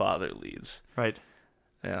where the Father leads? Right.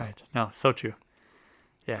 Yeah. Right. No, so true.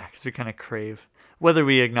 Yeah, because we kind of crave, whether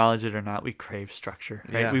we acknowledge it or not, we crave structure.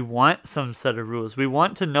 Right. Yeah. We want some set of rules. We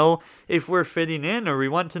want to know if we're fitting in, or we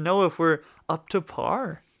want to know if we're up to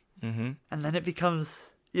par. Mm-hmm. And then it becomes,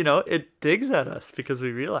 it digs at us because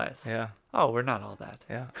we realize, we're not all that.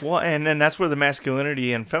 Yeah. Well, and that's where the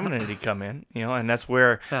masculinity and femininity come in, and that's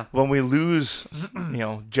where when we lose,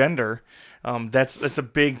 gender, it's a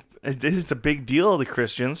big deal to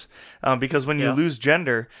Christians, because when you lose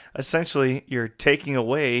gender, essentially you're taking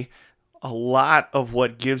away a lot of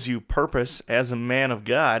what gives you purpose as a man of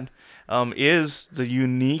God. Is the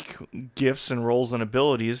unique gifts and roles and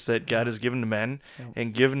abilities that God has given to men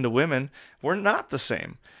and given to women. We're not the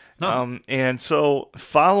same. No. And so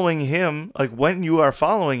following him, like when you are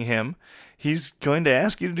following him, he's going to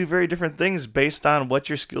ask you to do very different things based on what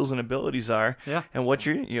your skills and abilities are, and what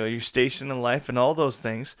your station in life and all those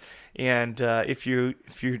things. And if you're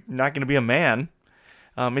not going to be a man,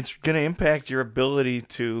 it's going to impact your ability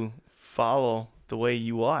to follow the way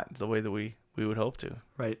you ought, the way that we would hope to.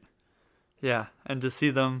 Right. Yeah, and to see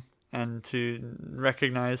them and to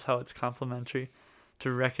recognize how it's complementary,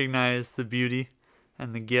 to recognize the beauty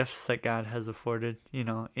and the gifts that God has afforded,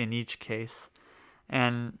 in each case.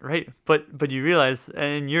 And but you realize,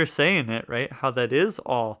 and you're saying it, right, how that is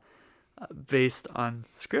all based on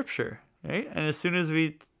Scripture, right? And as soon as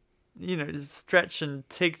we, stretch and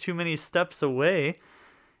take too many steps away,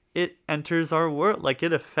 it enters our world, like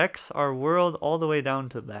it affects our world all the way down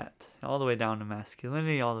to that, all the way down to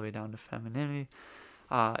masculinity, all the way down to femininity.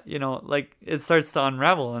 Like it starts to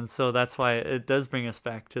unravel, and so that's why it does bring us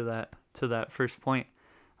back to that first point,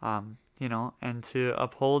 and to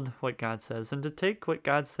uphold what God says and to take what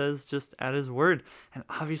God says just at His word, and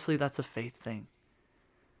obviously that's a faith thing.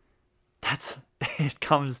 It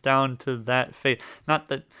comes down to that faith, not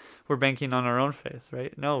that we're banking on our own faith,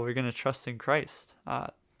 right? No, we're going to trust in Christ.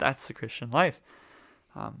 That's the Christian life.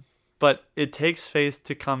 But it takes faith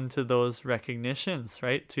to come to those recognitions,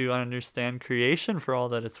 right? To understand creation for all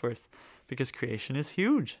that it's worth, because creation is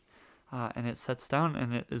huge. And it sets down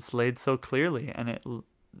and it is laid so clearly, and it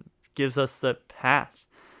gives us the path.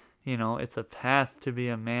 It's a path to be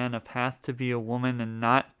a man, a path to be a woman, and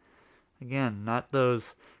not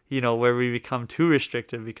those, where we become too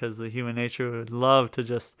restrictive, because the human nature would love to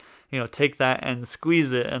just, take that and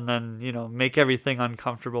squeeze it and then, make everything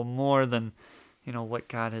uncomfortable more than, what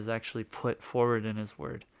God has actually put forward in His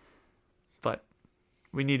word. But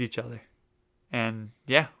we need each other. And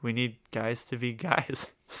we need guys to be guys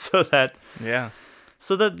so that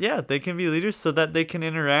they can be leaders, so that they can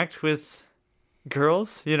interact with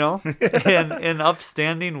girls, in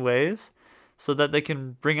upstanding ways, so that they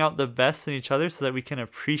can bring out the best in each other, so that we can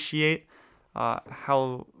appreciate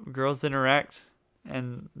how girls interact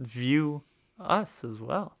and view us as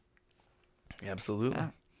well. Absolutely. Yeah.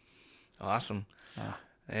 Awesome.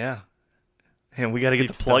 Yeah. And we got to get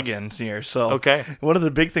the plug-ins here. So, okay. One of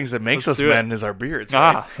the big things that makes us men is our beards.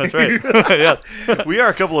 Right? That's right. Yes. We are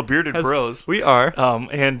a couple of bearded bros. We are.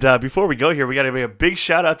 And before we go here, we got to make a big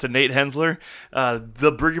shout out to Nate Hensler,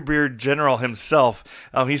 the Brigadier General himself.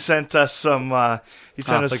 He sent us some.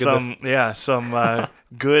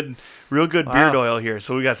 Good, real good beard oil here.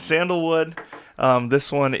 So we got sandalwood.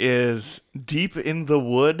 This one is Deep in the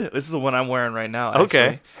Wood. This is the one I'm wearing right now, actually.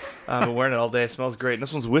 Okay. I've been wearing it all day. It smells great. And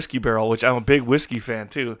this one's Whiskey Barrel, which I'm a big whiskey fan,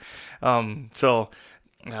 too. So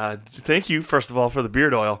Thank you, first of all, for the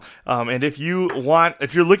beard oil. And if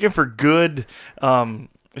you're looking for good,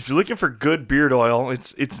 beard oil,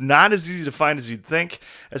 it's not as easy to find as you'd think,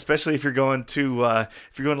 especially if you're going to like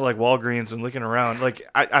Walgreens and looking around. Like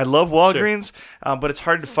I love Walgreens, but it's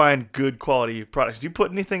hard to find good quality products. Do you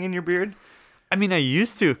put anything in your beard? I mean, I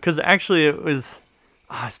used to, because actually it was,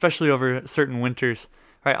 especially over certain winters,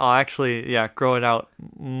 right? I'll actually, grow it out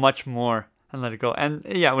much more and let it go. And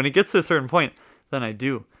yeah, when it gets to a certain point, then I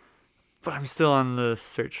do. But I'm still on the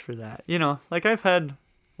search for that. Like I've had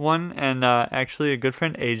one, and actually a good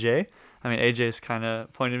friend, AJ. I mean, AJ's kind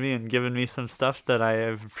of pointed me and given me some stuff that I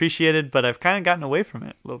have appreciated, but I've kind of gotten away from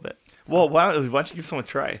it a little bit. So. Well, why don't you give someone a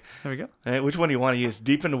try? There we go. All right, which one do you want to use?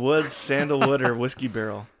 Deep in the Woods, Sandalwood, or Whiskey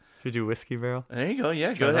Barrel? Should we do Whiskey Barrel? There you go.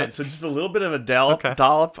 Yeah, go ahead. So just a little bit of a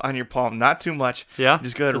dollop on your palm, not too much. Yeah.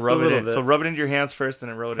 Just go ahead and rub it in. Bit. So rub it into your hands first,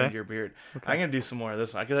 and then rub it into your beard. Okay. I'm gonna do some more of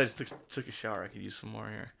this one because I just took a shower. I could use some more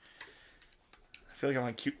here. I feel like I'm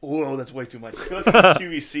on Whoa, that's way too much. I feel like I'm on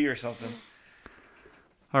QVC or something.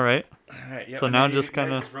 All right. Yep. So now just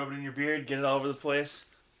kind of just rub it in your beard, get it all over the place.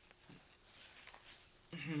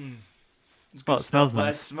 Well, it smells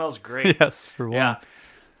nice. It smells great. Yes, for one. Yeah.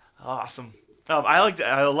 Awesome. I like to,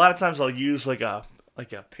 a lot of times I'll use like a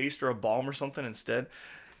paste or a balm or something instead.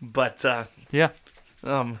 But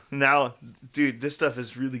now, dude, this stuff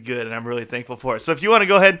is really good, and I'm really thankful for it. So if you want to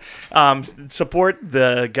go ahead, support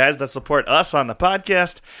the guys that support us on the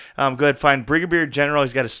podcast, go ahead, find Brigadier General.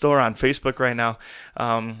 He's got a store on Facebook right now.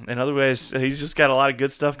 And otherwise, he's just got a lot of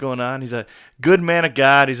good stuff going on. He's a good man of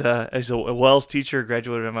God. He's a Wells teacher,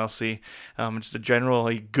 graduate of MLC. Just a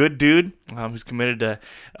generally good dude who's committed to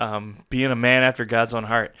being a man after God's own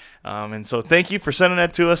heart. And so thank you for sending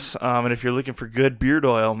that to us. And if you're looking for good beard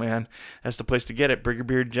oil, man, that's the place to get it,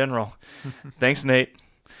 Brigadier General. Thanks, Nate.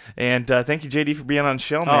 And thank you, JD, for being on the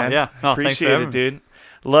show, man. Oh, yeah. No, appreciate it, dude.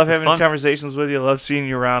 Love having conversations with you. Love seeing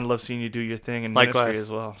you around. Love seeing you do your thing in ministry as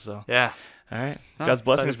well. So yeah. All right. God's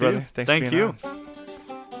blessings, brother. Thanks for being on.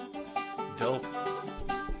 Dope.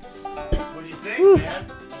 What do you think, man?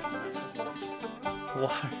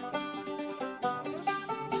 Water.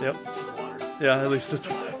 Yep. Yeah, at least it's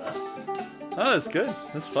water. Oh, that's good.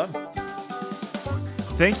 That's fun.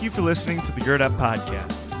 Thank you for listening to the Gird Up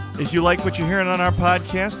Podcast. If you like what you're hearing on our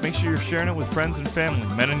podcast, make sure you're sharing it with friends and family,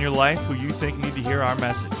 men in your life who you think need to hear our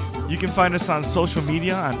message. You can find us on social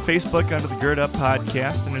media, on Facebook under the Gird Up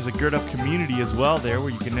Podcast, and there's a Gird Up community as well there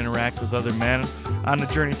where you can interact with other men on the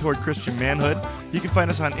journey toward Christian manhood. You can find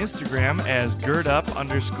us on Instagram as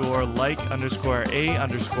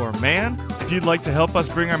girdup_like_a_man. If you'd like to help us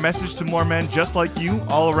bring our message to more men just like you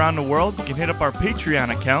all around the world, you can hit up our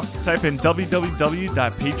Patreon account. Type in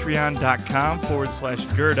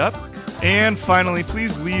www.patreon.com/girdup. And finally,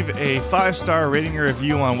 please leave a 5-star rating or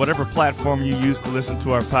review on whatever platform you use to listen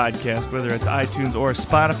to our podcast, whether it's iTunes or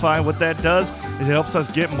Spotify. What that does is it helps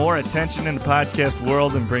us get more attention in the podcast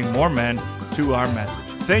world and bring more men to our message.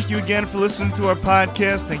 Thank you again for listening to our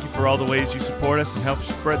podcast. Thank you for all the ways you support us and help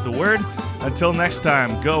spread the word. Until next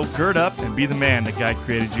time, go gird up and be the man that God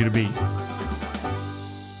created you to be.